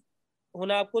پیسو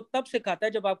ہونا آپ کو تب سکھاتا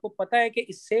ہے جب آپ کو پتا ہے کہ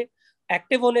اس سے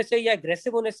ایکٹیو ہونے سے یا اگریسو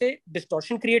ہونے سے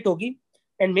ڈسٹورشن کریٹ ہوگی.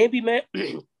 اینڈ میں بھی میں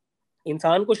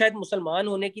انسان کو شاید مسلمان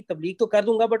ہونے کی تبلیغ تو کر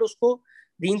دوں گا بٹ اس کو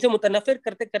دین سے متنفر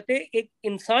کرتے کرتے ایک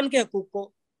انسان کے حقوق کو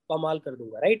پامال کر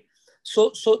دوں گا, right.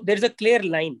 So there is a clear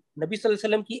line. نبی صلی اللہ علیہ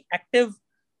وسلم کی ایکٹیو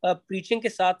پریچنگ کے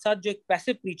ساتھ ساتھ جو ایک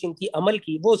پیسو پریچنگ تھی, عمل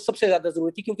کی, وہ سب سے زیادہ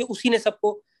ضروری تھی کیونکہ اسی نے سب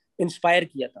کو انسپائر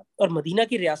کیا تھا. اور مدینہ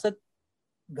کی ریاست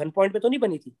گن پوائنٹ پہ تو نہیں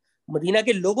بنی تھی, مدینہ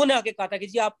کے لوگوں نے آ کے کہا تھا کہ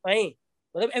جی آپ آئیں,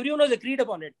 مطلب every one was agreed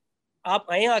upon it,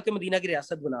 آپ آئیں آ کے مدینہ کی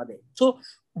ریاست بنا دیں. سو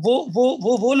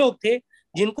وہ لوگ تھے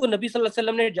جن کو نبی صلی اللہ علیہ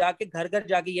وسلم نے جا کے گھر گھر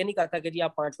جا کے یہ نہیں کہا تھا کہ جی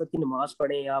آپ 5 وقت کی نماز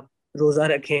پڑھیں, آپ روزہ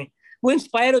رکھیں. وہ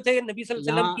انسپائر ہوتے ہیں نبی صلی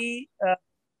اللہ علیہ وسلم کی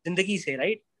زندگی سے,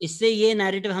 رائٹ. اس سے یہ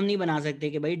نیریٹو ہم نہیں بنا سکتے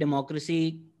کہ بھائی ڈیموکریسی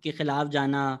کے خلاف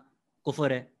جانا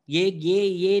کفر ہے.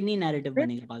 یہ نہیں نیریٹو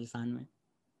بنے گا پاکستان میں.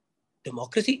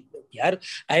 ڈیموکریسی یار,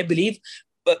 I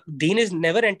believe then is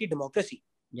never anti democracy.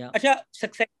 اچھا,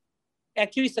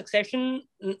 ایکچولی سکسیشن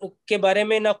کے بارے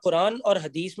میں نہ قرآن اور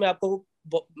حدیث میں آپ کو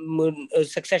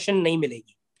سکسیشن نہیں ملے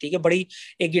گی, ٹھیک ہے. بڑی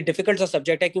ایک یہ ڈیفیکلٹ سا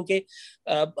سبجیکٹ ہے کیونکہ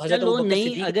حضرت ابوبکر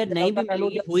صدیق اگر نہیں بھی ملے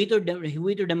گی ہوئی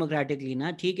تو ڈیموکریٹکلی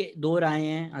نا, ٹھیک ہے. 2 رائے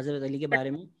ہیں حضرت علی کے بارے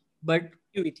میں بٹ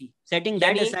ہوئی تھی, سیٹنگ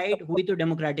دیٹ اسائڈ ہوئی تو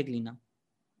ڈیموکریٹکلی نا.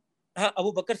 ہاں,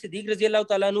 ابو بکر صدیق رضی اللہ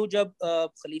تعالیٰ عنہ جب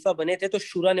خلیفہ بنے تھے تو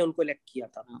شورا نے ان کو الیکٹ کیا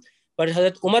تھا, پر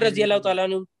حضرت عمر رضی اللہ تعالیٰ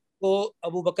عنہ کو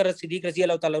ابو بکر صدیق رضی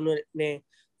اللہ تعالیٰ عنہ نے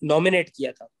نومینیٹ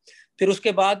کیا تھا. پھر اس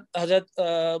کے بعد حضرت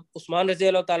عثمان رضی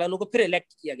اللہ تعالیٰ عنہ کو پھر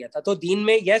الیکٹ کیا گیا تھا. تو دین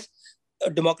میں یس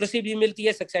ڈیموکریسی بھی ملتی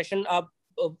ہے, سکسیشن آپ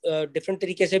ڈفرینٹ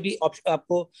طریقے سے بھی آپ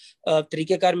کو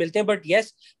طریقہ کار ملتے ہیں, but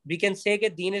yes we can say کہ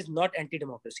دین is not anti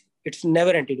democracy, it's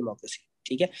never anti democracy,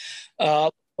 ٹھیک ہے.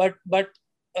 بٹ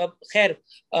خیر,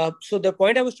 سو the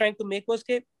point I was trying to make was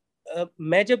کہ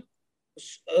میں جب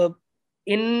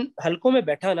ان حلقوں میں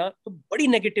بیٹھا نا تو بڑی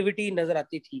نیگیٹیوٹی نظر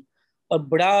آتی تھی اور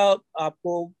بڑا آپ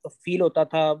کو فیل ہوتا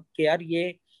تھا کہ یار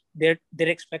یہ they're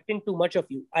expecting too much of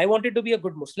you. I wanted to be a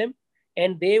good Muslim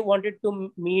and they wanted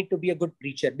me to be a good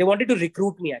preacher. They wanted to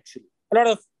recruit me actually. A lot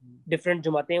of different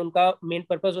جماعتیں ان کا main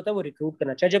purpose ہوتا ہے وہ recruit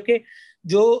کرنا چاہے, جبکہ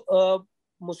جو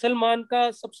مسلمان کا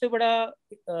سب سے بڑا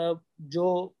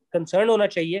جو کنسرن ہونا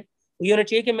چاہیے وہ یہ ہونا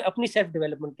چاہیے کہ میں اپنی سیلف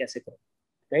ڈیولپمنٹ کیسے کروں,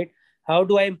 right. How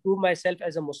do I improve my self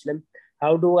as a Muslim,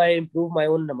 how do I improve my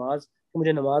اون نماز, کہ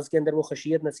مجھے نماز کے اندر وہ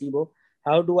خشیت نصیب ہو.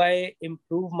 How do I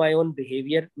improve my own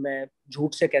behaviour, میں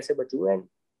جھوٹ سے کیسے بچوں, and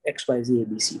x Y Zee a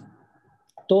B C.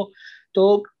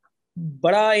 تو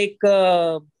بڑا ایک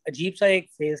عجیب سا ایک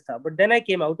فیز تھا, but then I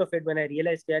came out of it when I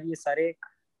realise کہ یار یہ سارے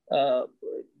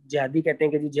جہادی کہتے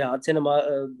ہیں کہ جی جہاد سے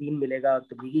دین ملے گا,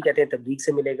 تبلیغی کہتے ہیں تبلیغ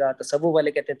سے ملے گا, تصوف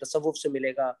والے کہتے ہیں تصوف سے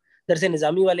ملے گا, درس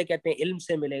نظامی والے کہتے ہیں علم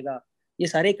سے ملے گا. یہ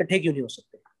سارے اکٹھے کیوں نہیں ہو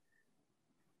سکتے؟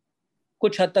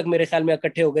 کچھ حد تک میرے خیال میں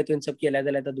اکٹھے ہو گئے تو ان سب کی علیحدہ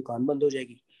علیحدہ دکان بند ہو جائے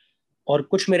گی, اور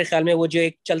کچھ میرے خیال میں وہ جو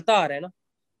ایک چلتا آ رہا ہے نا,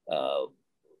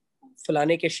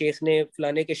 فلانے کے شیخ نے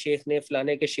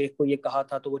فلانے کے شیخ کو یہ کہا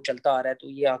تھا تو وہ چلتا آ رہا ہے, تو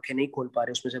یہ آنکھیں نہیں کھول پا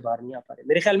رہے, اس میں سے باہر نہیں آ پا رہے.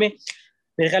 میرے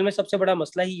خیال میں سب سے بڑا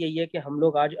مسئلہ ہی یہی ہے کہ ہم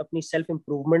لوگ آج اپنی سیلف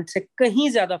امپروومنٹ سے کہیں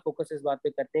زیادہ فوکس اس بات پہ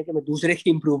کرتے ہیں کہ میں دوسرے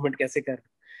کی امپروومنٹ کیسے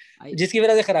کروں, جس کی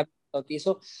وجہ سے خرابی ہوتی ہے.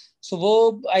 سو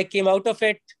وہ I came out of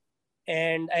it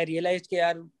and I realise کہ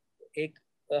یار ایک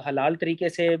حلال طریقے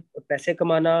سے پیسے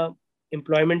کمانا,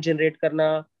 امپلائمنٹ جنریٹ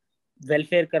کرنا,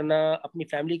 ویلفیئر کرنا, اپنی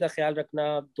فیملی کا خیال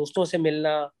رکھنا, دوستوں سے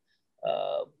ملنا.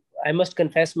 آئی مسٹ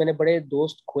کنفیس میں نے بڑے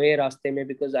دوست کھوئے راستے میں,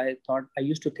 because I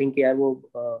used to think یار وہ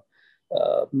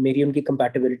میری ان کی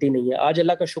کمپیٹیبلٹی نہیں ہے. آج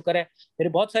اللہ کا شکر ہے میرے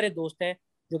بہت سارے دوست ہیں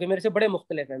جو کہ میرے سے بڑے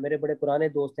مختلف ہیں, میرے بڑے پرانے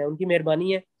دوست ہیں, ان کی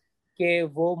مہربانی ہے کہ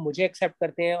وہ مجھے ایکسیپٹ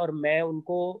کرتے ہیں اور میں ان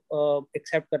کو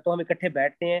ایکسیپٹ کرتا ہوں. ہم اکٹھے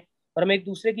بیٹھتے ہیں اور ہم ایک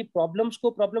دوسرے کی پرابلمس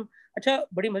کو اچھا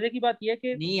بڑی مزے کی بات یہ ہے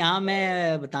کہ نہیں یہاں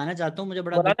میں بتانا چاہتا ہوں مجھے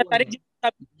بڑا دکھ مولانا ہوا طارق تھا.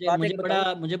 جی بات ایک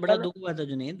بتاؤں. مجھے بڑا دکھ ہوا تھا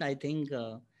جنید, آئی تھنک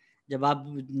جب آپ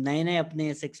نئے اپنے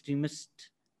اس ایکسٹریمسٹ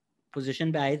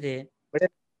پوزیشن پہ آئے تھے.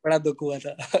 بڑا دکھ ہوا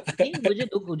تھا. نہیں مجھے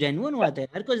دکھ جینوئن ہوا تھا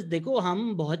یار, کچھ دیکھو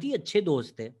ہم بہت ہی اچھے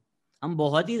دوست تھے, ہم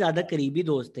بہت ہی زیادہ قریبی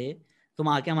دوست تھے. تم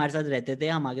آ کے ہمارے ساتھ رہتے تھے,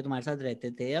 ہم آگے تمہارے ساتھ رہتے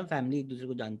تھے, ہم فیملی ایک دوسرے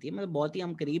کو جانتی ہے, مطلب بہت ہی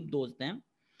ہم قریب دوست ہیں.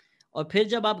 اور پھر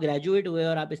جب آپ گریجویٹ ہوئے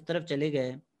اور آپ اس طرف چلے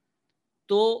گئے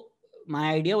تو مائی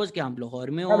آئیڈیا واز کہ آپ لاہور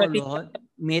میں ہو, اور لاہور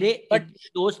میرے اتنے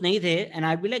دوست نہیں تھے, اینڈ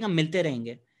آئی بی لائک ہم ملتے رہیں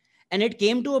گے. And it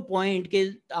came to a point کہ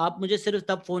آپ مجھے صرف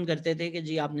تب فون کرتے تھے کہ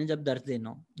جی آپ نے جب درس دینا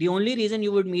ہو. The only reason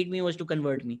you would meat me was to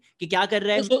convert می, کہ کیا کر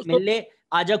رہا ہے مل لے,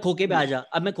 آجا کھوکے پہ آجا.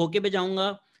 اب میں کھوکے پہ جاؤں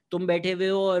گا, تم بیٹھے ہوئے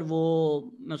ہو, اور وہ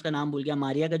میں اس کا نام بھول گیا,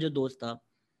 ماریا کا جو دوست تھا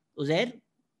عزیر,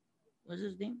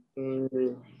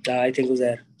 آئی تھنک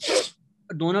عزیر,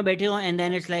 دونوں بیٹھے ہو, اینڈ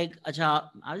دین اٹس لائک اچھا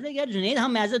یار جنید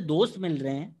ہم ایز اے دوست مل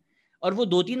رہے ہیں, اور وہ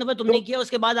 2-3 دفعہ تم نے کیا, اس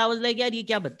کے بعد آواز لائک یار یہ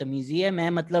کیا بدتمیزی ہے, میں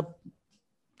مطلب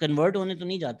کنورٹ ہونے تو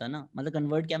نہیں جاتا نا, مطلب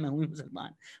کنورٹ کیا, میں ہوں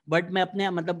مسلمان, بٹ میں اپنے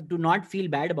مطلب do not feel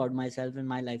bad about my self and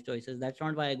my life choices, that's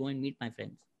not Y I go and meat my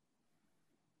friends.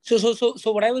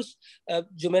 So what I was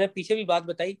جو میں نے پیچھے بھی بات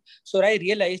بتائی, so I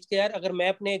realized کہ یار اگر میں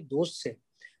اپنے ایک دوست سے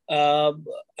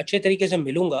اچھے طریقے سے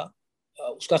ملوں گا,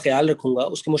 اس کا خیال رکھوں گا,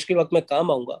 اس کے مشکل وقت میں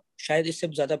کام آؤں گا, شاید اس سے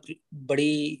زیادہ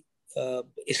بڑی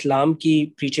اسلام کی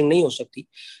پریچنگ نہیں ہو سکتی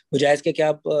بجائے اس کے کہ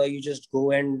آپ you just go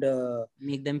and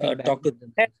make them feel bad talk to. About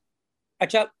themselves.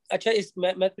 اچھا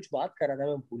میں کچھ بات کر رہا تھا,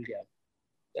 میں بھول گیا.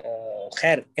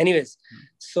 خیر اینی ویز,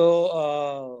 سو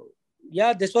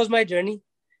یا this was my journey.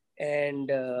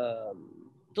 And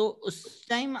تو اس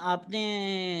ٹائم آپ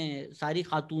نے ساری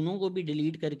خاتونوں کو بھی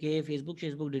ڈیلیٹ کر کے, فیس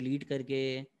بک ڈیلیٹ کر کے,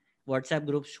 واٹس ایپ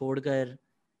گروپ چھوڑ کر,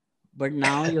 but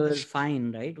now you are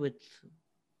fine right with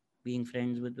being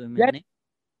friends with women.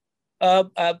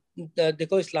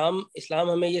 دیکھو اسلام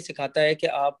ہمیں یہ سکھاتا ہے کہ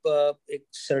آپ ایک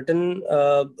سرٹن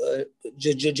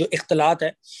جو اختلاط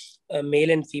ہے میل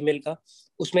اینڈ فیمیل کا,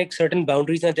 اس میں ایک سرٹن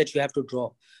باؤنڈریز ہیں that you have to draw.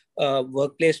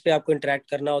 Work place پہ آپ کو انٹریکٹ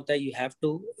کرنا ہوتا ہے, you have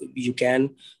to, you can,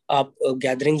 آپ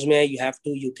گیدرنگز میں you have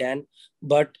to, you can,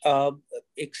 but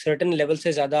ایک سرٹن لیول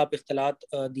سے زیادہ آپ اختلاط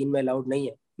دین میں الاؤڈ نہیں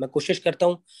ہے. میں کوشش کرتا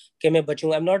ہوں کہ میں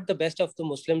بچوں, آئی am not the best of the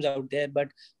Muslims out there,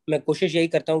 but میں کوشش یہی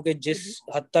کرتا ہوں کہ جس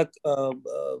حد تک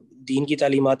دین کی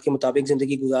تعلیمات کے مطابق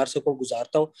زندگی گزار سکوں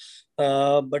گزارتا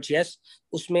ہوں. بٹ یس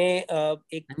اس میں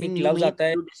ایک لفظ آتا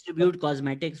ہے, you distribute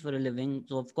cosmetics for a living,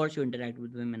 so of course you interact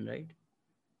with women, right?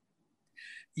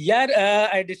 Yeah,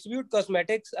 I distribute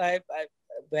cosmetics.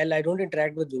 Well, I don't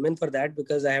interact with women for that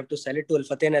because I have to sell it to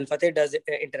Al-Fateh, and Al-Fateh does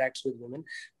interacts with women.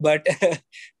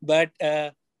 But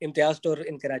Imtiaz store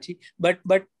in Karachi.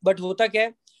 But ہوتا کیا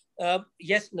ہے,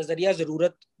 یس نظریہ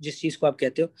ضرورت جس چیز کو آپ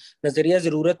کہتے ہو, نظریہ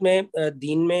ضرورت میں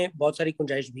دین میں بہت ساری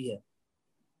گنجائش بھی ہے.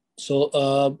 سو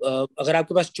اگر آپ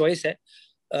کے پاس چوائس ہے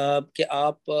کہ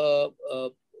آپ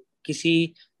کسی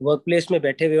ورک پلیس میں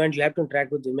بیٹھے ہوئے and you have to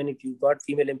interact with women, if you've got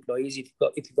female employees, if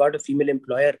you've got a female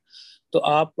employer, تو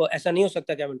آپ ایسا نہیں ہو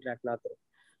سکتا کہ آپ انٹریکٹ نہ کریں.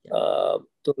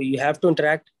 تو you have to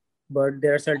interact, but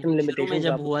there are certain شروع میں limitations.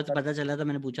 جب ہوا تو پتا چلا تھا,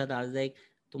 میں نے پوچھا تھا آج ایک,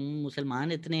 تم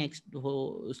مسلمان اتنے ہو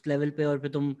اس لیول پہ, اور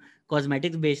پھر تم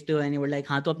کاسمیٹکس بیچتے ہو, اینی ورڈ لائک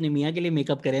ہاں تو اپنی میاں کے لیے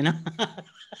میک اپ کرے نا.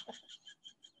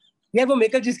 یار وہ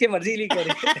میک اپ جس کے مرضی لی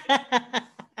کرے.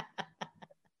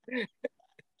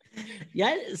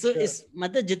 یار سو اس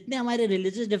مطلب جتنے ہمارے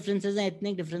ریلیجیس ڈفرینسز ہیں,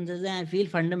 اتنے ڈفرینسز ہیں, آئی فیل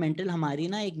فنڈامنٹل ہماری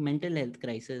نا ایک مینٹل ہیلتھ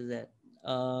کرائسس ہے.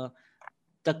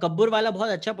 تکبر والا بہت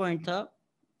اچھا پوائنٹ تھا,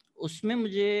 اس میں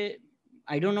مجھے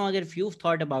آئی ڈونٹ نو اگر few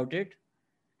thought about it,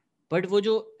 but وہ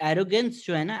جو ایروگینس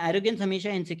جو ہے نا, ایروگینس ہمیشہ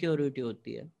انسیکیورٹی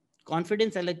ہوتی ہے,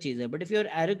 کانفیڈینس الگ چیز ہے, but if you are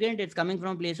arrogant it's coming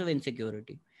from place of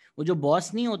insecurity. وہ جو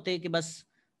باس نہیں ہوتے کہ بس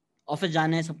آفس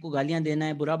جانا ہے, سب کو گالیاں دینا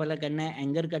ہے, برا بھلا کرنا ہے,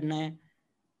 اینگر کرنا ہے,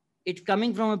 it's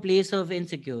coming from a place of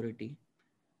insecurity.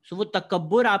 سو وہ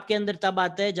تکبر آپ کے اندر تب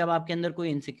آتا ہے جب آپ کے اندر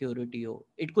کوئی insecurity who.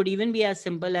 It could even be as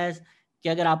simple as کہ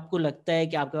اگر آپ کو لگتا ہے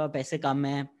کہ آپ کے پاس پیسے کم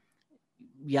ہیں,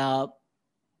 یا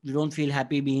you don't feel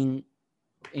happy being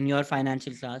in your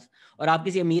financial class, اور آپ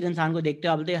کسی امیر انسان کو دیکھتے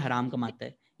ہو, آپ بولتے ہیں حرام کماتا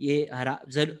ہے, یہ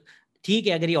حرام, ٹھیک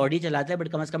ہے اگر یہ آڈی چلاتا ہے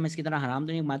بٹ کم از کم اس کی طرح حرام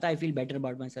تو نہیں کماتا, آئی feel better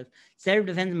about my self, self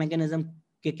defence mechanism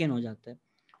kick in ہو جاتا ہے.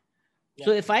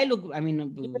 So if I look, I mean,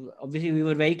 obviously we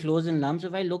were very close in lumps. So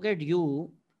if I look at you,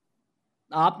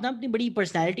 آپ نا اپنی بڑی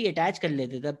پرسنالٹی اٹیچ کر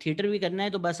لیتے تھے. اب تھیٹر بھی کرنا ہے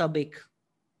تو بس اب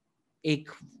ایک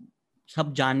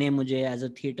سب جانے مجھے ایز اے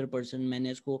تھیٹر پرسن, میں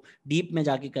نے اس کو ڈیپ میں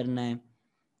جا کے کرنا ہے.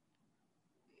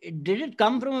 Did it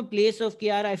come from a place of کہ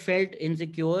یار I felt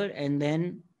insecure and then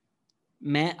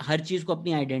میں ہر چیز کو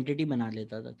اپنی آئیڈینٹی بنا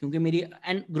لیتا تھا, کیونکہ میری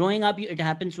and growing up it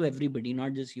happens to every body,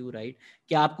 not just you, right,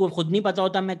 کہ آپ کو خود نہیں پتا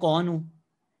ہوتا میں کون ہوں,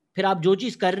 پھر آپ جو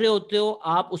چیز کر رہے ہوتے ہو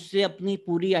آپ اس سے اپنی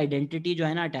پوری آئیڈینٹی جو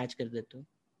ہے نا اٹیچ کر دیتے ہو.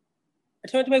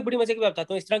 اچھا میں تمہیں ایک بڑی مزے کی بات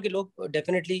بتاتا ہوں. اس طرح کے لوگ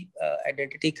definitely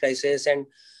identity crisis and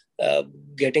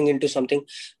getting into some thing.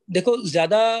 دیکھو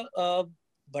زیادہ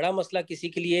بڑا مسئلہ کسی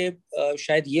کے لیے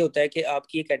شاید یہ ہوتا ہے کہ آپ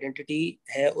کی ایک آئیڈینٹی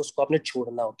ہے, اس کو آپ نے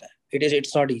چھوڑنا ہوتا ہے.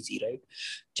 It's not easy, right?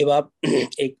 جب آپ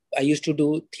ایک I used to do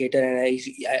theater and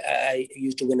I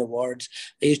used to win awards.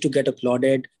 I used to get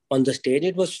applauded on the stage.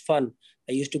 It was fun.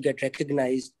 I used to get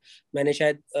recognized. میں نے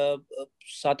شاید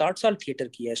 7-8 سال theatre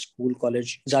کیا ہے, school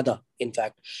college زیادہ ان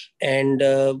فیکٹ. اینڈ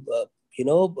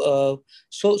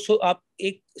سو آپ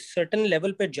ایک certain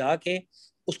level پہ جا کے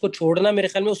اس کو چھوڑنا میرے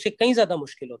خیال میں اس سے کہیں زیادہ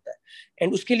مشکل ہوتا ہے.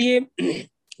 اینڈ اس کے لیے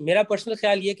میرا پرسنل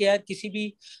خیال یہ کہ یار کسی بھی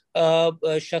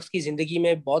شخص کی زندگی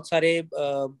میں بہت سارے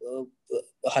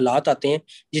حالات آتے ہیں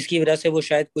جس کی وجہ سے وہ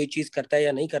شاید کوئی چیز کرتا ہے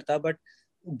یا نہیں کرتا, بٹ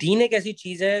دین ایک ایسی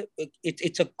چیز ہے,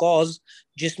 اٹس اے کاز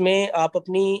جس میں آپ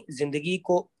اپنی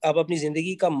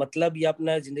زندگی کا مطلب یا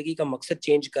اپنا زندگی کا مقصد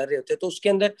چینج کر رہے ہوتے ہیں. تو اس کے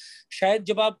اندر شاید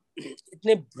جب آپ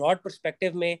اتنے براڈ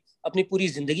پرسپیکٹو میں اپنی پوری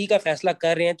زندگی کا فیصلہ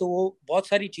کر رہے ہیں تو وہ بہت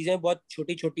ساری چیزیں بہت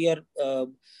چھوٹی چھوٹی اور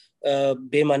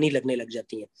بے معنی لگنے لگ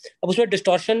جاتی ہیں. اب اس میں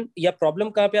ڈسٹورشن یا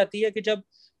پرابلم کہاں پہ آتی ہے کہ جب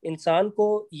انسان کو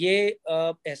یہ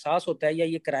احساس ہوتا ہے یا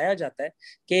یہ کرایا جاتا ہے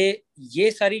کہ یہ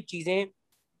ساری چیزیں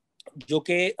جو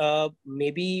کہ مے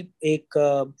بی ایک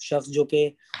شخص جو کہ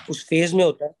اس فیز میں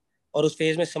ہوتا ہے اور اس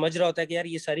فیز میں سمجھ رہا ہوتا ہے کہ یار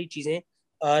یہ ساری چیزیں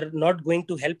are not going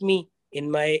to help me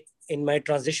in my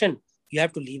transition, you have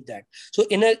to leave that. So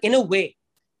in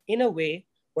a way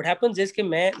what happens is کہ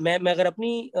میں اگر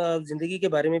اپنی زندگی کے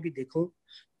بارے میں بھی دیکھوں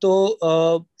تو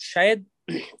شاید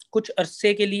کچھ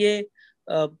عرصے کے لیے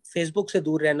فیس بک سے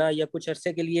دور رہنا یا کچھ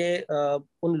عرصے کے لیے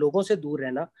ان لوگوں سے دور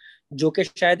رہنا جو کہ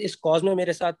شاید اس کاز میں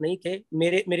میرے ساتھ نہیں تھے,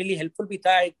 میرے لیے ہیلپ فل بھی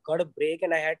تھا. I got a break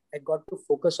and I got to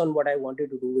focus on what I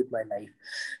wanted to do with my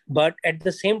life. But at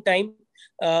the same time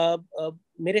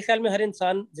میرے خیال میں ہر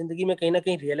انسان زندگی میں کہیں نہ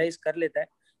کہیں ریئلائز کر لیتا ہے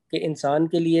کہ انسان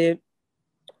کے لیے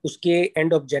اس کے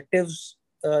اینڈ آبجیکٹیوز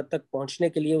تک پہنچنے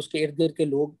کے لیے اس کے ارد گرد کے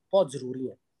لوگ بہت ضروری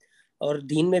ہیں. اور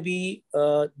دین میں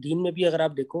بھی اگر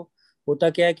آپ دیکھو ہوتا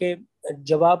کیا ہے کہ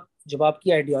جب آپ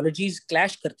کی آئیڈیالوجیز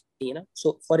کلیش کرتی ہیں نا,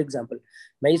 سو فار ایگزامپل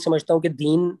میں یہ سمجھتا ہوں کہ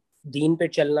دین پہ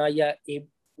چلنا یا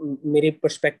میرے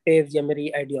پرسپیکٹیو یا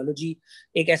میری آئیڈیالوجی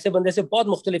ایک ایسے بندے سے بہت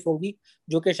مختلف ہوگی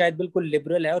جو کہ شاید بالکل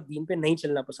لبرل ہے اور دین پہ نہیں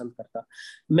چلنا پسند کرتا.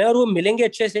 میں اور وہ ملیں گے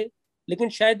اچھے سے, لیکن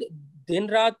شاید دن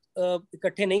رات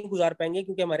اکٹھے نہیں گزار پائیں گے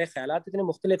کیونکہ ہمارے خیالات اتنے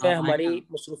مختلف ہیں, ہماری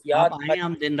مصروفیات, آپ آئیں,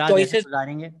 ہم دن رات ایسے چوائسیز.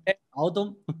 گزاریں گے, آؤ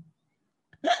تم.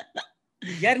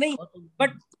 یار نہیں,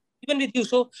 but even with you,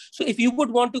 so if you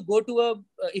would want to go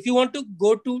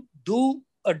to do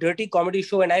a dirty comedy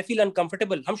show and I feel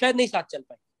uncomfortable, ہم شاید نہیں ساتھ چل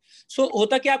پائیں. سو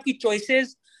ہوتا کہ آپ کی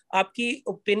چوائسیز, آپ کی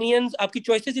اوپینینز, آپ کی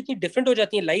چوائسیز اتنی ڈفرینٹ ہو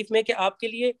جاتی ہیں لائف میں کہ آپ کے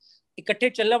لیے اکٹھے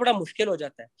چلنا بڑا مشکل ہو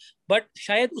جاتا ہے. بٹ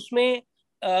شاید اس میں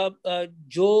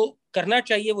جو کرنا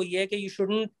چاہیے وہ یہ ہے کہ you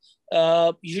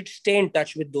should stay in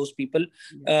touch with those people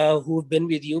who've been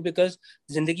with you, because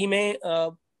زندگی میں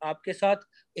آپ کے ساتھ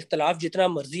اختلاف جتنا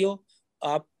مرضی ہو,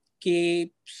 آپ کے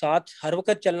ساتھ ہر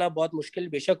وقت چلنا بہت مشکل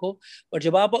بے شک ہو, اور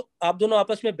جب آپ دونوں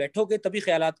آپس میں بیٹھو گے تبھی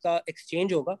خیالات کا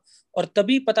ایکسچینج ہوگا اور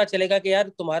تبھی پتا چلے گا کہ یار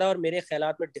تمہارا اور میرے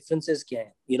خیالات میں ڈفرینسز کیا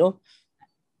ہیں, you know.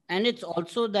 And it's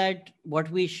also that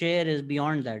what we share is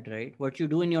beyond that, right? What you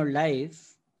do in your life,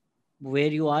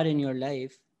 where you are in your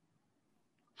life.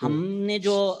 ہم نے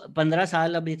جو 15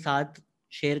 سال اب ایک ساتھ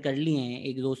شیئر کر لیے ہیں,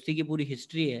 ایک دوستی کی پوری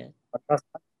ہسٹری ہے.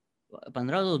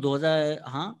 15 تو 2000,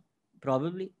 ہاں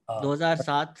پروبیبلی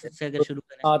 2007 سے اگر شروع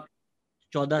کریں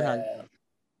 14 سال,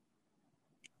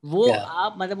 وہ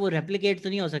آپ مطلب وہ ریپلیکیٹ تو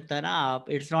نہیں ہو سکتا نا. آپ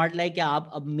اٹس ناٹ لائک کہ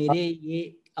آپ اب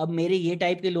میرے یہ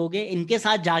ٹائپ کے لوگ ہیں, ان کے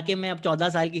ساتھ جا کے میں اب 14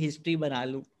 سال کی ہسٹری بنا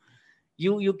لوں.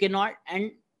 یو کی not,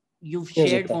 and you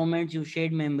shared moments, you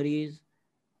shared memories.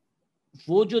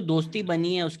 وہ جو دوستی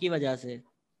بنی ہے اس کی وجہ سے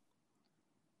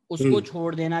اس کو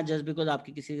چھوڑ دینا جسٹ بیکاز آپ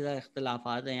کی کسی کے ساتھ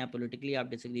اختلافات ہیں یا پولیٹیکلی آپ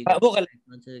ڈس ایگری کرتے ہیں, وہ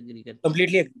غلط,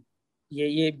 کمپلیٹلی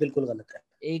یہ بالکل غلط ہے.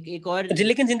 ایک اور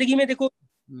لیکن زندگی میں دیکھو,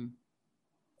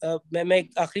 میں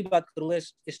ایک آخری بات کروں گا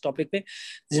اس ٹاپک پہ.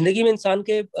 زندگی میں انسان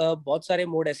کے بہت سارے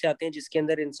موڈ ایسے آتے ہیں جس کے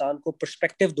اندر انسان کو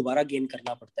پرسپیکٹیو دوبارہ گین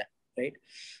کرنا پڑتا ہے, right.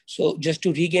 So just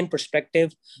to re gain perspective,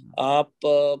 آپ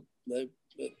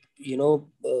یو نو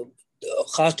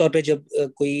خاص طور پہ جب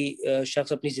کوئی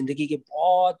شخص اپنی زندگی کے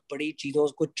بہت بڑی چیزوں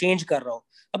کو چینج کر رہا ہو,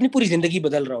 اپنی پوری زندگی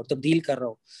بدل رہا ہو, تبدیل کر رہا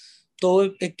ہو, تو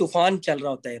ایک طوفان چل رہا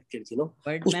ہوتا ہے,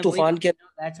 اس طوفان کے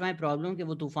that's my problem کہ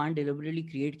وہ طوفان ڈیلیبریٹلی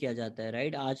کریٹ کیا جاتا ہے,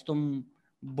 رائٹ. آج تم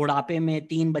بڑھاپے میں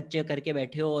 3 بچے کر کے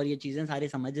بیٹھے ہو اور یہ چیزیں سارے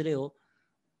سمجھ رہے ہو,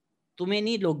 تمہیں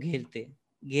نہیں لوگ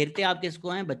گھیرتے آپ کس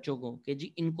کو ہیں؟ بچوں کو، کہ جی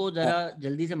ان کو ذرا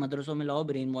جلدی سے مدرسوں میں لاؤ،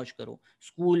 برین واش کرو،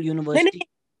 اسکول یونیورسٹی.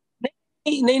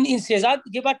 نہیں شہزاد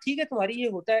یہ بات ٹھیک ہے تمہاری، یہ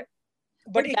ہوتا ہے،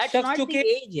 بٹ ایک that's شخص not جو the کہ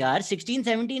age یار.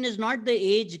 16-17 is not the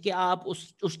age کہ آپ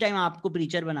اس ٹائم آپ کو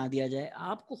پریچر بنا دیا جائے.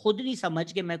 آپ کو خود نہیں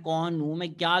سمجھ کہ میں کون ہوں، میں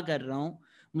کیا کر رہا ہوں،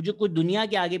 مجھے کوئی دنیا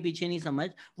کے آگے پیچھے نہیں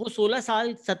سمجھ. وہ 16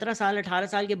 سال 17 سال 18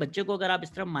 سال کے بچے کو اگر آپ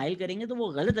اس طرح مائل کریں گے تو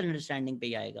وہ غلط انڈرسٹینڈنگ پہ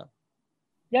ہی آئے گا.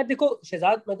 یار دیکھو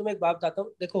شہزاد، میں تمہیں ایک بات بتاتا ہوں.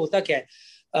 دیکھو ہوتا کیا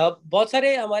ہے، بہت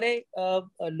سارے ہمارے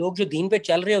لوگ جو دین پہ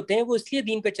چل رہے ہوتے ہیں وہ اس لیے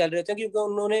دین پہ چل رہے ہوتے ہیں کیونکہ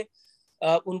انہوں نے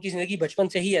ان کی زندگی بچپن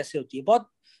سے ہی ایسے ہوتی ہے. بہت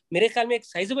میرے خیال میں ایک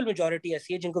سائزبل میجورٹی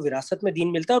ایسی ہے جن کو وراثت میں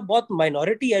دین ملتا ہے، اور بہت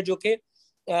مائنورٹی ہے جو کہ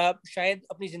شاید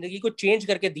اپنی زندگی کو چینج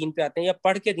کر کے دین پہ آتے ہیں یا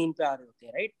پڑھ کے دین پہ آ رہے ہوتے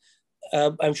ہیں. Right,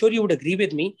 I'm sure you would agree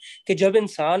with me کہ جب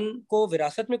انسان کو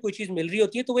وراثت میں کوئی چیز مل رہی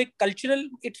ہوتی ہے تو وہ ایک کلچرل،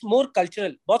 اٹس مور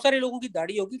کلچرل. بہت سارے لوگوں کی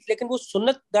داڑھی ہوگی لیکن وہ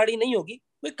سنت داڑھی نہیں ہوگی،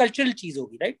 وہ ایک کلچرل چیز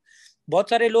ہوگی. رائٹ، بہت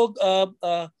سارے لوگ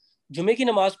جمعے کی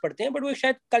نماز پڑھتے ہیں بٹ وہ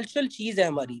شاید کلچرل چیز ہے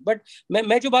ہماری. بٹ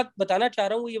میں جو بات بتانا چاہ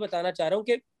رہا ہوں وہ یہ بتانا چاہ رہا ہوں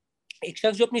کہ ایک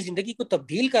شخص جو اپنی زندگی کو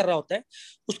تبدیل کر رہا ہوتا ہے،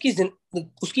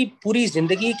 اس کی پوری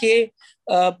زندگی کے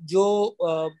جو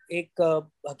ایک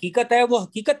حقیقت ہے وہ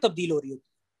حقیقت تبدیل ہو رہی ہوتی ہے.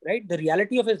 Right? The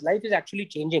reality of his life is actually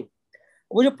changing.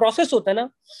 وہ جو پروسیس ہوتا ہے نا،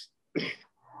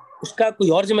 اس کا کوئی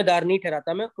اور ذمہ دار نہیں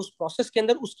ٹھہراتا میں. اس پروسیس کے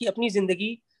اندر اس کی اپنی زندگی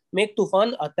میں ایک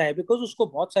طوفان آتا ہے بیکاز اس کو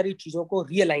بہت ساری چیزوں کو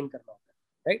ری الائن کرنا ہوتا ہے.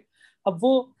 رائٹ، اب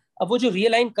وہ جو ری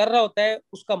الائن کر رہا ہوتا ہے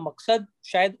اس کا مقصد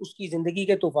شاید اس کی زندگی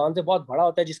کے طوفان سے بہت بڑا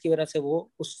ہوتا ہے جس کی وجہ سے وہ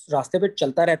اس راستے پہ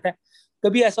چلتا رہتا ہے.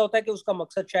 کبھی ایسا ہوتا ہے کہ اس کا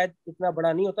مقصد شاید اتنا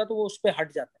بڑا نہیں ہوتا تو وہ اس پہ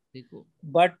ہٹ جاتا ہے.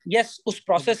 بٹ یس، اس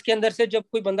پروسیس کے اندر سے جب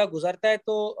کوئی بندہ گزرتا ہے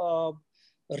تو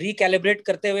ریکیلیبریٹ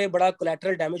کرتے ہوئے بڑا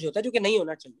کولیٹرل ڈیمیج ہوتا ہے جو کہ نہیں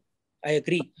ہونا چاہیے. I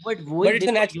agree. But وہی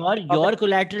دیکھو، your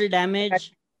collateral damage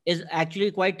is actually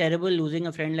quite terrible, losing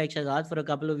a friend like Shahzad for a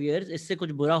couple of years. اس سے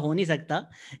کچھ برا ہو نہیں سکتا،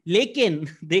 لیکن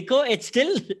دیکھو it's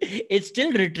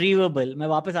still retrievable. میں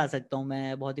واپس آ سکتا ہوں،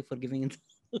 میں بہت ہی forgiving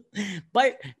انسان. پر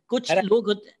کچھ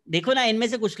لوگ دیکھو نا، ان میں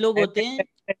سے کچھ لوگ ہوتے ہیں.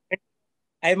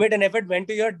 I made an effort, went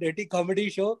to your dirty comedy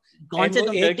show. کون سے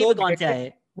تم ڈرٹی میں کون سے آئے؟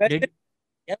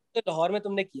 لاہور میں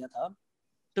تم نے کیا تھا.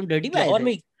 تم ڈرٹی میں آئے لاہور تھے؟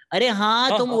 میں؟ ارے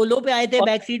ہاں، تم اولو پہ آئے تھے،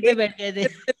 بیک سیٹ پہ بیٹھ گئے تھے.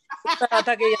 رہا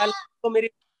تھا کہ یار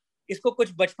اس کو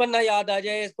کچھ بچپن نہ یاد آ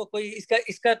جائے، اس کو کوئی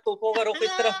اس کا توپوں کا رخ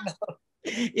اس طرف نہ،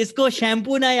 اس کو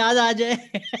شیمپو نہ یاد آ جائے.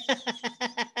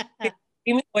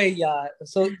 یار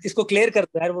سو اس کو کلیئر کر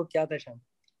دو یار، وہ کیا تھا شیمپو.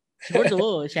 چھوڑ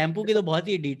دو، شیمپو کی تو بہت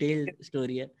ہی ڈیٹیل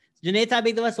سٹوری ہے. جنید صاحب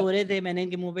ایک دفعہ سو رہے تھے، میں نے ان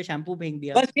کے منہ پہ شیمپو پھینک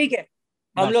دیا. بس ٹھیک ہے،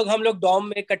 ہم لوگ ڈوم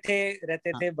میں اکٹھے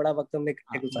رہتے تھے، بڑا وقت ہم نے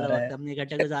اکٹھے گزارا ہے. ہم نے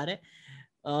اکٹھے گزارا ہے.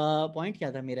 پوائنٹ کیا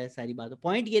تھا میرا؟ ساری بات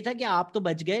پوائنٹ یہ تھا کہ آپ تو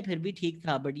بچ گئے، پھر بھی ٹھیک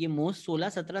تھا. بٹ یہ موسٹ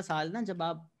 16-17 سال نا، جب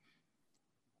آپ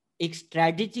ایک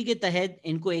اسٹریٹجی کے تحت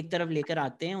ان کو ایک طرف لے کر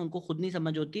آتے ہیں، ان کو خود نہیں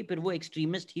سمجھ ہوتی، پھر وہ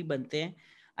ایکسٹریمسٹ ہی بنتے ہیں.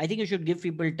 I think you should give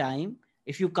people time.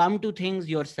 If you come two things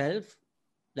your self,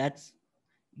 that's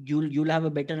you'll have a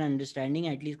better understanding,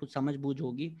 at least کچھ سمجھ بوجھ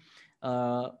ہوگی.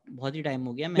 بہت ہی ٹائم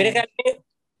ہو گیا.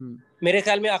 میرے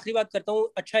خیال میں آخری بات کرتا ہوں،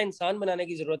 اچھا انسان بنانے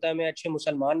کی ضرورت ہے ہمیں، اچھے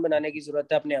مسلمان بنانے کی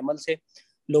ضرورت ہے. اپنے عمل سے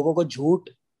لوگوں کو جھوٹ،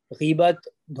 غیبت،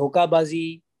 دھوکہ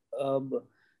بازی،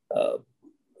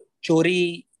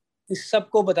 چوری، اس سب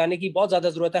کو بتانے کی بہت زیادہ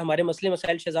ضرورت ہے. ہمارے مسئلے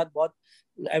مسائل شہزاد بہت،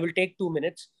 I will take 2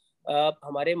 minutes.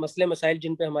 ہمارے مسئلے مسائل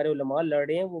جن پہ ہمارے علماء لڑ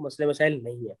رہے ہیں وہ مسئلے مسائل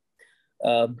نہیں ہیں.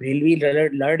 بریلوی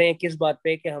لڑ رہے ہیں کس بات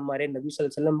پہ؟ کہ ہمارے نبی صلی اللہ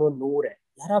علیہ وسلم وہ نور ہے.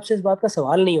 یار آپ سے اس بات کا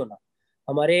سوال نہیں ہونا.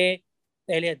 ہمارے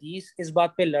اہل حدیث اس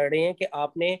بات پہ لڑ رہے ہیں کہ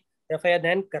آپ نے رفع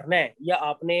دین کرنا ہے یا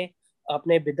آپ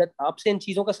نے بدعت. آپ سے ان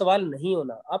چیزوں کا سوال نہیں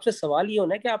ہونا. آپ سے سوال یہ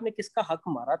ہونا ہے کہ آپ نے کس کا حق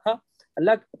مارا تھا.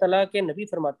 اللہ تعالیٰ کے نبی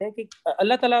فرماتے ہیں کہ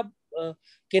اللہ تعالیٰ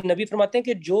کے نبی فرماتے ہیں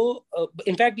کہ جو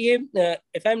انفیکٹ یہ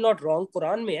if I'm not wrong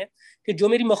قرآن میں ہے کہ جو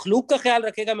میری مخلوق کا خیال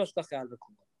رکھے گا میں اس کا خیال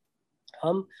رکھوں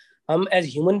گا. ہم ایز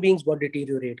ہیومن بینگز بہت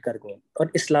ڈیٹیریوریٹ کر گئے ہیں. اور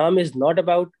اسلام از ناٹ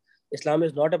اباؤٹ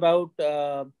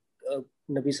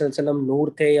نبی صلی اللہ علیہ وسلم نور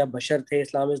تھے یا بشر تھے.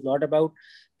 اسلام از ناٹ اباؤٹ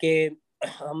کہ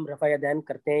ہم رفع دین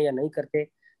کرتے ہیں یا نہیں کرتے.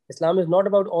 Islam is not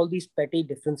about all these petty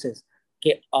differences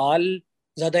کہ آل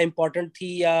زیادہ امپورٹنٹ تھی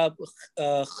یا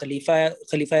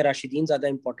خلیفہ راشدین زیادہ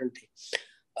امپورٹنٹ تھے.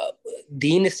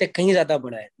 دین اس سے کہیں زیادہ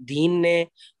بڑا ہے. دین نے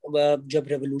جب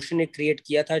ریولوشن نے کریٹ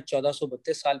کیا تھا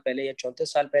 1432 سال پہلے یا 34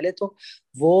 سال پہلے، تو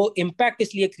وہ امپیکٹ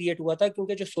اس لیے کریٹ ہوا تھا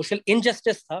کیونکہ جو سوشل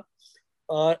انجسٹس تھا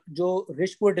اور جو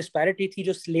رچ پور ڈسپیرٹی تھی،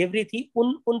 جو سلیوری تھی،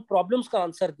 ان پرابلمس کا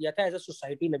آنسر دیا تھا ایز اے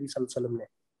سوسائٹی نبی صلی اللہ علیہ وسلم نے.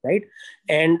 رائٹ،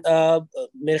 اینڈ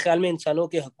میرے خیال میں انسانوں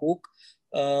کے حقوق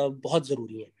بہت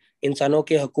ضروری ہیں. انسانوں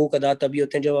کے حقوق ادا تبھی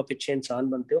ہوتے ہیں جب آپ اچھے انسان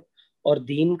بنتے ہو. اور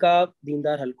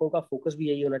دیندار حلقوں کا فوکس بھی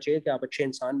یہی ہونا چاہیے کہ آپ اچھے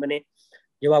انسان بنے.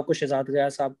 جب آپ کو شہزاد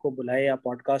غیاث صاحب کو بلائے، آپ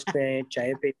پوڈ کاسٹ پہ ہیں،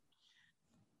 چائے پہ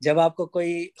جب آپ کو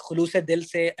کوئی خلوص دل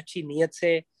سے اچھی نیت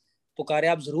سے پکارے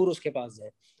آپ ضرور اس کے پاس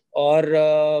جائیں. اور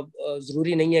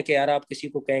ضروری نہیں ہے کہ یار آپ کسی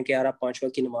کو کہیں کہ یار آپ 5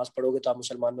 وقت کی نماز پڑھو گے تو آپ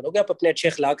مسلمان بنو گے, آپ اپنے اچھے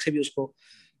اخلاق سے بھی اس کو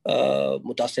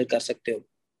متاثر کر سکتے ہو.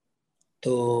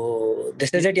 تو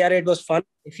دس از اٹ یار, it was fun.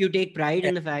 If you take pride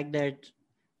in the fact that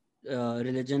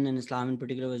religion and Islam in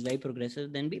particular was very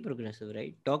progressive, then be progressive,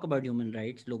 right? Talk about human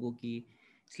rights. لوگوں کی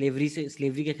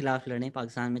سلیوری کے خلاف لڑیں.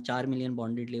 پاکستان میں 4 million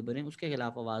bonded labour ہیں, اس کے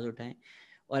خلاف آواز اٹھائیں.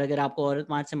 اور اگر آپ کو عورت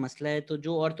مارچ سے مسئلہ ہے تو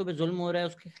جو عورتوں پہ ظلم ہو رہا ہے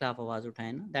اس کے خلاف آواز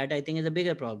اٹھائیں نا. That I think is a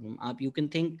bigger problem. آپ یو کین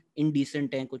تھنک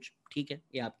انڈیسنٹ ہیں کچھ, ٹھیک ہے,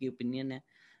 یہ آپ کی اوپینین ہے.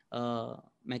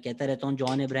 میں کہتا رہتا ہوں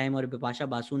جان ابراہیم اور بپاشا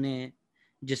باسو نے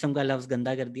جسم کا لفظ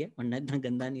گندا کر دیا, ورنہ اتنا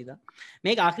گندا نہیں تھا.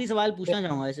 میں ایک آخری سوال پوچھنا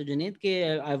چاہوں گا ایسے جنید,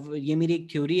 کہ یہ میری ایک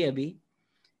تھیوری ہے ابھی,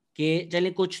 کہ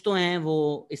چلے کچھ تو ہیں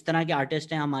وہ اس طرح کے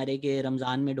آرٹسٹ ہیں ہمارے کہ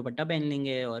رمضان میں دوپٹہ پہن لیں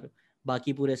گے اور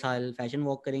باقی پورے سال فیشن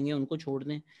واک کریں گے, ان کو چھوڑ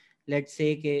دیں لیٹ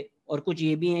سے کہ, اور کچھ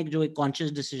یہ بھی ہیں جو ایک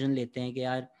کانشیس ڈیسیجن لیتے ہیں کہ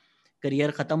یار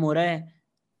کریئر ختم ہو رہا ہے,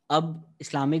 اب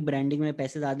اسلامک برانڈنگ میں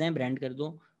پیسے زیادہ ہیں, برانڈ کر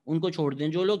دو, ان کو چھوڑ دیں.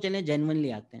 جو لوگ چلیں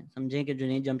جینونلی آتے ہیں, سمجھیں کہ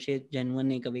جنید جمشید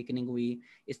جینون ایک اویکننگ ہوئی,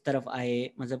 اس طرف آئے,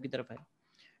 مذہب کی طرف آئے.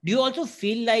 Do you also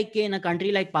feel like کہ in a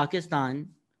country like Pakistan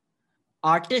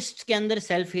artist کے اندر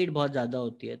سیلف ہیٹ بہت زیادہ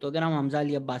ہوتی ہے؟ تو اگر ہم حمزہ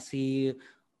علی عباسی,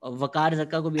 وقار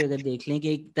زکا کو بھی اگر دیکھ لیں کہ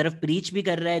ایک طرف پریچ بھی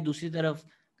کر رہا ہے, دوسری طرف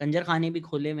کنجر خانے بھی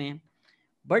کھولے ہوئے ہیں,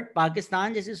 بٹ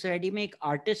پاکستان جیسی سوسائٹی میں ایک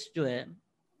آرٹسٹ جو ہے,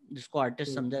 جس کو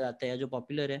آرٹسٹ سمجھا جاتا ہے یا جو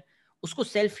پاپولر ہے, اس کو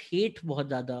سیلف ہیٹ بہت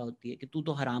زیادہ ہوتی ہے کہ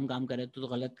تو حرام کام کر رہا ہے, تو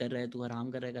غلط کر رہا ہے, تو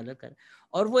حرام کر رہا ہے, غلط کر رہا ہے.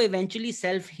 اور وہ ایونچولی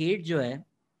سیلف ہیٹ جو ہے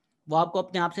وہ آپ کو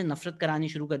اپنے آپ سے نفرت کرانی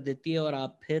شروع کر دیتی ہے, اور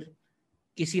آپ پھر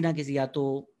کسی نہ کسی, یا تو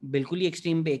بالکل ہی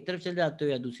ایکسٹریم پہ ایک طرف چلے جاتے ہو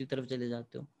یا دوسری طرف چلے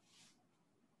جاتے ہو.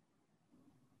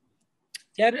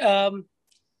 یار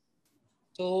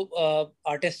تو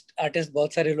آرٹسٹ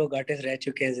بہت سارے لوگ آرٹسٹ رہ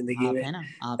چکے ہیں زندگی آپ میں. ہیں نا,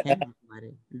 آپ ہیں نا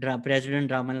ہمارے پریزیڈنٹ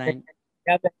ڈرامہ لائن.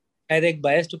 شاید ایک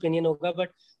بائسڈ اوپینین ہوگا, بٹ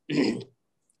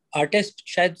آرٹسٹ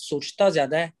شاید سوچتا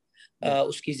زیادہ ہے,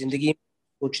 اس کی زندگی میں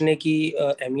سوچنے کی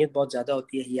اہمیت بہت زیادہ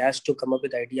ہوتی ہے. he has to come up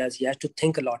with ideas, he has to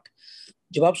think a lot.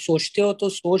 جب آپ سوچتے ہو تو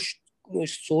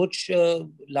سوچ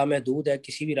لامحدود ہے,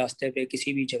 کسی بھی راستے پہ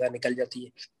کسی بھی جگہ نکل جاتی ہے.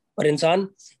 اور انسان,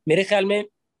 میرے خیال میں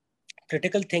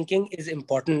critical thinking is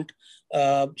important.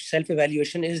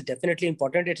 Self-evaluation is definitely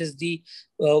important. It is the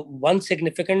one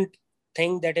significant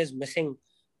thing that is missing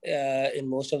in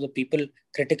most of the people.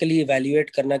 Critically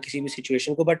evaluate کرنا کسی بھی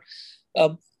situation کو. But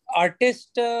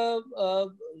artist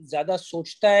زیادہ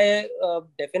سوچتا ہے,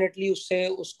 definitely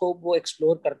اس کو وہ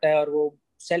explore کرتا ہے, اور وہ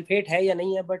self hate ہے یا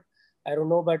نہیں ہے, but I don't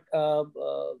know. But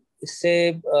اس سے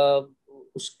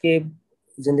اس کے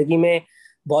زندگی میں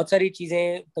بہت ساری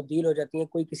چیزیں تبدیل ہو جاتی ہیں.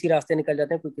 کوئی کسی راستے نکل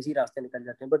جاتے ہیں, کوئی کسی راستے نکل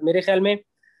جاتے ہیں. بٹ میرے خیال میں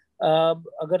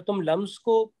اگر تم لمز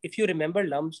کو, اف یو ریمبر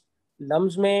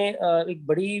لمز میں ایک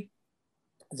بڑی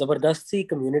زبردست سی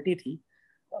کمیونٹی تھی,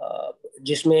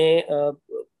 جس میں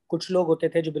کچھ لوگ ہوتے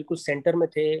تھے جو بالکل سینٹر میں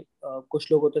تھے,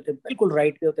 کچھ لوگ ہوتے تھے بالکل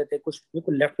رائٹ پہ ہوتے تھے, کچھ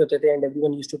بالکل لیفٹ پہ ہوتے تھے, and every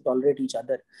one used to tolerate each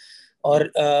other. اور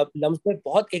لمز میں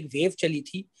بہت ایک ویو چلی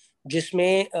تھی جس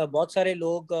میں بہت سارے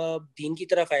لوگ دین کی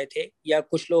طرف آئے تھے, یا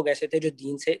کچھ لوگ ایسے تھے جو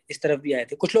دین سے اس طرف بھی آئے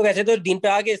تھے, کچھ لوگ ایسے تھے جو دین پہ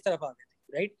آگے اس طرف آ گئے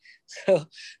تھے, رائٹ.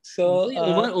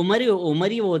 عمر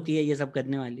ہی وہ ہوتی ہے یہ سب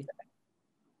کرنے والی.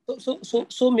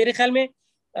 سو میرے خیال میں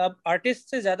آرٹسٹ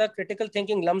سے زیادہ کریٹیکل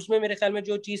تھنکنگ لمز میں, میرے خیال میں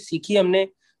جو چیز سیکھی ہم نے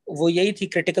وہ یہی تھی,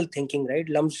 کریٹیکل تھنکنگ, رائٹ.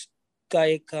 لمز کا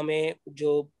ایک ہمیں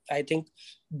جو I think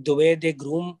the way they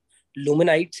groom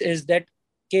Luminites is that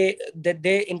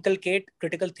they inculcate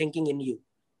critical thinking in you,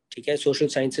 ٹھیک ہے, سوشل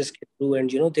سائنسز کے through,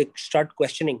 and you know they start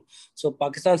questioning. So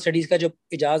Pakistan studies کا جب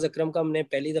اجاز اکرم کا ہم نے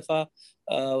پہلی دفعہ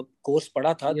کورس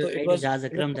پڑھا تھا تو اٹ واز اجاز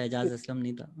اکرم تھا, اجاز اسلم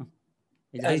نہیں تھا.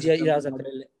 اجاز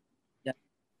اکرم.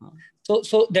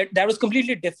 So that was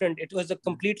completely different. It was a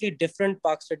completely different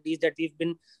Pak studies that we've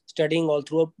been studying all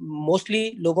through. Mostly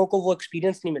لوگوں کو وہ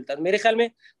ایکسپیرینس نہیں ملتا. میرے خیال میں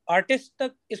آرٹسٹ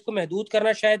تک اس کو محدود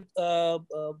کرنا شاید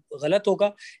غلط ہوگا.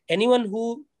 Anyone who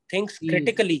thinks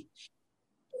critically,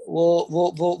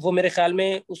 وہ میرے خیال میں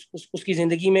اس کی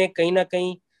زندگی میں کہیں نہ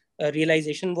کہیں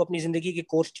ریئلائزیشن, وہ اپنی زندگی کے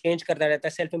کورس چینج کرتا رہتا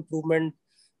ہے, self improvement,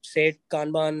 set,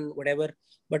 kanban, whatever,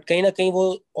 but کہیں نہ کہیں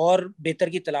وہ اور بہتر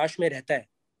کی تلاش میں رہتا ہے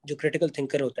جو کریٹیکل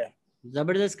تھنکر ہوتا ہے.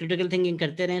 زبردست کریٹیکل تھنکنگ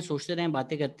کرتے رہیں, سوچتے رہیں,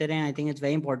 باتیں کرتے رہیں. I think it's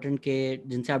very important کہ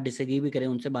جن سے آپ ڈس ایگری بھی کریں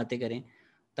ان سے باتیں کریں,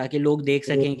 تاکہ لوگ دیکھ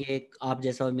سکیں کہ آپ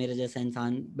جیسا اور میرے جیسا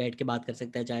انسان بیٹھ کے بات کر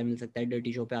سکتا ہے, چائے مل سکتا ہے,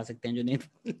 ڈرٹی شو پہ آ سکتے ہیں. جو نہیں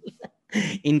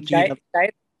ان کی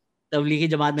تبلیغی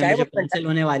جماعت ممبرشپ کینسل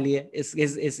ہونے والی ہے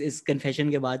اس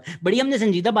کنفیشن کے بعد. بڑی ہم نے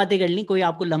سنجیدہ باتیں کر لی. کوئی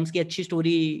آپ کو لمس کی اچھی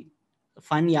سٹوری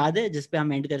فن یاد ہے جس پہ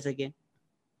ہم اینڈ کر سکیں؟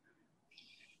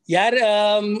 یار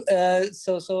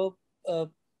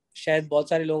شاید بہت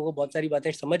سارے لوگوں کو بہت ساری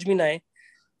باتیں سمجھ بھی نہ آئے,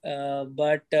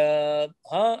 بٹ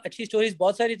ہاں اچھی اسٹوریز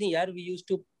بہت ساری تھیں یار. وی یوز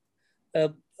ٹو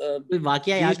کوئی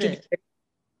واقعہ یاد ہے؟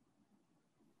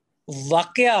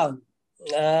 واقعہ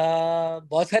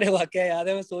بہت سارے واقعہ یاد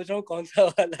ہے. میں سوچ رہا ہوں کون سا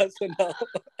والا سناؤں.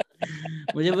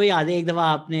 مجھے وہی یاد ہے ایک دفعہ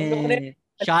آپ نے ہم لوگوں نے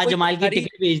شاہ کوئی جمال کی تاریخ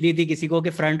ٹکٹ بھیج دی تھی کسی کو کہ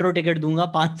فرنٹ رو ٹکٹ دوں گا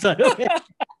 500 روپے.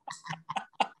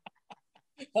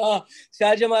 ہاں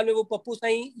شاہ جمال میں وہ پپو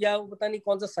سائیں یا پتہ نہیں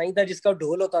کون سا سائیں تھا جس کا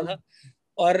ڈھول ہوتا تھا,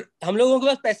 اور ہم لوگوں کے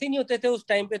پاس پیسے نہیں ہوتے تھے اس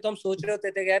ٹائم پہ, تو ہم سوچ رہے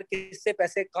ہوتے تھے کہ یار کس سے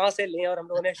پیسے کہاں سے لیں, اور ہم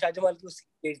لوگوں نے شاہ جمال کی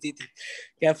بھیج دی تھی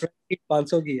کہ فرنٹ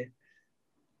 500 کی ہے.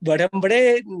 بٹ ہم بڑے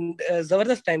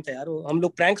زبردست ٹائم تھا یار وہ. ہم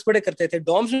لوگ پرینکس بڑے کرتے تھے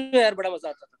ڈومس میں یار, بڑا مزہ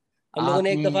آتا تھا. ہم لوگوں نے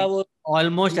آپ ایک نے دفعہ وہ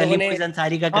آلموسٹ ہم علی لوگوں نے موئز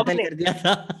انصاری کا ہم قتل نے کر دیا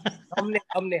تھا. ہم نے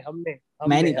ہم نے ہم نے ہم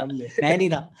میں نے نہیں تھا, ہم نے میں نہیں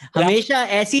تھا, ہمیشہ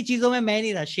ایسی چیزوں میں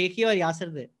نہیں تھا. شیخی اور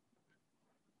یاسر تھے.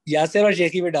 یاسر اور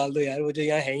شیخی میں ڈال دو یار, وہ جو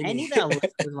یہاں ہے ہی میں نہیں نہیں.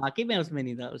 تھا واقعی میں اس میں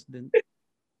نہیں تھا اس دن.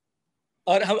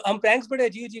 اور ہم پرینکس بڑے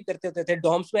عجیب عجیب کرتے ہوتے تھے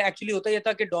ڈومس میں. ایکچولی ہوتا یہ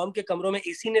تھا کہ ڈوم کے کمروں میں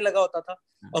اے سی نے لگا ہوتا تھا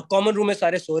اور کامن روم میں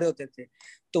سارے سو رہے ہوتے تھے.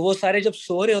 تو وہ سارے جب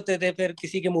سو رہے ہوتے تھے پھر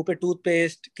کسی کے منہ پہ ٹوتھ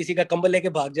پیسٹ, کسی کا کمبل لے کے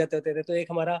بھاگ جاتے ہوتے تھے. تو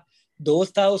ایک ہمارا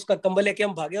دوست تھا, اس کا کمبل لے کے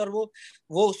ہم بھاگے, اور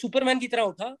وہ سپر مین کی طرح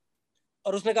اٹھا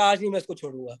اور اس نے کہا آج نہیں میں اس کو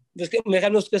چھوڑوں گا. میرے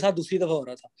خیال میں اس کے ساتھ دوسری دفعہ ہو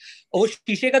رہا تھا, اور وہ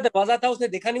شیشے کا دروازہ تھا, اس نے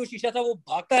دیکھا نہیں وہ شیشہ تھا, وہ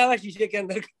بھاگتا ہے شیشے کے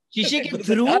اندر شیشے کے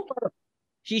تھرو,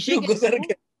 شیشے کے گزر تھرو.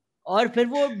 کے. اور پھر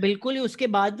وہ بالکل ہی اس کے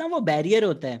بعد نا وہ بیریئر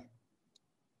ہوتا ہے,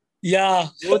 یا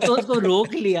وہ تو اس کو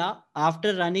روک لیا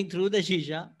آفٹر رننگ تھرو دا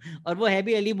شیشہ. اور وہ ہے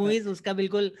بھی علی موئز, اس کا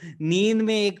بالکل نیند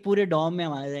میں ایک پورے ڈوم میں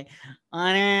آواز ہے,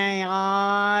 ارے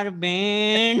یار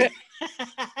band.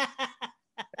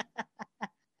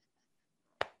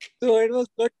 So it was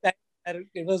good time.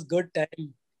 It was good time.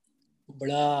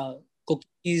 بڑا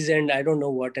cookies and I don't know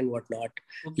what and what not.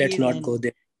 Let's not go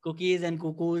there. Cookies and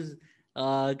کوکوز.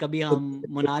 کبھی ہم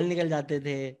منال نکل جاتے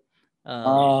تھے.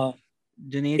 ہاں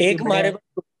جنید کی ایک بڑے ہمارے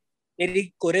میری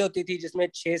کورے ہوتی تھی جس میں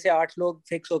 6 سے 8 لوگ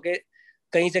فکس ہو کے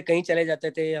کہیں سے کہیں چلے جاتے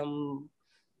تھے.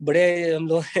 ہم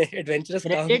لوگ ایڈونچرس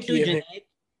کام کریڈٹ ٹو کیے ہوئے. جنید.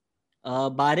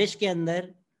 بارش کے اندر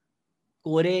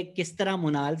کورے کس طرح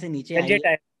منال سے نیچے آئی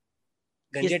ہے,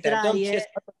 گنجے کس ٹائم طرح تو ہم آئی ہے,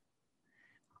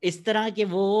 اس طرح کہ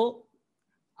وہ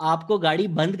آپ کو گاڑی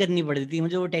بند کرنی پڑتی تھی.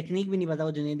 مجھے وہ ٹیکنیک بھی نہیں پتا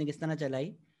وہ جنید نے کس طرح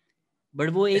چلائی, بٹ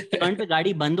وہ ایک ٹرن پہ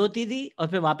گاڑی بند ہوتی تھی اور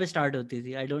پھر واپس اسٹارٹ ہوتی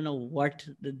تھی. آئی don't know what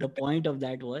the point of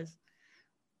that was.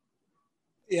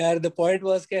 یار the point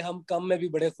was کہ ہم کم میں بھی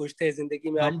بڑے خوش تھے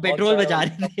زندگی میں. آج ہم بہت پیٹرول سارا بچا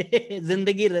رہے تھے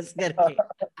زندگی رس کر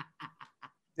کے.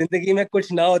 زندگی میں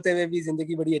کچھ نہ ہوتے ہوئے بھی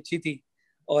زندگی بڑی اچھی تھی,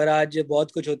 اور آج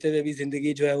بہت کچھ ہوتے ہوئے بھی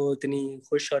زندگی جو ہے وہ اتنی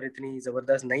خوش اور اتنی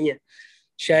زبردست نہیں ہے.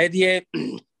 شاید یہ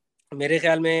میرے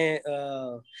خیال میں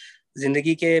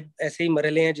زندگی کے ایسے ہی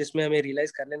مرحلے ہیں جس میں ہمیں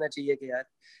ریئلائز کر لینا چاہیے کہ یار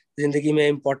زندگی میں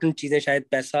امپورٹنٹ چیزیں شاید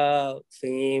پیسہ,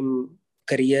 فیم,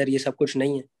 کریئر, یہ سب کچھ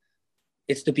نہیں ہے.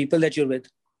 It's the people that you're with.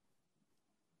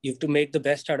 You have to make the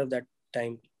best out of that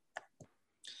time.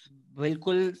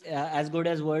 بالکل as good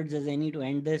as words as any to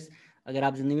end this. اگر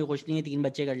آپ زندگی میں خوش نہیں ہیں 3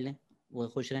 بچے کر لیں, وہ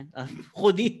خوش رہیں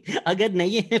خود ہی. اگر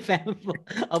نہیں ہے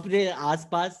اپنے آس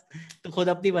پاس تو خود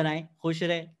اپنی بنائیں, خوش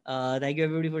رہیں. Thank you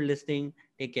everybody for listening.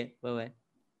 Take care. Bye bye.